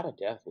yourself. Not a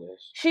death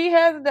wish. She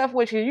has a death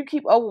wish. You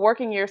keep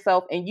overworking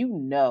yourself, and you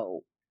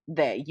know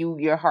that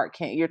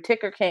your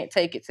ticker can't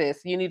take it,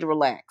 sis. You need to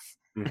relax.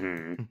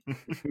 Mm-hmm.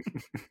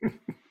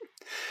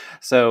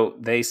 So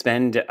they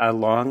spend a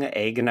long,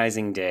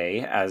 agonizing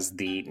day as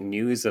the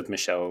news of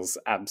Michelle's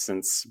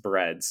absence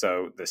spreads.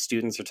 So the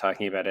students are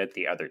talking about it.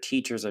 The other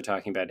teachers are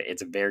talking about it.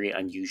 It's very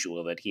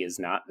unusual that he is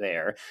not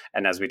there.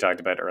 And as we talked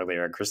about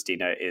earlier,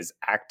 Christina is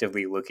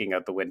actively looking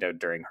out the window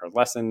during her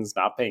lessons,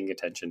 not paying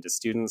attention to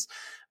students,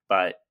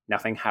 but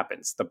nothing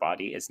happens. The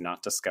body is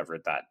not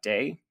discovered that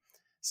day.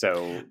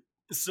 So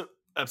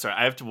I'm sorry,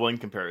 I have one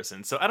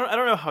comparison. So I don't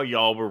know how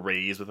y'all were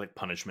raised with like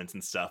punishments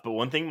and stuff, but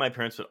one thing my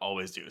parents would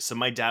always do. So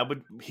my dad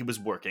he was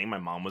working, my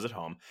mom was at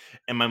home,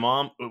 and my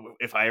mom,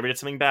 if I ever did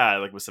something bad,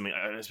 like was something,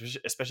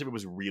 especially if it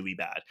was really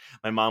bad,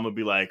 my mom would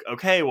be like,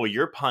 okay, well,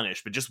 you're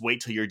punished, but just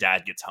wait till your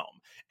dad gets home.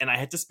 And I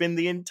had to spend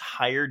the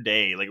entire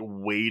day like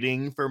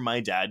waiting for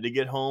my dad to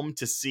get home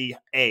to see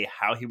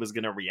how he was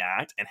going to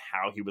react and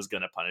how he was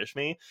going to punish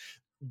me.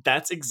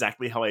 That's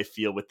exactly how I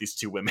feel with these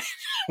two women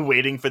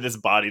waiting for this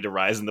body to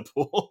rise in the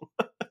pool.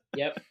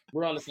 Yep,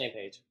 we're on the same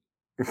page.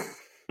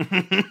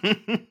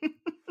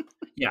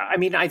 Yeah, I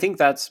mean, I think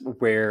that's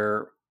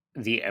where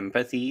the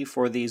empathy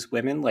for these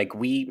women, like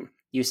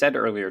you said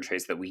earlier,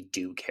 Trace, that we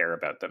do care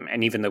about them.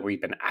 And even though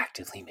we've been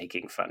actively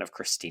making fun of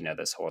Christina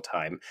this whole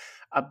time,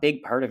 a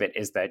big part of it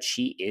is that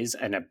she is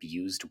an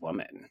abused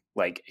woman.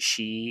 Like,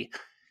 she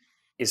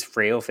is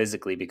frail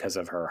physically because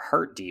of her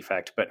heart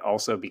defect, but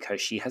also because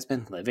she has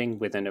been living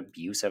with an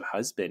abusive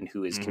husband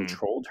who has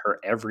controlled her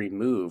every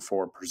move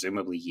for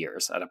presumably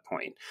years at a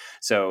point.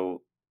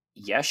 So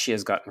yes, she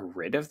has gotten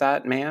rid of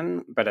that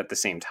man, but at the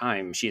same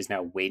time, she is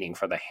now waiting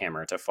for the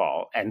hammer to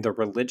fall. And the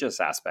religious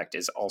aspect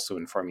is also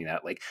informing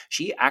that. Like,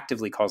 she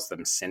actively calls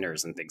them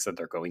sinners and thinks that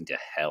they're going to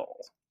hell.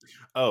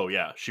 Oh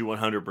yeah, she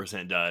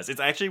 100% does.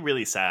 It's actually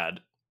really sad.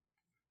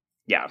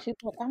 Yeah. She's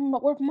like,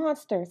 we're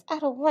monsters. I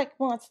don't like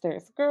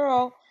monsters.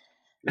 Girl.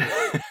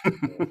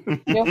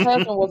 Your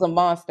husband was a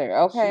monster,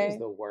 okay? She's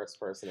the worst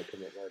person to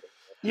commit murder.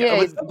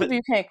 Yeah, but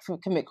you can't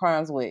commit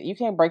crimes with. You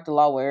can't break the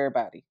law with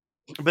everybody.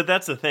 But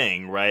that's the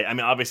thing, right? I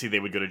mean, obviously they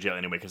would go to jail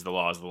anyway because the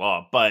law is the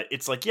law. But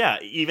it's like, yeah,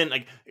 even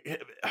like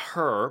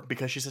her,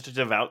 because she's such a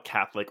devout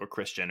Catholic or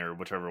Christian or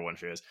whichever one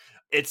she is,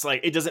 it's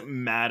like, it doesn't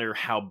matter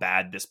how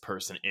bad this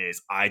person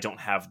is. I don't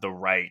have the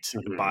right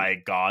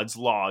by God's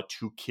law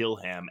to kill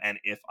him. And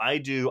if I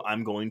do,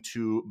 I'm going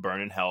to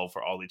burn in hell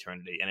for all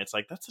eternity. And it's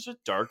like, that's such a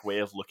dark way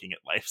of looking at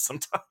life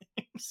sometimes.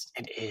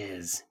 It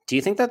is. Do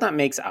you think that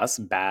makes us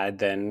bad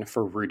then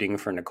for rooting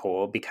for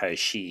Nicole because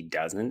she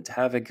doesn't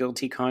have a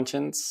guilty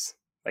conscience?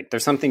 Like,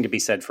 there's something to be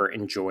said for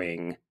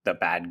enjoying the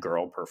bad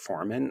girl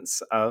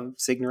performance of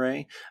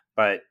Signoret,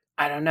 but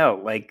I don't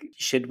know. Like,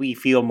 should we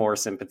feel more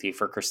sympathy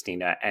for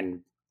Christina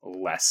and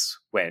less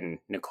when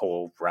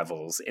Nicole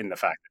revels in the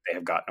fact that they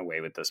have gotten away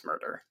with this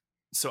murder?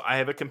 So I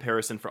have a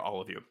comparison for all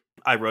of you.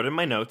 I wrote in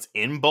my notes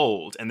in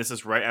bold, and this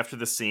is right after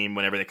the scene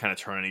whenever they kind of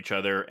turn on each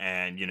other,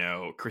 and,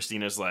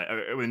 Christina's like,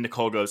 when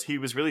Nicole goes, "He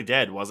was really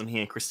dead, wasn't he?"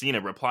 And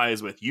Christina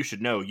replies with, "You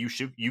should know,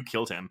 you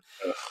killed him."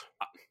 Ugh.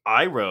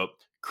 I wrote,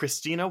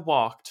 Christina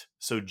walked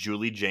so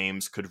Julie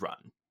James could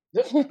run.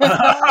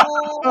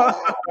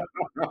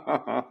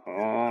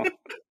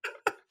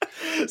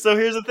 So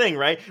here's the thing,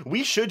 right?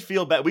 We should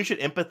feel bad. We should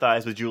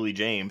empathize with Julie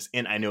James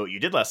in I Know What You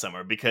Did Last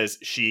Summer because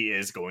she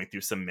is going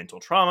through some mental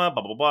trauma,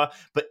 blah, blah, blah.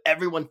 But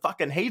everyone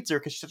fucking hates her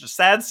because she's such a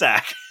sad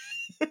sack.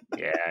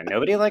 Yeah,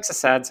 nobody likes a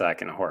sad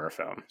sack in a horror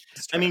film.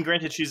 I mean,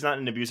 granted, she's not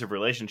in an abusive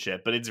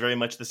relationship, but it's very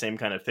much the same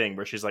kind of thing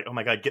where she's like, "Oh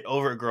my God, get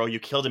over it, girl. You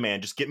killed a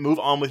man. Just move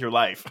on with your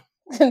life."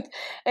 And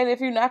if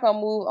you're not going to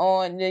move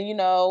on,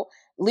 then,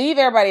 leave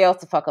everybody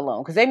else the fuck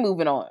alone because they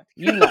moving on.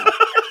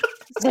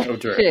 So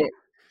true. Shit.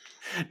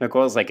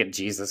 Nicole's like,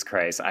 Jesus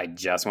Christ, I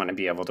just want to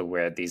be able to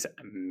wear these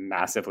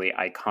massively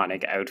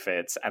iconic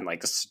outfits and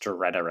like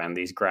strut around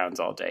these grounds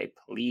all day,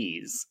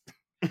 please.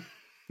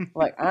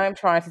 Like, I'm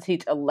trying to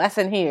teach a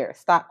lesson here.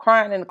 Stop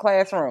crying in the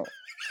classroom.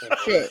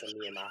 Shit.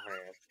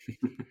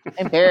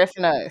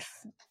 Embarrassing us.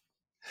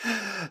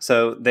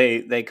 So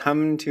they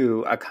come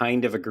to a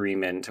kind of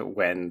agreement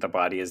when the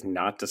body is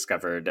not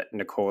discovered.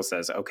 Nicole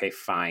says, okay,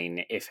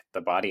 fine. If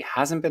the body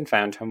hasn't been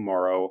found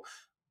tomorrow,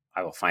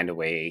 I will find a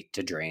way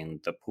to drain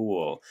the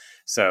pool.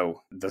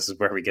 So this is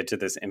where we get to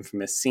this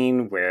infamous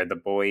scene where the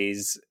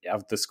boys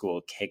of the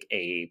school kick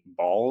a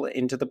ball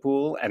into the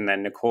pool, and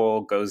then Nicole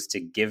goes to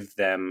give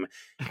them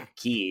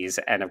keys,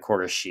 and of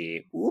course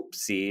she,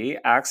 oopsie,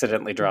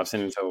 accidentally drops it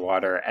into the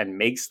water and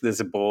makes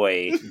this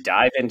boy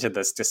dive into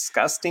this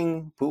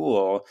disgusting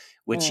pool,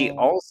 which he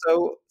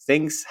also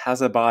thinks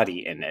has a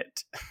body in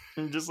it.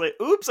 I'm just like,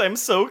 oops, I'm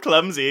so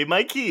clumsy.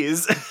 My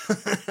keys.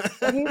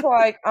 And he's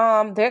like,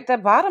 the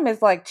bottom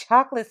is like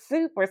chocolate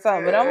soup or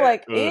something. And I'm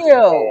like,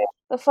 ew,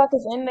 the fuck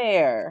is in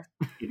there?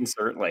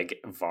 Insert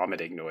like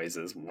vomiting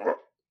noises.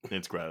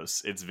 It's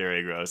gross. It's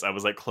very gross. I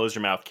was like, close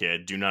your mouth,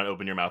 kid. Do not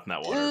open your mouth in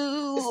that water.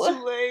 Ooh, It's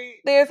too late.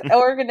 There's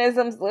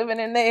organisms living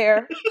in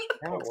there.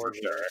 For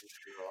sure.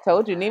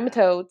 Told you,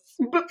 nematodes.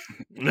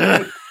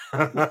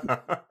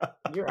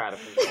 You're out of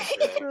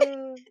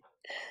control.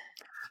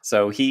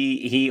 So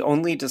he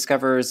only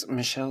discovers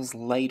Michelle's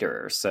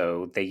lighter.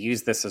 So they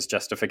use this as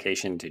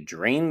justification to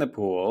drain the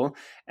pool,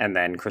 and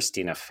then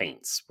Christina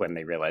faints when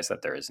they realize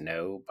that there is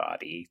no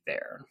body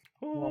there.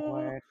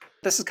 Lord.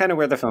 This is kind of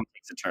where the film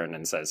takes a turn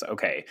and says,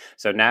 okay,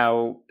 so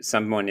now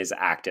someone is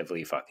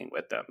actively fucking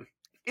with them.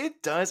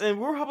 It does,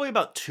 and we're probably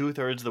about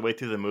 2/3 of the way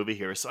through the movie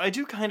here, so I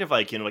do kind of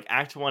like,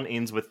 Act 1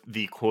 ends with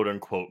the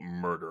quote-unquote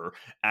murder.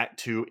 Act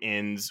 2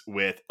 ends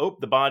with, oh,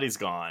 the body's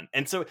gone.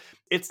 And so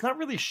it's not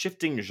really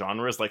shifting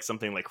genres like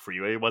something like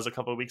Freeway was a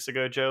couple of weeks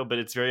ago, Joe, but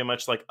it's very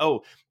much like,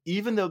 oh,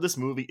 even though this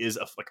movie is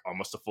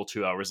almost a full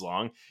 2 hours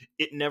long,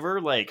 it never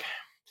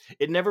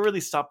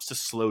really stops to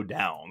slow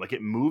down. Like,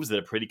 it moves at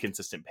a pretty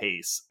consistent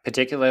pace.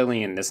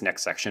 Particularly in this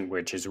next section,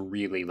 which is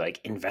really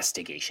like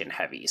investigation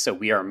heavy. So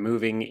we are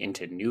moving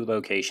into new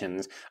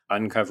locations,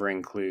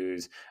 uncovering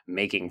clues,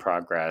 making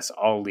progress,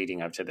 all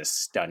leading up to this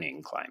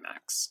stunning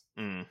climax.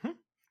 Mm-hmm.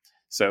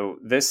 So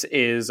this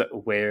is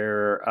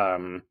where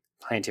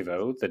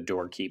Plantiveau, the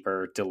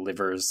doorkeeper,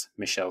 delivers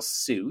Michelle's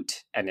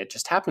suit, and it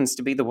just happens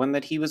to be the one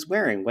that he was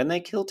wearing when they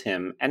killed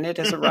him, and it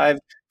has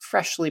arrived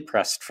freshly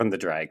pressed from the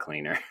dry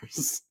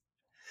cleaners.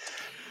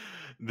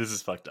 This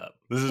is fucked up.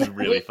 This is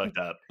really fucked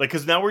up. Like,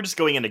 because now we're just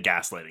going into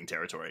gaslighting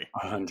territory.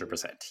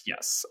 100%,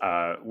 yes.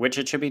 Which,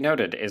 it should be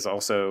noted, is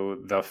also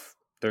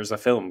there's a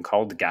film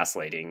called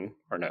Gaslighting,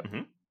 or no,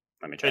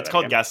 let me try. It's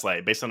called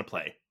Gaslight, based on a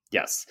play.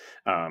 Yes.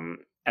 And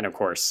of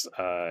course,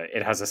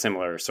 it has a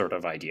similar sort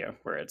of idea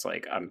where it's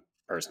like a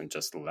person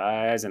just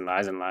lies and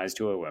lies and lies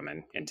to a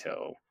woman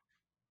until,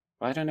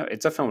 well, I don't know.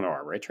 It's a film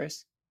noir, right,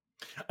 Trace?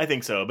 I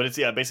think so. But it's,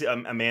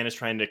 basically a man is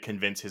trying to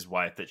convince his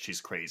wife that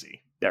she's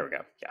crazy. There we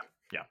go. Yeah.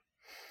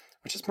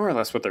 Which is more or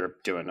less what they're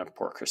doing to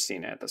poor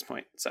Christina at this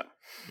point. So,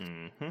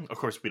 Of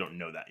course, we don't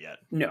know that yet.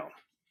 No.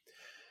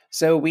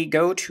 So we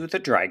go to the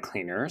dry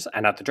cleaners,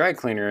 and at the dry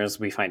cleaners,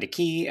 we find a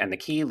key, and the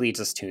key leads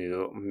us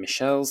to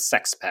Michelle's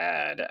sex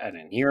pad at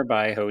a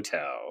nearby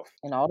hotel.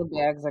 And all the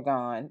bags are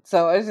gone.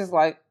 So it's just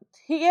like,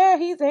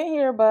 he's in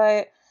here,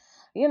 but,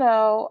 he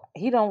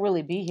don't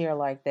really be here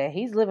like that.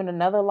 He's living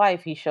another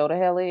life. He sure the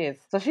hell is.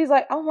 So she's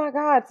like, oh my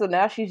God. So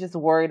now she's just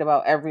worried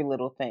about every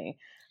little thing.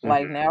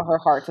 Like, now her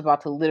heart's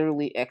about to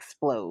literally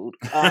explode.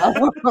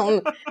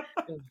 Because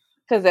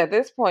at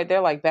this point, they're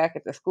like back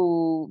at the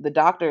school. The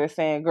doctor is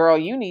saying, girl,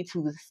 you need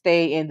to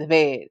stay in the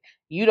bed.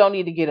 You don't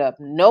need to get up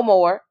no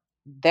more.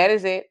 That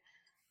is it.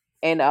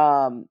 And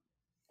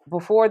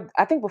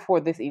I think before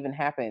this even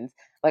happens,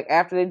 like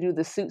after they do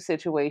the suit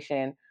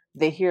situation,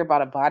 they hear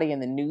about a body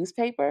in the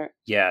newspaper.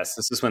 Yes,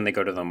 this is when they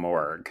go to the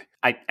morgue.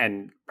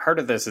 And part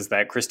of this is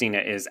that Christina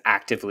is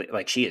actively,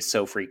 like, she is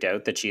so freaked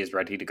out that she is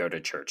ready to go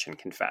to church and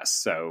confess.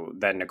 So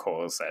then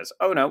Nicole says,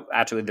 oh no,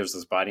 actually there's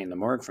this body in the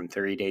morgue from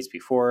 30 days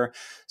before.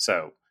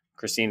 So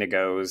Christina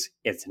goes,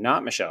 it's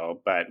not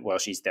Michelle, but while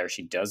she's there,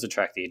 she does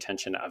attract the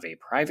attention of a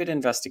private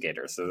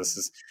investigator. So this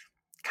is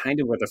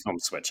kind of where the film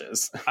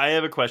switches. I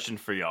have a question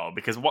for y'all,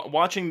 because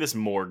watching this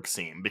morgue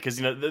scene, because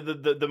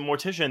the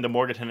mortician, the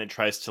morgue attendant,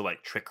 tries to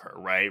like trick her,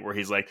 right? Where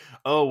he's like,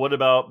 "Oh, what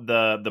about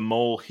the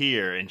mole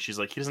here?" And she's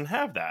like, "He doesn't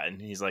have that."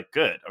 And he's like,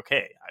 "Good,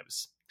 okay, I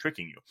was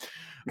tricking you."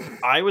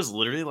 I was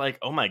literally like,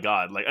 "Oh my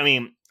god!" Like, I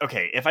mean,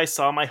 okay, if I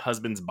saw my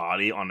husband's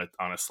body on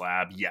a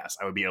slab, yes,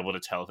 I would be able to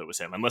tell if it was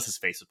him, unless his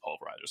face was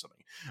pulverized or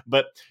something.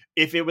 But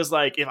if it was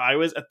like, if I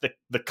was at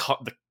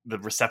the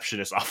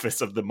receptionist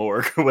office of the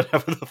morgue or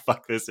whatever the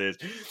fuck this is,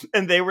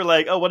 and they were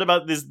like, "Oh, what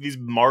about these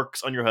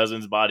marks on your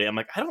husband's body?" I'm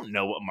like, I don't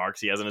know what marks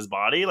he has on his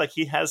body. Like,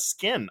 he has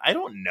skin. I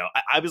don't know.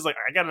 I was like,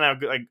 I gotta now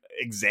like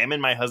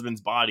examine my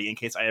husband's body in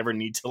case I ever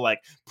need to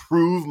like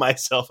prove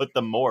myself at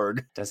the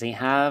morgue. Does he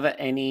have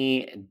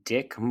any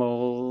dick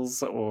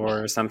moles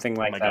or something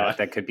like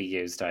that could be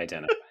used to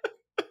identify?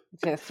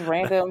 Just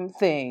random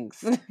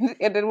things.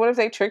 And then what if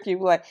they trick you?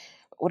 Like,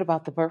 what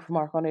about the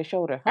birthmark on his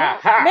shoulder?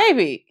 Huh?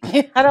 Maybe.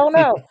 I don't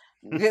know.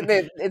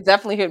 It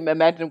definitely hit.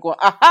 Imagine him going,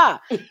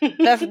 aha!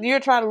 You're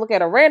trying to look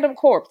at a random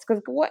corpse.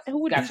 Because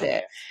who would do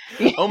that?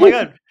 Oh my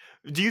god.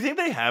 Do you think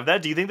they have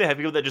that? Do you think they have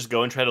people that just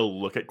go and try to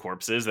look at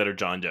corpses that are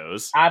John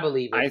Doe's? I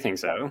believe it. I think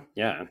so.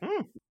 Yeah.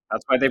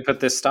 That's why they put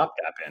this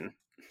stopgap in.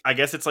 I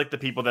guess it's like the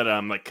people that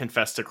like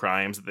confess to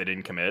crimes that they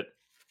didn't commit.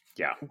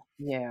 Yeah.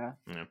 Yeah.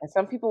 And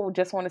some people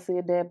just want to see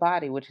a dead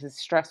body, which is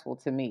stressful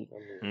to me.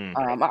 Mm.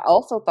 I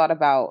also thought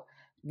about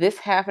this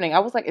happening. I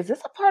was like, is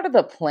this a part of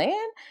the plan?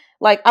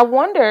 Like, I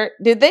wonder,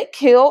 did they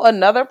kill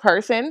another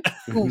person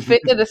who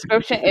fit the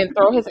description and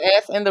throw his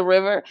ass in the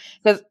river?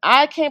 Because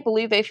I can't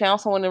believe they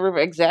found someone in the river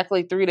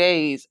exactly 3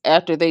 days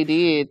after they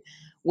did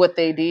what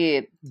they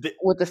did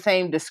with the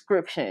same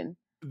description.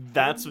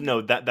 That's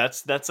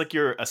like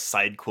a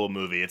side cool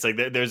movie. It's like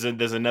there's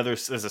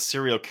a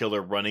serial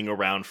killer running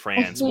around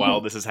France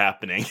while this is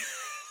happening.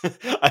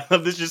 I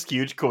love this just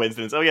huge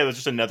coincidence. Oh yeah, there's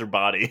just another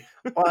body.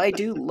 Well, I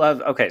do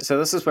love. Okay, so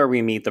this is where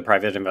we meet the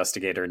private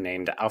investigator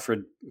named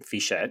Alfred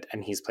Fichette,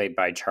 and he's played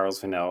by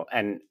Charles Vanel.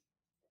 And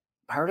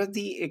part of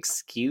the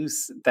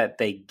excuse that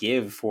they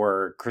give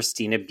for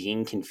Christina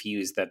being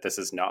confused that this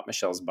is not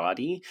Michelle's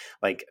body,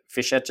 like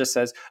Fichette just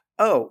says,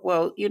 "Oh,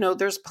 well,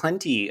 there's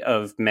plenty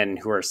of men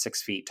who are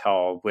 6 feet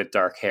tall with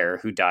dark hair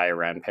who die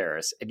around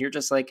Paris," and you're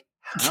just like,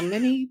 how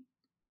many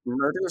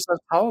murders of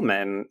tall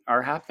men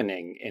are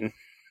happening in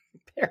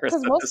Paris?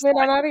 Because most men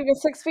are not even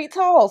 6 feet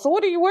tall. So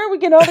where are we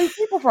getting all these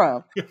people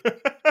from?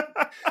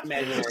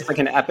 It's like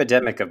an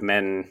epidemic of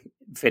men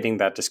fitting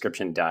that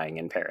description dying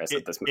in Paris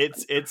at this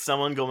moment. It's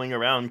someone going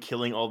around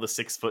killing all the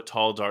 6 foot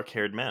tall, dark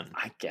haired men.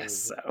 I guess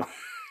so.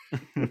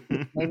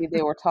 Maybe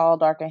they were tall,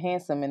 dark, and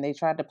handsome, and they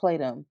tried to play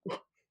them.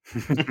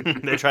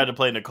 They tried to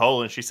play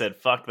Nicole, and she said,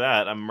 "Fuck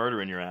that! I'm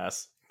murdering your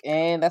ass."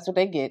 And that's what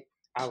they get.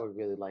 I would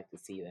really like to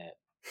see that.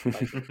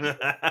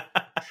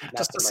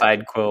 Just a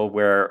side quill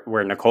where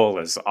Nicole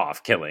is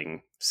off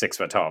killing 6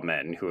 foot tall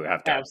men who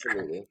have to.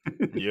 Absolutely.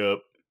 Yep.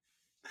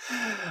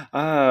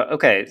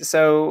 Okay,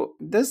 so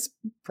this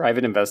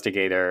private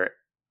investigator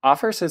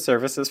offers his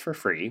services for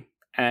free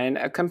and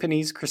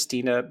accompanies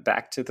Christina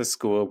back to the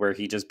school, where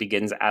he just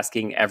begins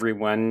asking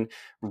everyone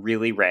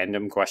really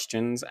random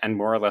questions and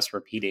more or less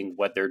repeating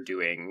what they're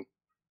doing.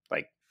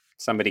 Like,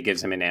 somebody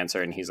gives him an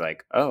answer and he's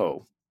like,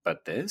 "Oh,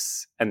 but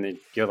this?" And then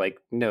you're like,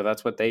 "No,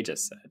 that's what they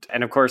just said."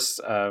 And of course,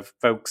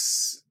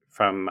 folks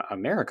from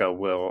America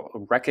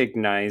will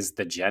recognize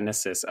the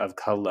genesis of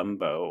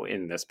Columbo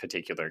in this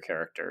particular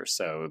character.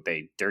 So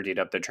they dirtied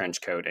up the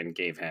trench coat and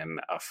gave him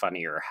a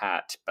funnier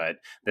hat. But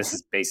this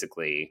is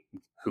basically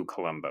who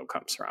Columbo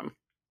comes from.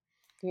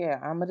 Yeah,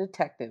 I'm a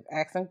detective,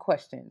 asking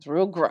questions,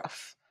 real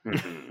gruff.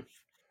 Mm-hmm.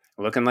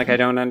 Looking like I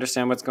don't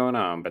understand what's going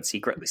on, but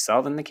secretly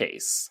solving the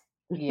case.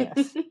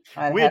 Yes,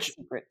 I have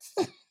secrets.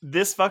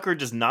 This fucker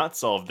does not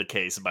solve the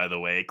case, by the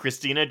way.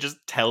 Christina just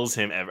tells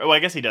him I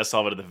guess he does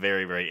solve it at the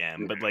very, very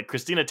end, but like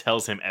Christina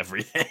tells him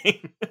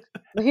everything.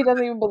 But he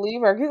doesn't even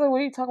believe her. He's like,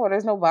 "What are you talking about?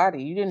 There's no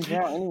body. You didn't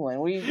drown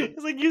anyone."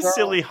 He's like, "You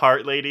silly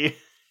heart lady."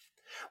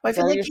 Well, I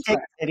feel like you take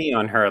pity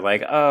on her,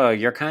 like, "Oh,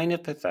 you're kind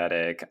of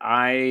pathetic.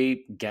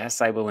 I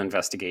guess I will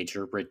investigate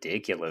your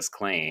ridiculous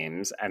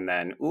claims." And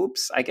then,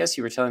 oops, I guess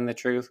you were telling the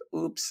truth.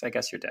 Oops, I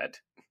guess you're dead.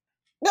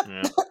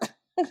 Yeah.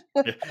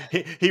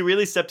 He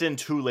really stepped in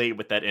too late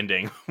with that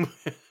ending.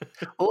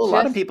 Well, a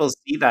lot of people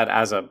see that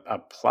as a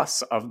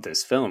plus of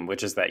this film,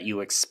 which is that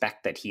you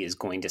expect that he is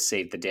going to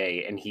save the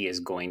day and he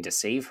is going to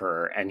save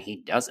her, and he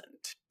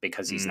doesn't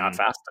because he's not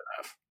fast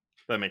enough.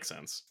 That makes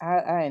sense.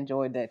 I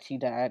enjoyed that she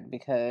died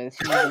because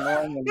she was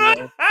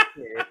annoying.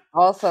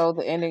 Also,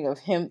 the ending of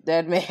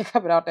that man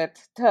coming out that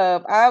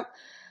tub.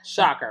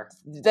 Shocker.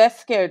 That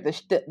scared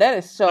that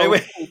is so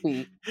Wait.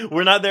 creepy.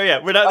 We're not there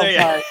yet. We're not there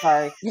yet.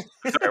 Sorry.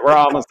 Sorry, we're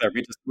almost there.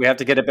 We have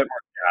to get a bit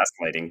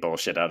more gaslighting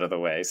bullshit out of the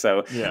way.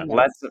 So Yeah.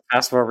 let's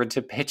fast forward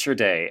to picture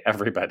day,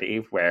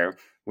 everybody, where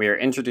we are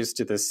introduced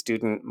to the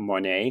student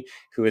Monet,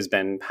 who has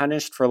been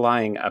punished for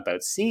lying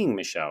about seeing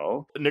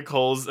Michelle.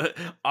 Nicole's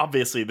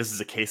obviously this is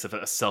a case of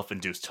a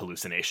self-induced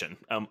hallucination.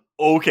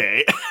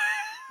 Okay.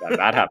 Yeah,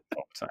 that happens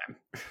all the time.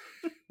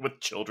 With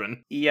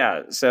children.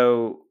 Yeah,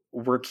 so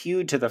we're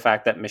cued to the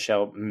fact that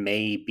Michelle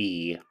may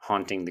be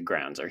haunting the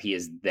grounds, or he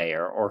is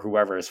there, or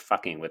whoever is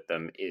fucking with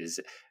them is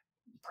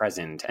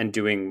present and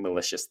doing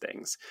malicious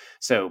things.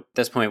 So at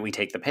this point, we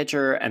take the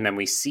picture, and then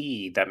we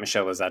see that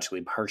Michelle is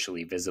actually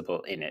partially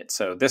visible in it.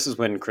 So this is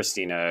when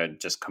Christina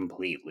just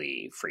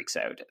completely freaks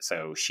out.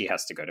 So she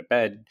has to go to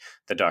bed.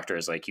 The doctor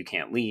is like, you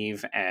can't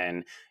leave.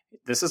 And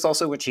this is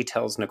also what she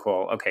tells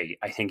Nicole, okay,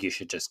 I think you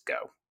should just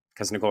go.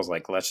 Because Nicole's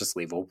like, let's just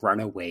leave. We'll run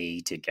away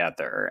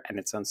together. And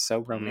it sounds so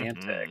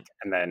romantic. Mm-hmm.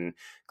 And then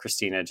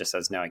Christina just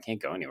says, no, I can't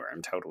go anywhere.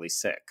 I'm totally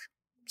sick.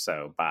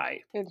 So bye.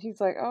 And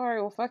he's like, all right,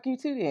 well, fuck you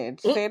too then.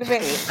 Stay in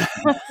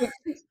the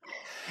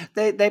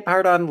bed. They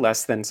part on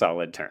less than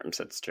solid terms.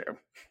 It's true.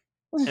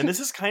 And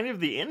this is kind of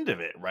the end of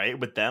it, right?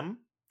 With them?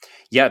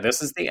 Yeah,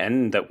 this is the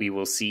end that we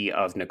will see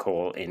of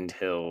Nicole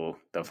until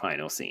the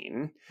final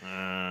scene.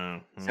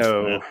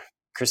 So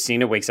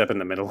Christina wakes up in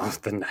the middle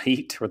of the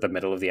night or the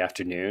middle of the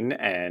afternoon,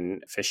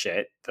 and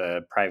Fichette,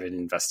 the private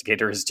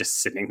investigator, is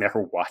just sitting there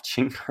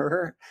watching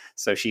her.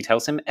 So she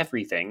tells him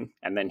everything,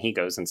 and then he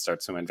goes and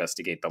starts to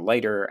investigate the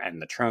lighter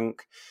and the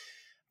trunk.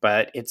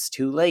 But it's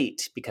too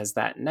late, because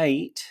that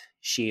night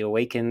she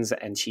awakens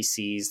and she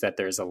sees that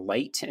there's a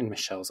light in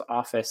Michelle's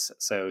office.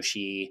 So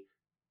she,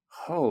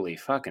 holy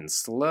fucking,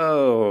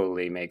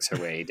 slowly makes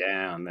her way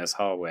down this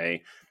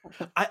hallway.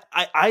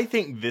 I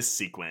think this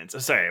sequence,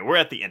 sorry, we're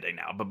at the ending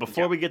now, but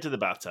before we get to the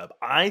bathtub,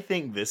 I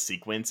think this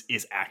sequence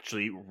is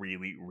actually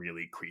really,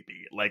 really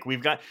creepy. Like,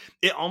 we've got,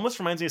 it almost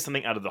reminds me of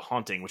something out of The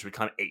Haunting, which would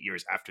come 8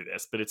 years after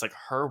this, but it's like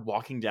her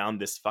walking down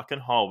this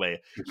fucking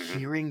hallway,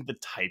 hearing the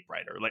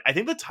typewriter. Like, I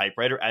think the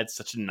typewriter adds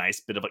such a nice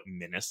bit of like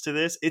menace to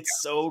this. It's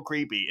so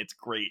creepy. It's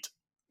great.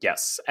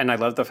 Yes, and I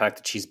love the fact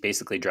that she's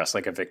basically dressed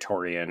like a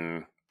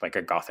Victorian, like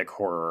a gothic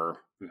horror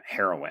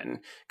heroine,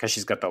 because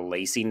she's got the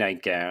lacy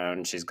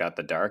nightgown, she's got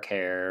the dark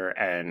hair,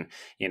 and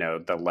you know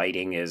the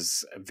lighting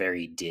is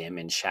very dim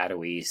and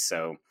shadowy.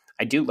 So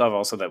I do love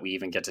also that we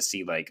even get to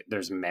see like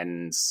there's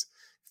men's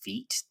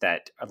feet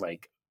that are,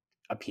 like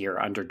appear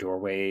under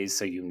doorways,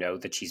 so you know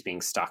that she's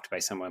being stalked by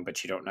someone,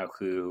 but you don't know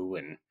who,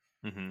 and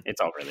it's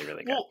all really,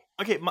 really good. Well,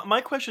 okay,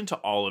 my question to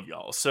all of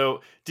y'all.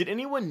 So, did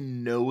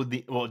anyone know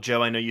well,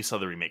 Joe, I know you saw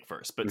the remake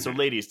first, but so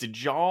ladies,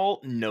 did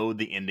y'all know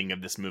the ending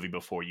of this movie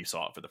before you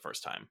saw it for the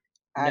first time?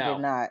 I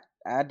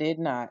did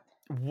not.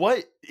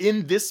 What,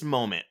 in this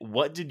moment,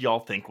 what did y'all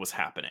think was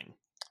happening?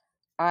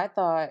 I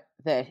thought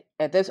that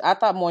I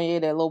thought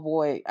Moyer, that little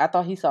boy, I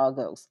thought he saw a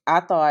ghost.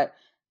 I thought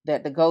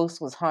that the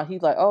ghost was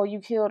he's like, oh, you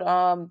killed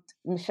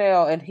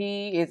Michelle, and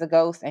he is a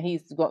ghost, and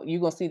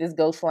you're gonna see this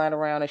ghost flying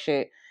around and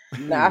shit.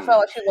 Now, I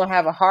felt like she was gonna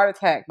have a heart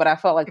attack, but I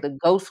felt like the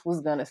ghost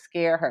was gonna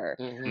scare her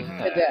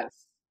to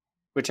death.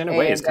 Which in a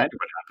way is kind of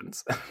what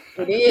happens.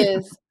 It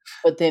is,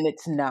 but then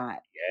it's not.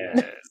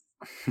 Yes.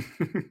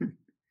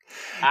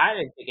 I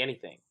didn't think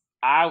anything.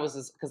 I was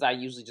just, because I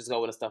usually just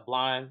go into stuff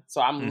blind. So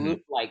I'm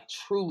like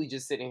truly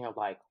just sitting here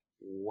like,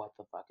 what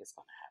the fuck is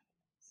gonna happen?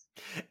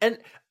 And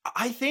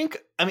I think,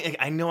 I mean,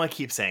 I know I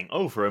keep saying,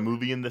 oh, for a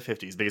movie in the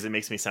 50s, because it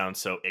makes me sound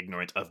so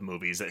ignorant of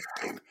movies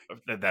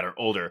that are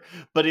older.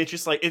 But it's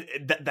just like,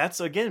 that's,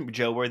 again,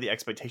 Joe, where the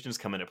expectations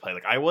come into play.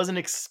 Like, I wasn't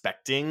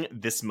expecting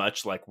this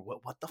much, like,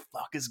 what the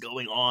fuck is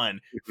going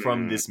on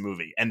from this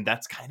movie? And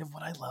that's kind of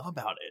what I love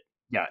about it.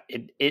 Yeah,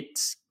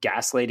 it's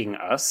gaslighting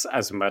us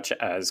as much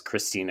as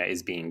Christina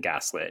is being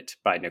gaslit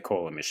by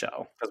Nicole and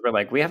Michelle. Because we're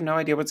like, we have no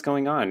idea what's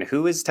going on.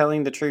 Who is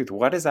telling the truth?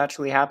 What is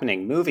actually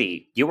happening?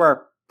 Movie, you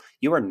are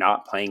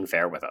not playing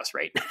fair with us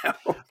right now.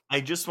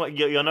 I just want,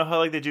 you know how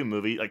like they do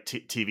movie like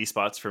TV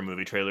spots for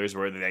movie trailers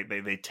where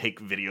they take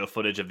video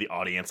footage of the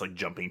audience like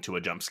jumping to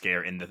a jump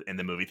scare in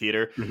the movie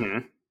theater.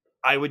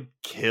 I would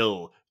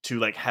kill to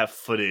like have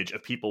footage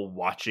of people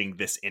watching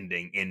this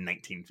ending in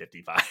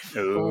 1955.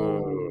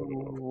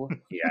 Oh,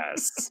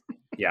 yes.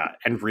 Yeah,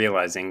 and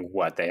realizing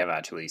what they have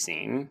actually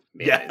seen.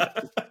 Yeah.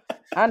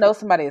 I know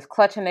somebody is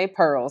clutching their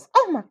pearls.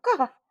 Oh my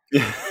God.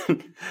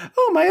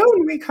 Oh, my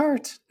own weak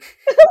heart.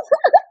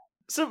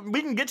 So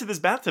we can get to this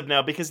bathtub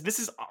now because this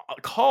is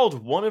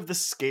called one of the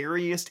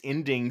scariest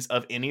endings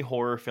of any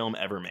horror film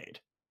ever made.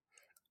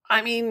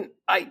 I mean,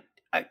 I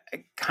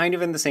kind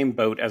of in the same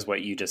boat as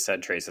what you just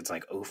said, Trace. It's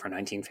like, oh, for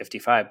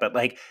 1955. But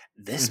like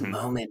this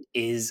moment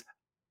is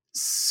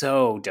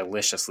so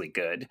deliciously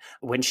good.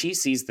 When she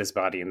sees this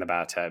body in the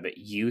bathtub,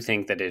 you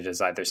think that it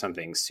is either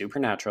something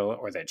supernatural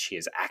or that she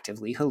is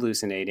actively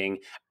hallucinating.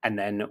 And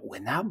then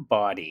when that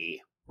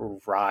body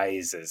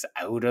rises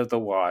out of the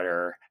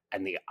water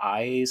and the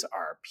eyes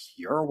are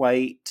pure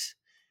white,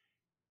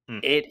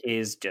 it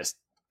is just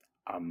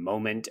a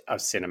moment of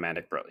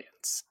cinematic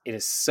brilliance. It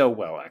is so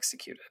well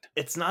executed.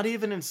 It's not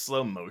even in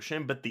slow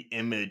motion, but the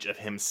image of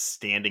him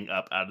standing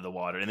up out of the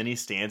water, and then he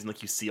stands and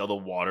like you see all the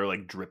water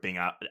like dripping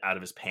out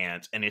of his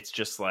pants, and it's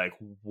just like,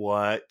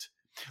 what?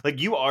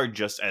 Like, you are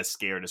just as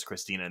scared as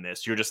Christina in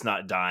this. You're just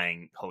not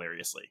dying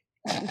hilariously.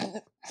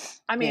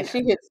 I mean,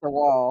 she hits the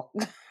wall.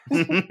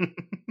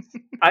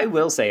 I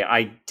will say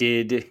I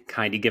did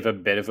kind of give a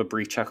bit of a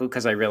brief chuckle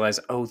because I realized,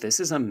 oh, this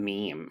is a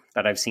meme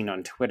that I've seen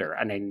on Twitter,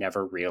 and I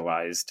never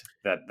realized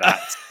that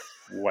that's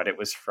what it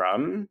was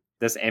from.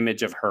 This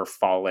image of her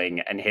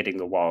falling and hitting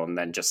the wall and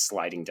then just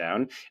sliding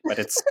down, but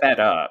it's sped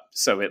up,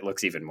 so it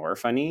looks even more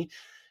funny.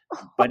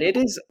 But it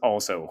is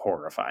also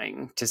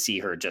horrifying to see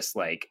her just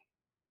like,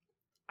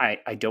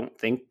 I don't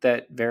think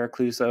that Vera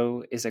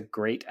Cluso is a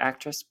great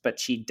actress, but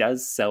she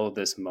does sell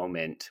this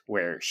moment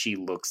where she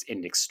looks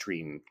in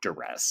extreme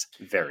duress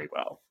very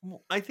well.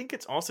 I think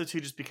it's also too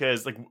just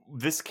because like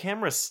this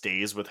camera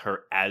stays with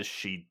her as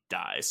she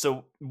dies.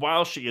 So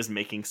while she is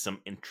making some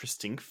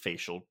interesting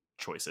facial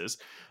choices,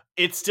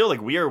 it's still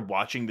like we are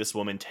watching this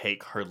woman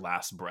take her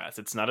last breath.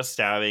 It's not a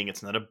stabbing,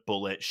 it's not a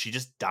bullet. She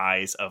just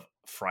dies of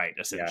fright,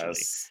 essentially.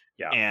 Yes.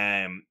 Yeah.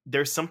 And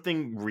there's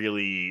something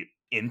really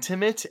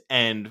intimate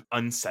and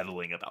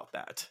unsettling about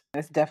that.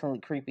 It's definitely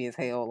creepy as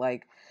hell.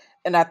 Like,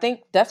 and I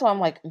think that's why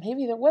I'm like,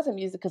 maybe there wasn't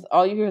music because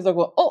all you hear is like,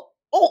 oh,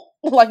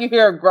 like you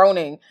hear her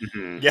groaning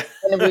Yeah,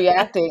 and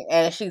reacting,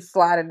 and she's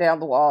sliding down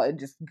the wall. It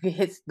just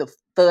hits the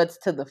thuds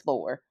to the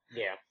floor.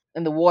 Yeah,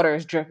 and the water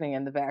is dripping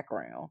in the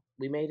background.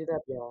 we made it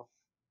up, y'all.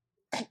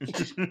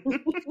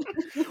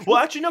 Well,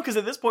 actually, no, because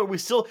at this point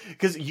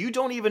because you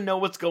don't even know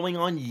what's going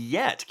on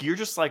yet. You're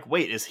just like,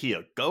 wait, is he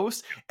a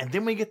ghost? And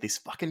then we get these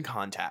fucking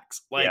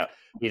contacts. Like, yeah,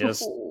 he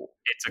just,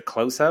 it's a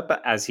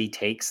close-up as he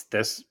takes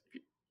this,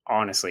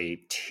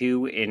 honestly,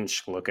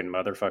 2-inch looking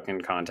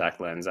motherfucking contact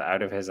lens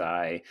out of his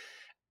eye,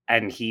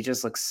 and he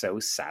just looks so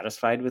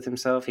satisfied with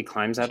himself. He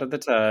climbs out of the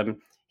tub,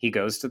 he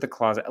goes to the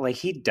closet, like,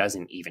 he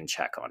doesn't even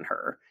check on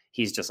her.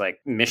 He's just like,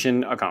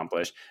 mission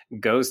accomplished,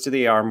 goes to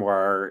the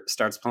armoire,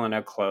 starts pulling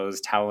out clothes,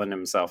 toweling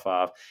himself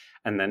off,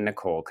 and then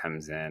Nicole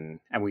comes in,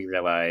 and we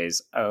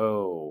realize,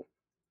 oh,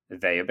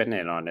 they have been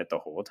in on it the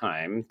whole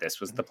time. This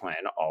was the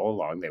plan all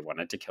along. They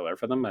wanted to kill her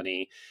for the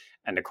money.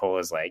 And Nicole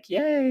is like,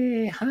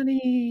 yay,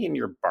 honey. And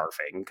you're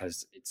barfing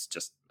because it's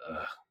just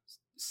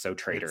so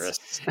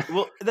traitorous.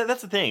 Well,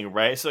 that's the thing,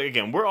 right? So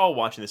again, we're all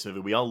watching this movie.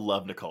 We all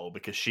love Nicole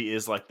because she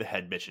is like the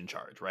head bitch in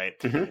charge, right?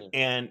 Mm-hmm.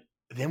 And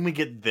then we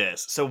get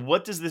this. So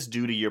what does this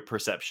do to your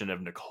perception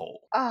of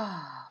Nicole?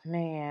 Oh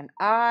man,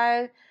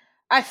 I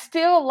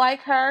still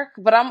like her,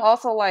 but I'm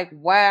also like,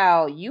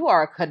 wow, you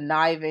are a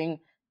conniving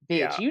bitch.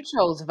 Yeah. You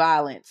chose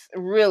violence,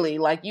 really.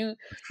 Like you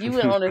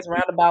went on this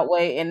roundabout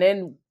way, and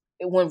then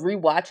when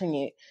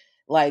rewatching it,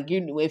 like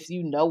if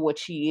you know what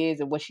she is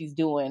and what she's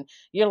doing,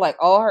 you're like,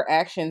 all her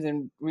actions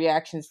and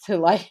reactions to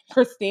like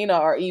Christina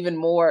are even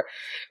more,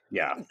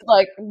 Yeah,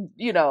 like,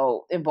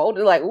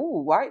 emboldened. Like,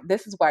 ooh, why?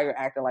 This is why you're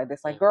acting like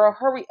this. Like, girl,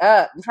 hurry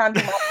up! I'm trying to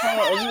do my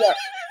plan, and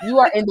you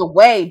are in the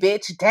way,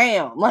 bitch.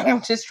 Damn! Like,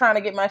 I'm just trying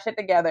to get my shit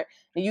together,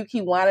 and you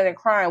keep whining and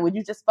crying. Would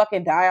you just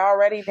fucking die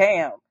already?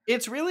 Damn!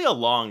 It's really a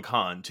long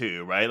con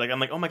too, right? Like, I'm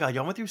like, oh my god,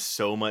 y'all went through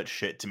so much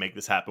shit to make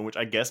this happen, which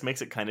I guess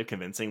makes it kind of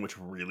convincing, which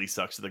really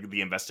sucks.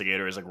 The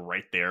investigator is like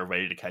right there,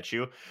 ready to catch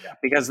you. yeah,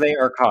 because they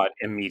are caught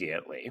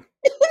immediately.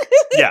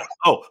 Yeah.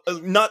 Oh,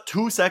 not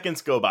 2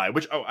 seconds go by,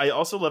 which I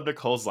also love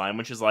Nicole's line,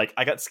 which is like,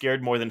 I got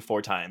scared more than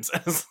 4 times.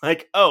 It's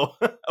like, oh,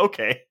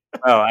 okay.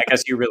 Oh, I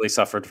guess you really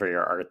suffered for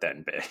your art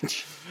then,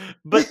 bitch.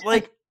 But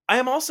like, I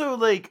am also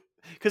like,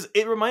 because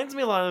it reminds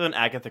me a lot of an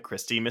Agatha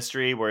Christie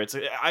mystery where it's,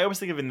 I always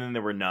think of And Then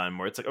There Were None,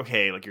 where it's like,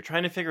 okay, like you're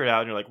trying to figure it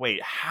out and you're like,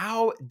 wait,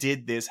 how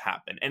did this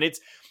happen? And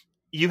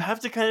you have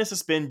to kind of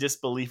suspend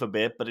disbelief a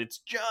bit, but it's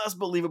just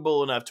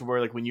believable enough to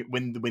where like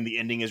when the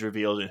ending is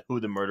revealed and who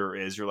the murderer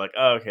is, you're like,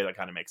 oh, okay, that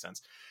kind of makes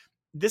sense.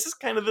 This is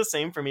kind of the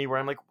same for me where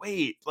I'm like,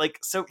 wait, like,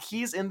 so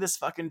he's in this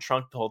fucking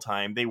trunk the whole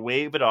time. They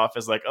wave it off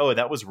as like, oh,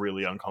 that was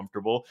really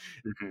uncomfortable.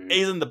 Mm-hmm.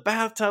 He's in the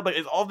bathtub, like,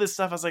 it's all this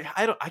stuff. I was like,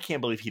 I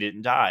can't believe he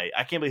didn't die.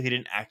 I can't believe he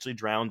didn't actually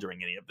drown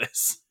during any of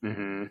this.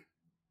 Mm-hmm.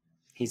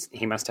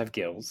 He must have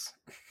gills.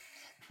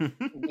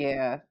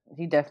 Yeah,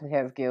 he definitely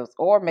has gills.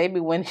 Or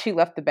maybe when she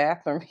left the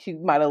bathroom, she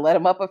might have let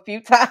him up a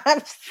few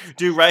times.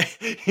 Dude, right?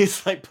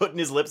 He's like putting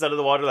his lips out of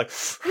the water, like,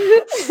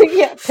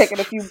 yeah, taking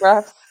a few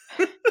breaths.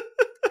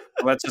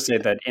 Let's just say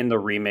that in the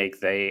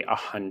remake, they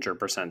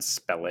 100%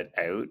 spell it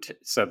out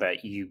so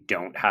that you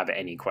don't have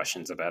any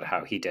questions about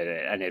how he did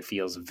it. And it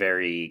feels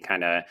very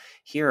kind of,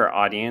 here,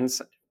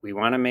 audience, we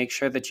want to make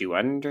sure that you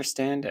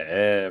understand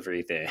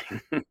everything.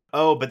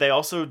 Oh, but they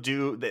also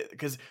do,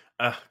 because,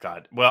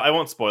 God, well, I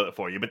won't spoil it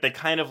for you, but they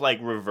kind of like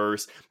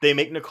reverse, they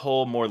make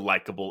Nicole more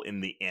likable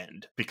in the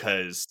end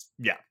because,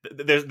 yeah,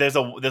 there's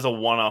a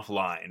one-off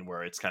line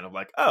where it's kind of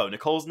like, oh,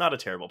 Nicole's not a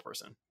terrible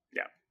person.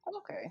 Yeah.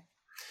 Okay.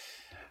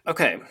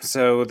 Okay,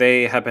 so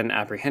they have been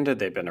apprehended,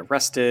 they've been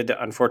arrested.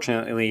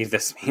 Unfortunately,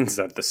 this means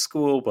that the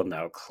school will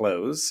now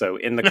close. So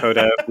in the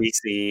coda, we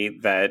see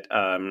that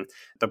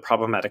the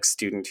problematic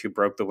student who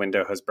broke the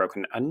window has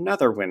broken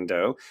another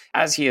window.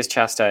 As he is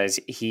chastised,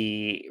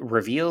 he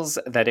reveals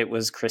that it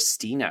was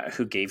Christina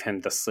who gave him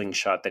the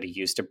slingshot that he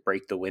used to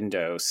break the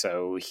window.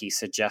 So he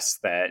suggests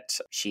that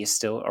she is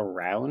still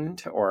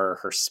around, or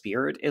her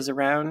spirit is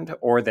around,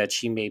 or that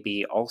she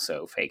maybe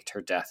also faked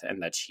her death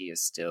and that she is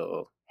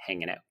still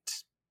hanging out.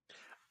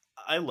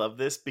 I love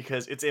this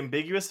because it's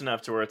ambiguous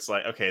enough to where it's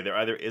like, okay, there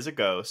either is a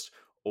ghost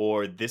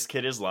or this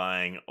kid is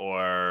lying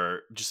or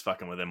just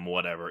fucking with him,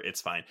 whatever.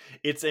 It's fine.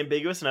 It's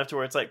ambiguous enough to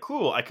where it's like,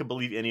 cool, I could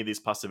believe any of these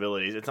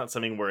possibilities. It's not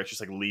something where it just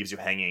like leaves you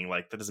hanging.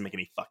 Like, that doesn't make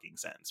any fucking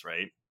sense,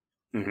 right?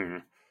 Mm-hmm.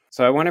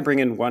 So I want to bring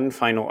in one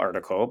final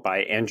article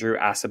by Andrew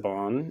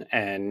Assabon,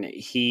 and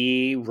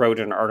he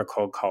wrote an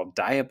article called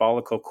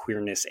Diabolical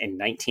Queerness in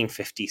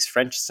 1950s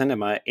French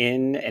Cinema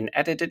in an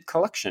edited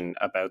collection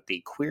about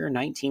the queer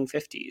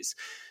 1950s.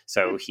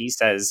 So he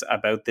says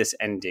about this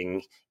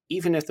ending,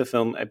 even if the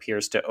film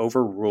appears to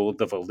overrule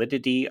the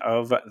validity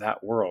of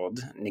that world,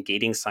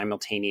 negating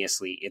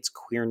simultaneously its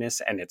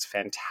queerness and its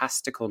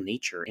fantastical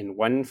nature in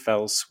one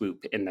fell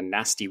swoop in the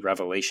nasty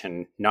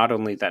revelation, not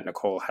only that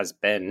Nicole has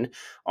been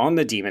on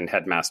the demon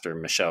headmaster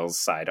Michelle's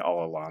side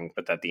all along,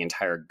 but that the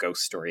entire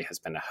ghost story has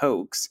been a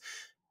hoax,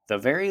 the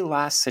very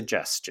last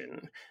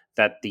suggestion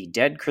that the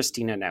dead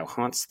Christina now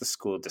haunts the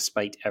school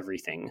despite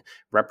everything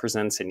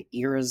represents an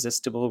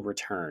irresistible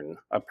return,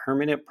 a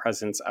permanent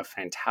presence of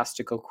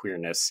fantastical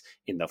queerness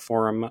in the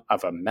form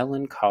of a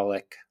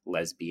melancholic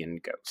lesbian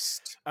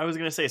ghost. I was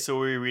gonna say, so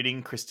we're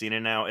reading Christina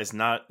now as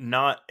not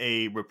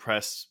a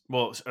repressed.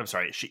 Well, I'm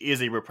sorry, she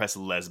is a repressed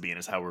lesbian.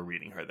 Is how we're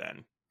reading her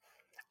then.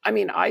 I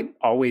mean, I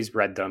always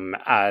read them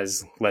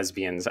as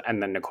lesbians,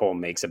 and then Nicole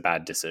makes a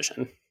bad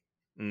decision.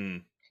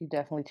 She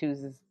definitely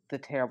chooses the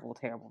terrible,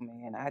 terrible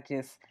man.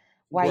 She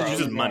Why you chooses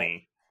do that?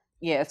 money.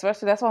 Yeah,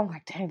 especially that's why I'm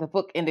like, dang, the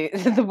book ended.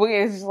 The book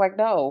is just like,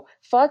 no,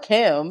 fuck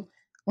him.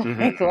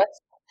 Like,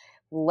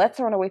 let's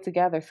run away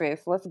together,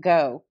 sis. Let's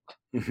go.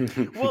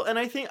 Well, and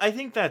I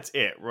think that's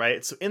it,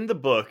 right? So in the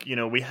book,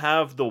 we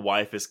have the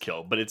wife is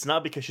killed, but it's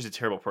not because she's a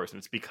terrible person.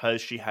 It's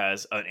because she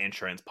has an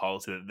insurance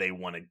policy that they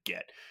want to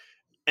get.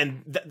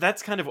 And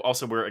that's kind of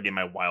also where, again,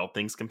 my Wild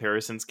Things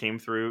comparisons came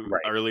through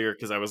earlier,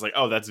 because I was like,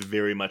 oh, that's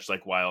very much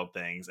like Wild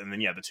Things. And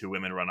then, yeah, the two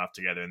women run off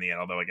together in the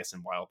end, although I guess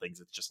in Wild Things,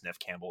 it's just Neve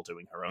Campbell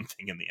doing her own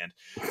thing in the end.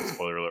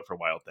 Spoiler alert for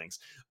Wild Things.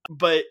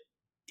 But,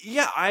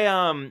 yeah,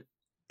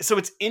 so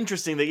it's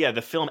interesting that, yeah,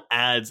 the film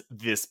adds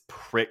this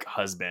prick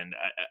husband.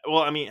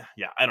 Well, I mean,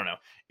 yeah, I don't know.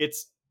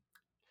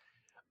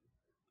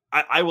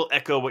 I will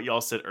echo what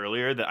y'all said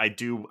earlier, that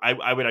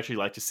I would actually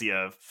like to see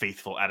a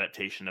faithful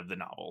adaptation of the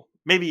novel,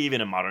 maybe even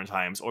in modern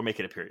times, or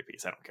make it a period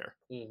piece. I don't care.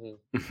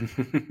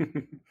 Mm-hmm.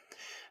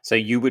 So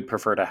you would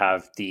prefer to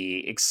have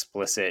the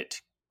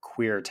explicit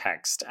queer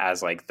text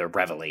as like the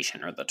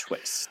revelation or the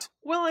twist?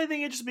 Well, I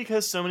think it's just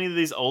because so many of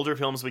these older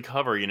films we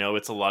cover,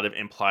 it's a lot of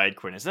implied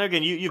queerness. Now,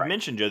 again, you've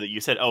mentioned, Joe, that you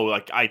said, oh,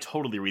 like, I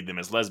totally read them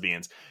as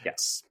lesbians.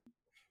 Yes.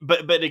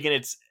 But again,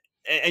 it's,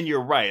 and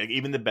you're right, like,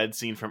 even the bed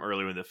scene from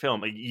earlier in the film,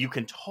 like, you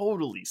can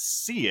totally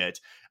see it.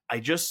 I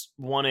just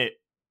want it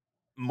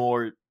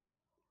more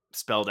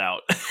spelled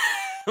out.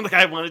 Like,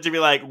 I want it to be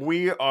like,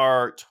 we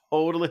are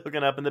totally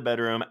hooking up in the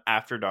bedroom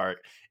after dark.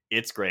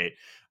 It's great.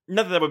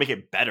 Not that would make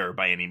it better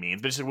by any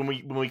means, but just when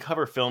we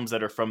cover films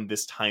that are from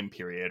this time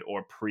period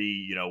or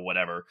pre,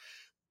 whatever,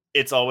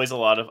 it's always a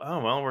lot of, oh,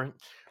 well,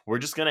 we're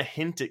just going to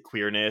hint at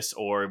queerness,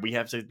 or we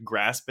have to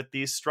grasp at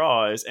these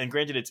straws. And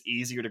granted, it's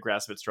easier to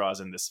grasp at straws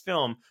in this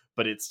film,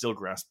 but it's still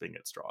grasping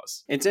at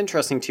straws. It's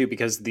interesting, too,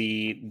 because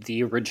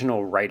the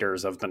original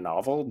writers of the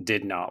novel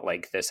did not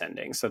like this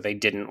ending. So they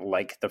didn't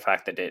like the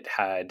fact that it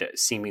had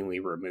seemingly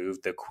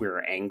removed the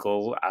queer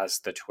angle as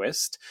the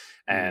twist.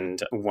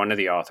 And one of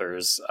the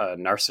authors,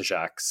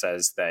 Narcejac,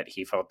 says that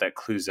he felt that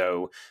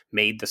Clouseau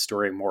made the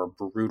story more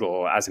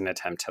brutal as an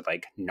attempt to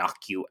like knock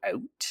you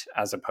out,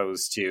 as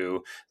opposed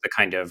to the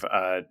kind of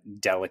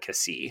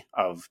delicacy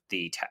of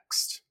the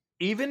text.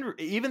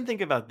 Even think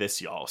about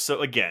this, y'all.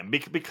 So again,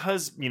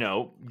 because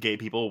gay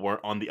people weren't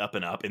on the up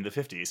and up in the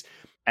 50s,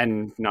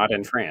 and not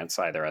in France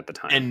either at the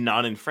time, and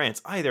not in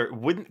France either,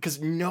 wouldn't,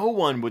 because no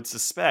one would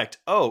suspect,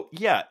 oh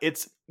yeah,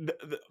 it's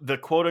the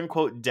quote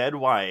unquote dead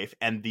wife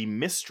and the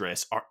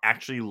mistress are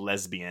actually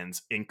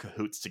lesbians in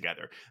cahoots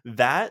together.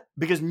 That,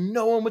 because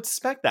no one would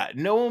suspect that.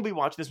 No one would be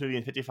watching this movie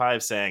in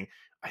 55 saying,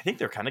 I think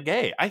they're kind of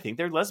gay. I think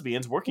they're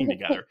lesbians working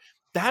together.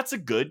 That's a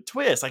good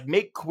twist. Like,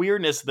 make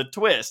queerness the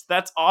twist.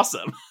 That's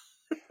awesome.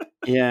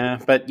 Yeah,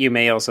 but you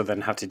may also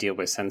then have to deal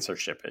with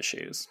censorship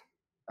issues.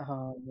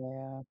 Oh,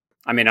 yeah.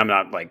 I mean, I'm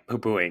not like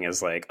poo-pooing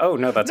as like, oh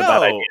no, that's a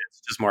bad idea.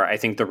 It's just more, I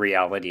think the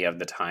reality of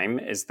the time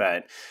is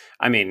that,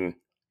 I mean,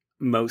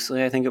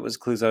 mostly I think it was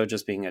Clouseau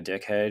just being a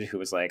dickhead who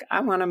was like,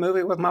 I want a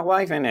movie with my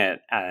wife in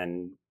it.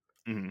 And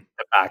the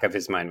back of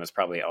his mind was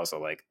probably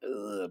also like,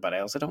 but I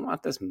also don't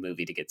want this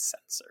movie to get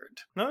censored.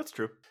 No, that's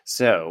true.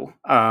 So,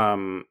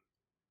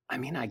 I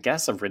mean, I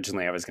guess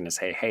originally I was going to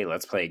say, hey,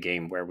 let's play a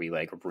game where we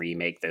like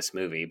remake this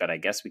movie, but I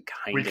guess we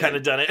kind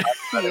of done it.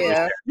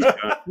 Yeah.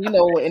 You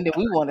know what ending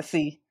we want to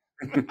see.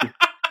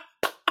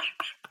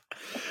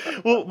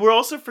 Well, we're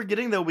also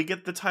forgetting, though, we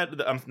get the title,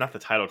 not the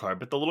title card,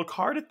 but the little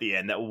card at the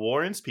end that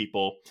warns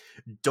people,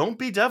 don't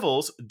be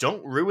devils,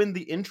 don't ruin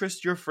the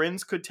interest your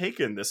friends could take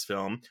in this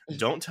film,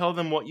 don't tell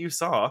them what you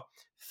saw,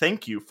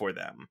 thank you for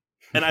them.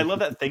 And I love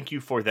that thank you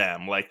for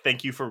them. Like,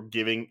 thank you for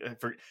giving,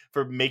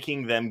 for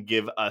making them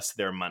give us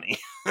their money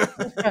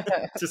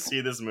to see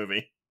this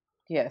movie.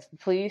 Yes,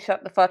 please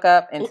shut the fuck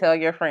up and tell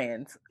your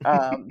friends.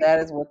 That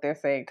is what they're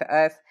saying to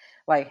us.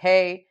 Like,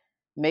 hey,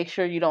 make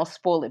sure you don't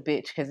spoil it,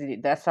 bitch, because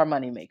that's our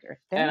moneymaker.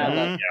 And I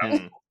love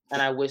Mhm.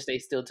 and I wish they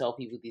still tell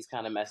people these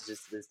kind of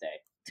messages to this day.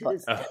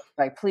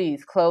 Like,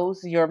 please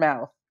close your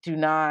mouth. Do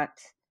not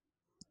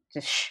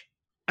just shh.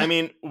 I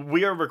mean,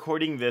 we are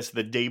recording this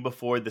the day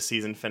before the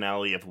season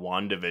finale of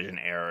WandaVision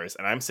airs,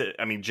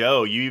 and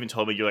Joe, you even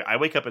told me, you're like, I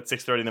wake up at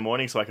 6:30 in the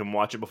morning so I can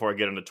watch it before I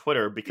get onto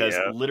Twitter, because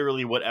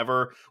literally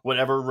whatever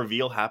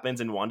reveal happens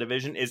in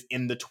WandaVision is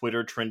in the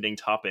Twitter trending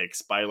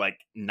topics by like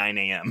 9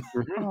 a.m.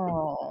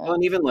 Well,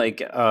 and even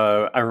like,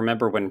 I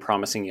remember when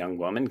Promising Young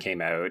Woman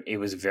came out, it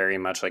was very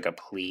much like a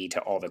plea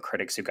to all the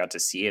critics who got to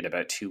see it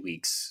about 2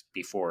 weeks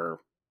before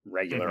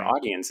regular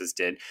audiences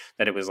did,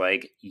 that it was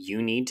like,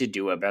 you need to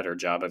do a better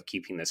job of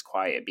keeping this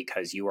quiet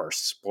because you are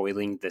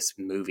spoiling this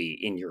movie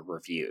in your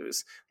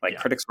reviews. Like,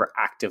 critics were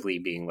actively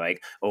being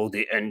like, oh,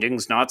 the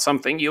ending's not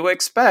something you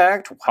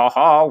expect,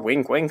 haha,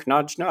 wink wink,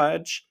 nudge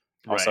nudge.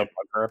 Also,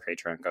 plug for our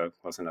Patreon, go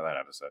listen to that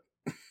episode.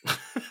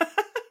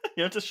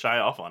 You don't have to shy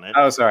off on it.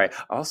 Oh, sorry.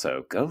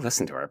 Also, go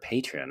listen to our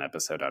Patreon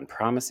episode on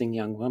Promising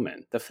Young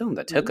Woman, the film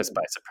that took us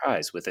by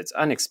surprise with its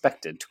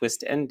unexpected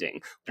twist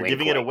ending. You're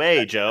giving it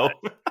away, Joe.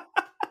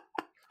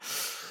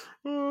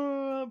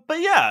 But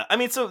yeah, I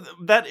mean, so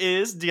that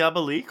is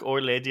Diabolique,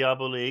 or Les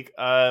Diaboliques.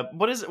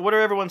 What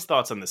are everyone's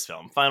thoughts on this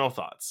film? Final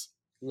thoughts.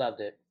 Loved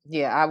it.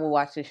 Yeah, I will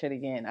watch this shit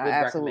again. I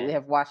absolutely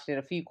recommend. have watched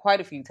it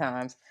quite a few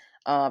times.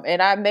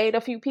 And I made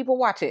a few people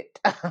watch it.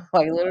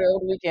 Like, literally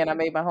over the weekend, I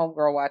made my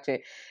homegirl watch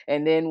it.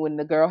 And then when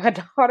the girl had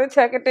the heart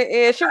attack at the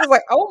end, she was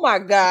like, oh my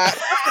God.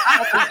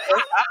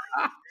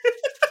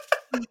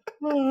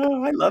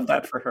 Oh, I love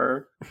that for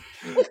her.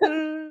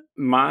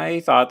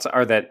 My thoughts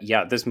are that,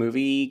 yeah, this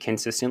movie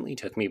consistently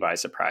took me by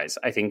surprise.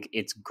 I think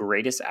its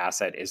greatest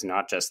asset is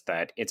not just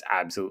that it's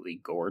absolutely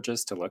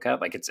gorgeous to look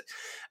at. Like, it's,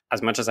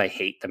 as much as I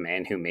hate the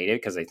man who made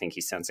it because I think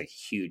he sounds like a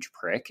huge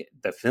prick,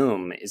 the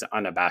film is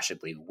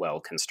unabashedly well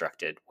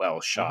constructed,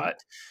 well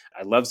shot.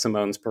 I love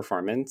Simone's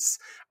performance.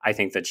 I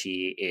think that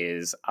she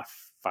is a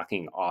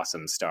fucking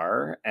awesome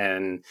star.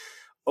 And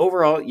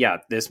overall, yeah,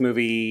 this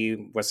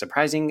movie was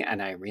surprising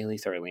and I really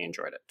thoroughly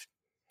enjoyed it.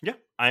 Yeah,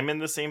 I'm in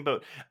the same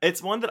boat.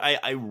 It's one that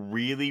I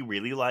really,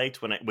 really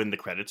liked when the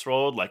credits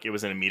rolled. Like, it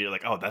was an immediate,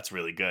 like, oh, that's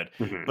really good.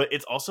 But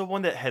it's also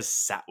one that has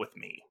sat with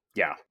me.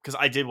 Yeah. Because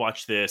I did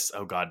watch this,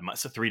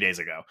 so 3 days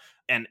ago.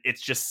 And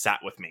it's just sat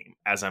with me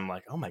as I'm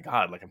like, oh my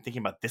God, like, I'm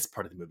thinking about this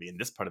part of the movie and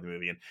this part of the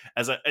movie.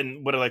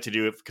 And what I like to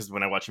do, because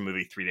when I watch a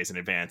movie 3 days in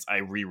advance, I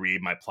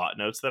reread my plot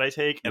notes that I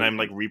take. And I'm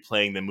like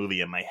replaying the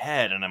movie in my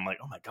head. And I'm like,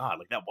 oh my God,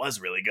 like, that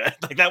was really good.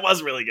 Like, that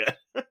was really good.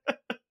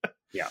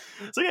 Yeah.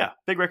 So yeah,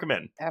 big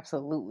recommend.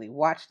 Absolutely.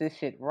 Watch this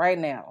shit right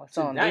now. It's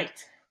Tonight. on.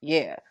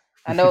 Yeah.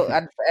 I know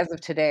as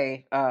of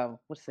today,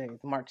 what's it,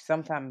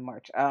 sometime in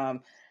March. I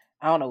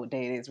don't know what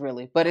day it is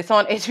really, but it's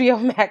on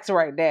HBO Max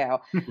right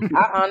now.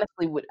 I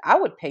honestly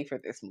would pay for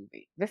this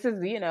movie. This is,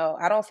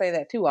 I don't say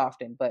that too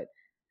often, but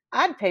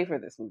I'd pay for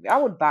this movie. I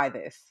would buy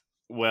this.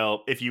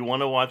 Well, if you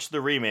want to watch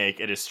the remake,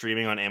 it is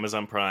streaming on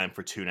Amazon Prime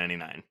for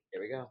 $2.99.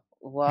 There we go.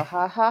 Well,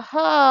 ha ha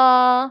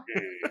ha.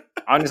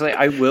 Honestly,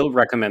 I will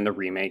recommend the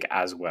remake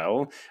as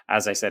well.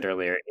 As I said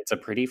earlier, it's a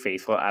pretty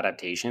faithful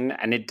adaptation,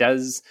 and it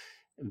does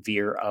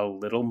veer a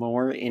little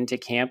more into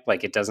camp.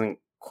 Like, it doesn't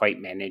quite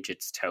manage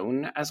its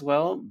tone as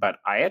well, but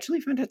I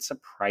actually found it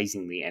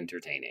surprisingly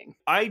entertaining.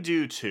 I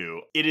do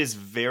too. It is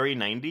very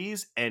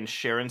 90s, and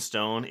Sharon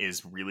Stone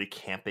is really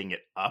camping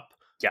it up.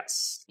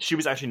 Yes. She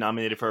was actually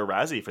nominated for a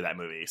Razzie for that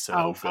movie,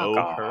 so go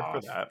her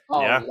for that.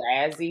 Oh, yeah.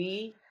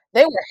 Razzie.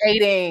 They were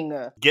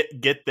hating.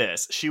 Get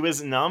this. She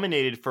was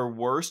nominated for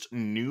Worst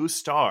New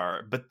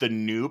Star, but the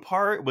new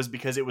part was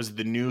because it was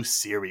the new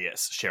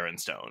serious Sharon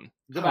Stone.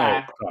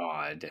 Goodbye. Oh,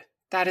 God.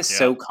 That is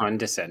so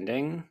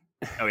condescending.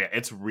 Oh, yeah.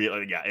 It's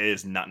really, it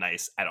is not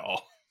nice at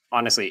all.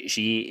 Honestly,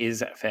 she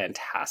is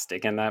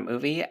fantastic in that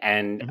movie.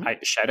 And I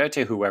shout out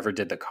to whoever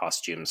did the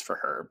costumes for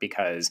her,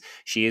 because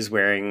she is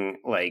wearing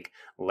like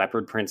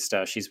leopard print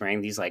stuff. She's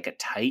wearing these like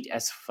tight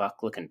as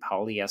fuck looking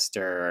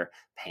polyester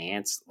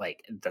pants.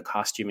 Like, the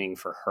costuming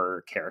for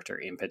her character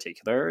in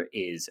particular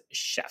is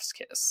chef's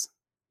kiss.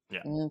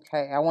 Yeah.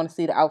 Okay. I want to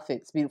see the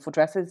outfits. Beautiful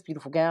dresses,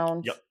 beautiful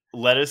gowns. Yep.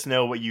 Let us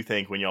know what you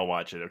think when y'all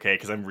watch it, okay?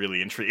 Because I'm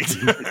really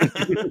intrigued. No,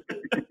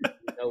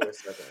 we're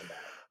circling back.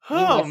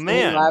 Oh,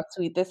 man. Live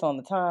tweet this on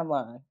the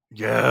timeline.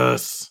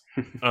 Yes.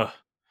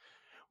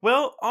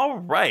 Well, all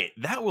right.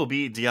 That will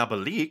be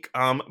Diabolique.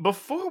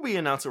 Before we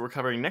announce what we're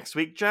covering next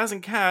week, Jazz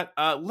and Kat,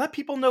 let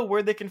people know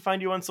where they can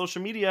find you on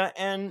social media.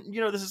 And,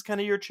 this is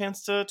kind of your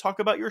chance to talk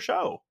about your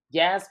show.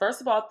 Yes,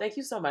 first of all, thank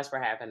you so much for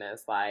having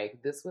us. Like,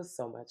 this was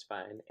so much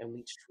fun, and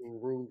we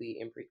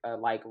truly,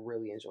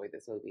 really enjoyed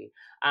this movie.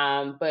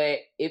 But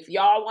if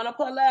y'all want to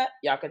pull up,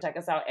 y'all can check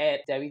us out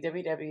at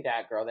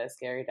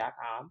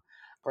www.girlthatscary.com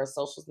for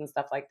socials and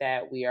stuff like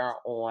that. We are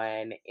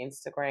on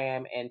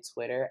Instagram and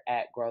Twitter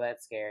at Girl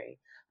That's Scary.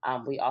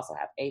 We also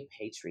have a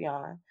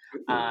Patreon,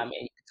 and you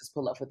can just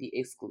pull up for the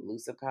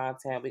exclusive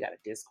content. We got a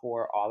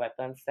Discord, all that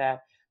fun stuff.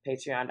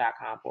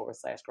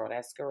 Patreon.com/Girl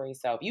That's Scary.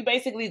 So if you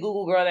basically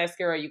Google Girl That's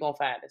Scary, you're going to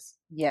find us.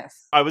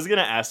 Yes. I was going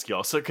to ask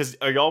y'all, because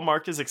are y'all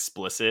marked as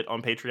explicit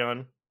on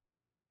Patreon?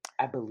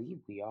 I believe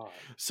we are.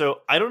 So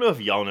I don't know if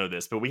y'all know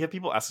this, but we have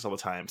people ask us all the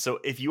time. So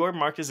if you are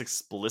marked as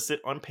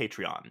explicit on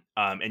Patreon,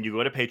 and you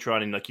go to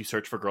Patreon and you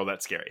search for Girl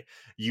That's Scary,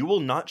 you will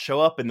not show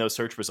up in those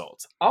search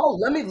results. Oh,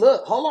 let me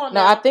look. Hold on.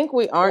 No, now. I think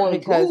we aren't on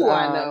because Google,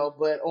 I know,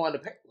 but on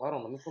the hold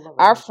on, let me pull up.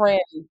 Our friend.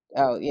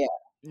 Oh yeah.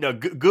 No,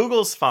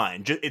 Google's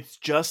fine. It's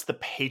just the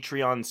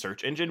Patreon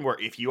search engine where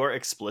if you are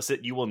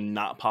explicit, you will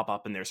not pop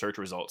up in their search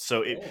results.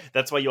 So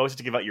that's why you always have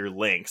to give out your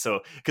link. So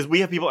because we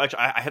have people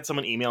actually, I had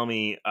someone email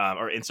me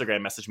or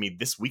Instagram message me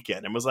this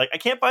weekend and was like, I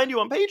can't find you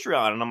on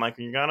Patreon. And I'm like,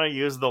 you're gonna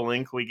use the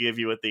link we give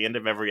you at the end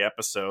of every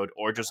episode,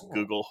 or just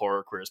Google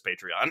Horror Queers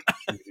Patreon.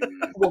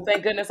 Well,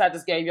 thank goodness I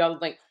just gave y'all the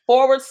link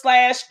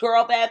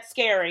 /Girl That's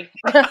Scary.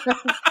 There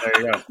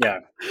you go.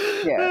 Yeah.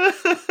 Yeah.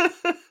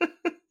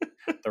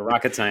 The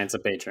rocket science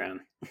of Patreon.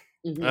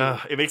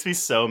 It makes me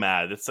so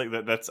mad. It's like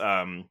that's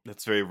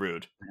very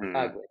rude.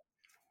 Ugly.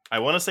 I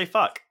want to say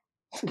fuck.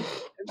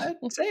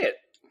 Say it.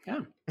 Yeah.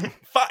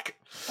 Fuck.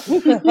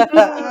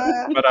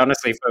 But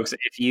honestly, folks,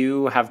 if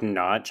you have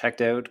not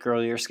checked out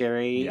Girl You're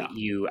Scary,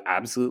 you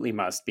absolutely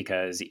must,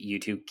 because you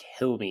two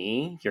kill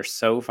me. You're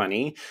so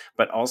funny.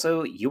 But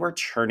also, you are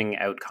churning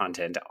out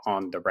content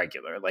on the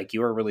regular. Like,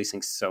 you are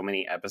releasing so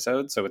many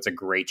episodes. So it's a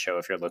great show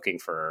if you're looking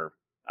for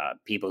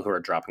people who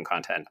are dropping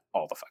content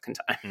all the fucking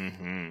time.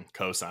 Mm-hmm.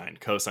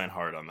 Cosign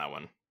hard on that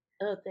one.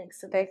 Oh,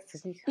 thanks.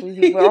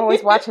 We're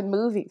always watching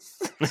movies.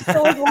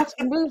 Always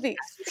watching movies.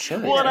 Sure.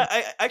 Well, and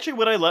I actually,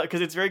 what I love, because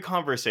it's very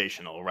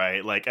conversational,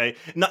 right? Like,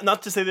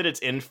 not to say that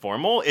it's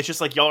informal. It's just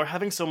like y'all are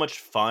having so much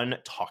fun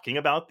talking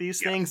about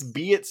these things.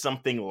 Be it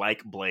something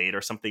like Blade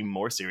or something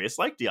more serious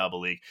like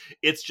Diabolique.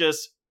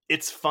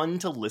 It's fun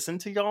to listen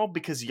to y'all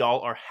because y'all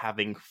are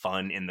having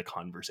fun in the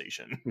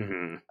conversation.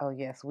 Mm-hmm. Oh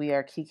yes, we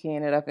are kicking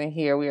it up in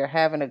here. We are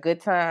having a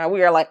good time.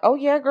 We are like, oh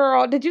yeah,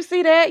 girl, did you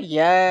see that?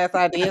 Yes,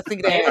 I did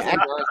see that.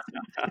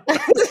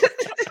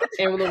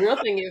 And the real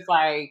thing is,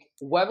 like,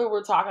 whether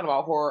we're talking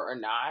about horror or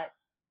not,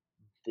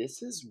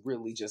 this is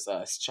really just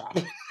us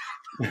chopping.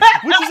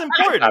 Which is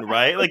important,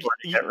 right? Like,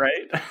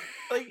 right?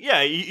 Like,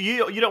 yeah,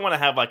 you don't want to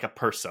have like a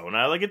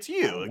persona. Like, it's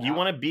you. You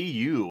want to be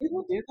you.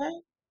 People do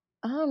that?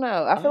 I don't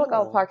know. I feel like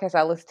all the podcasts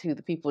I listen to,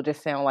 the people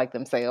just sound like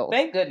themselves.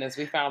 Thank goodness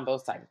we found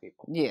those type of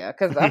people. Yeah,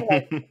 because I'm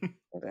like,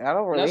 I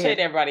don't really. No shade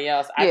to everybody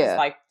else. I just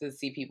like to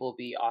see people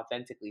be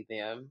authentically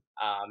them,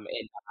 and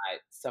not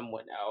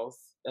someone else.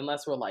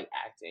 Unless we're like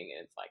acting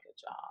and it's like a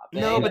job.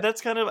 No, but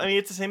that's kind of, I mean,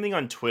 it's the same thing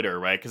on Twitter,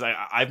 right? Because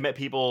I've met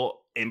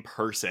people in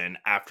person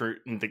after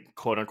the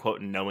quote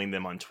unquote knowing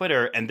them on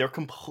Twitter, and they're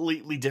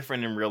completely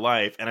different in real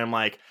life. And I'm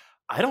like,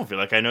 I don't feel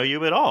like I know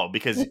you at all,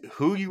 because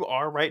who you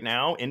are right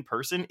now in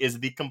person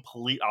is the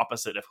complete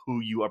opposite of who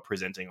you are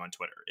presenting on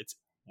Twitter. It's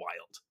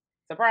wild.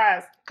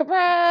 Surprise.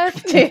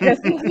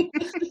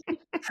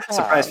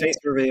 Surprise face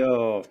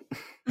reveal.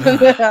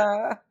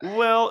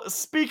 Well,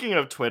 speaking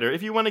of Twitter,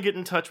 if you want to get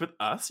in touch with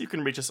us, you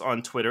can reach us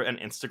on Twitter and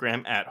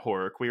Instagram at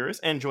Horror Queers,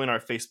 and join our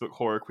Facebook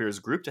Horror Queers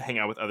group to hang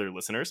out with other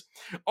listeners.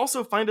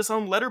 Also, find us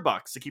on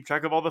Letterboxd to keep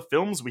track of all the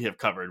films we have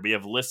covered. We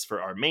have lists for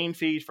our main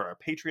feed, for our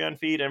Patreon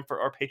feed, and for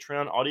our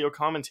Patreon audio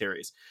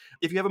commentaries.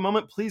 If you have a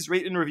moment, please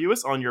rate and review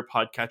us on your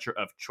podcatcher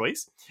of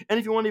choice. And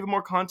if you want even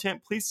more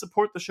content, please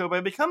support the show by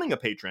becoming a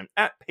patron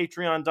at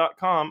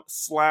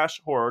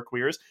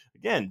patreon.com/horrorqueers.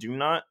 Again, do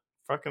not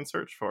fucking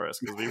search for us,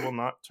 because we will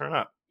not turn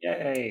up.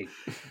 Yay.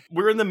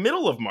 We're in the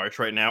middle of March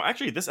right now.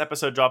 Actually, this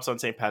episode drops on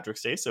St.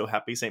 Patrick's Day, so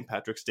happy St.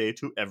 Patrick's Day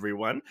to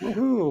everyone.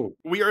 Woohoo.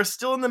 We are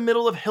still in the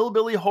middle of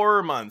Hillbilly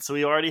Horror Month, so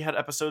we already had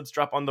episodes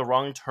drop on the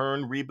Wrong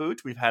Turn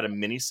reboot. We've had a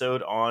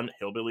mini-sode on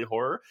Hillbilly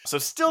Horror. So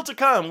still to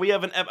come, we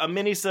have a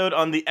mini-sode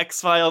on the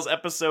X-Files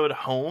episode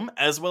Home,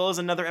 as well as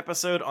another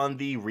episode on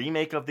the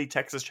remake of the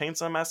Texas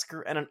Chainsaw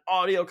Massacre, and an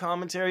audio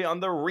commentary on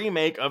the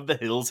remake of The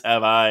Hills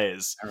Have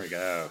Eyes. There we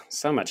go.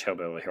 So much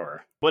Hillbilly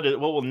Horror. What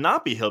will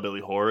not be Hillbilly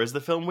Horror is the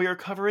film we are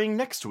covering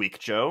next week,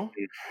 Joe.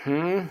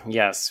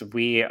 Yes,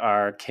 we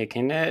are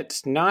kicking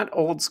it. Not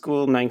old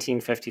school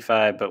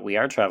 1955, but we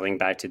are traveling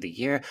back to the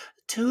year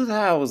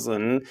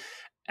 2000.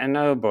 And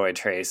oh boy,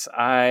 Trace,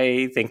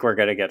 I think we're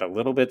going to get a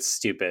little bit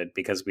stupid,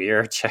 because we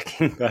are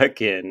checking back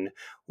in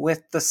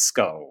with The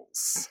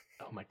Skulls.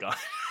 Oh my God.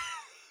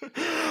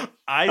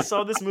 I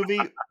saw this movie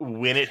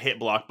when it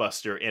hit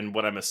Blockbuster in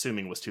what I'm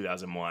assuming was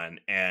 2001,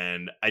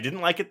 and I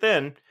didn't like it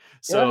then.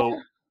 So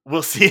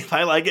We'll see if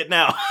I like it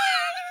now.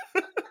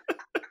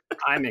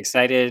 I'm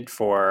excited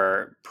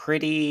for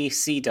pretty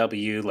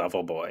CW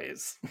level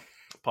boys.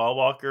 Paul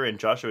Walker and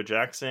Joshua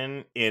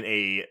Jackson in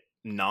a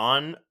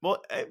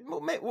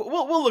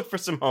we'll look for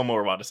some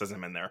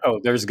homoeroticism in there. Oh,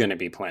 there's going to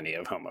be plenty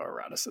of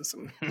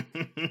homoeroticism.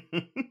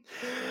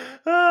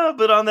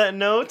 But on that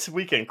note,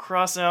 we can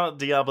cross out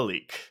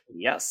Diabolique.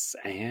 Yes,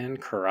 and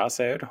cross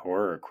out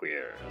horror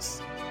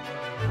queers.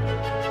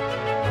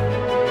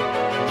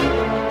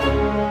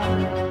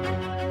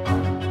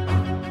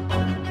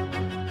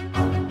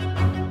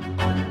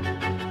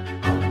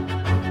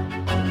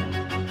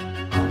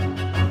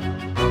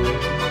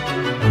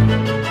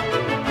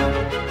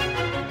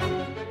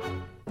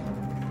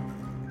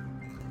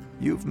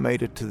 You've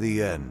made it to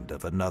the end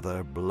of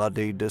another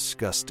Bloody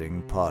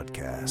Disgusting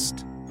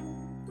podcast.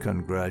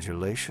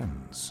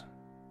 Congratulations.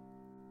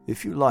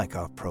 If you like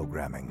our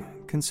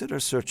programming, consider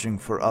searching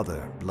for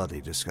other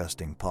Bloody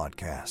Disgusting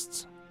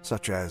podcasts,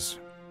 such as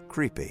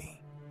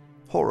Creepy,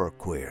 Horror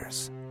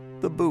Queers,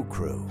 The Boo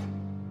Crew,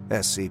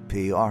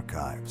 SCP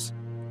Archives,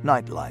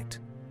 Nightlight,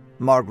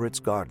 Margaret's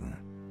Garden,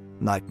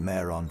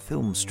 Nightmare on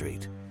Film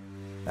Street,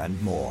 and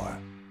more.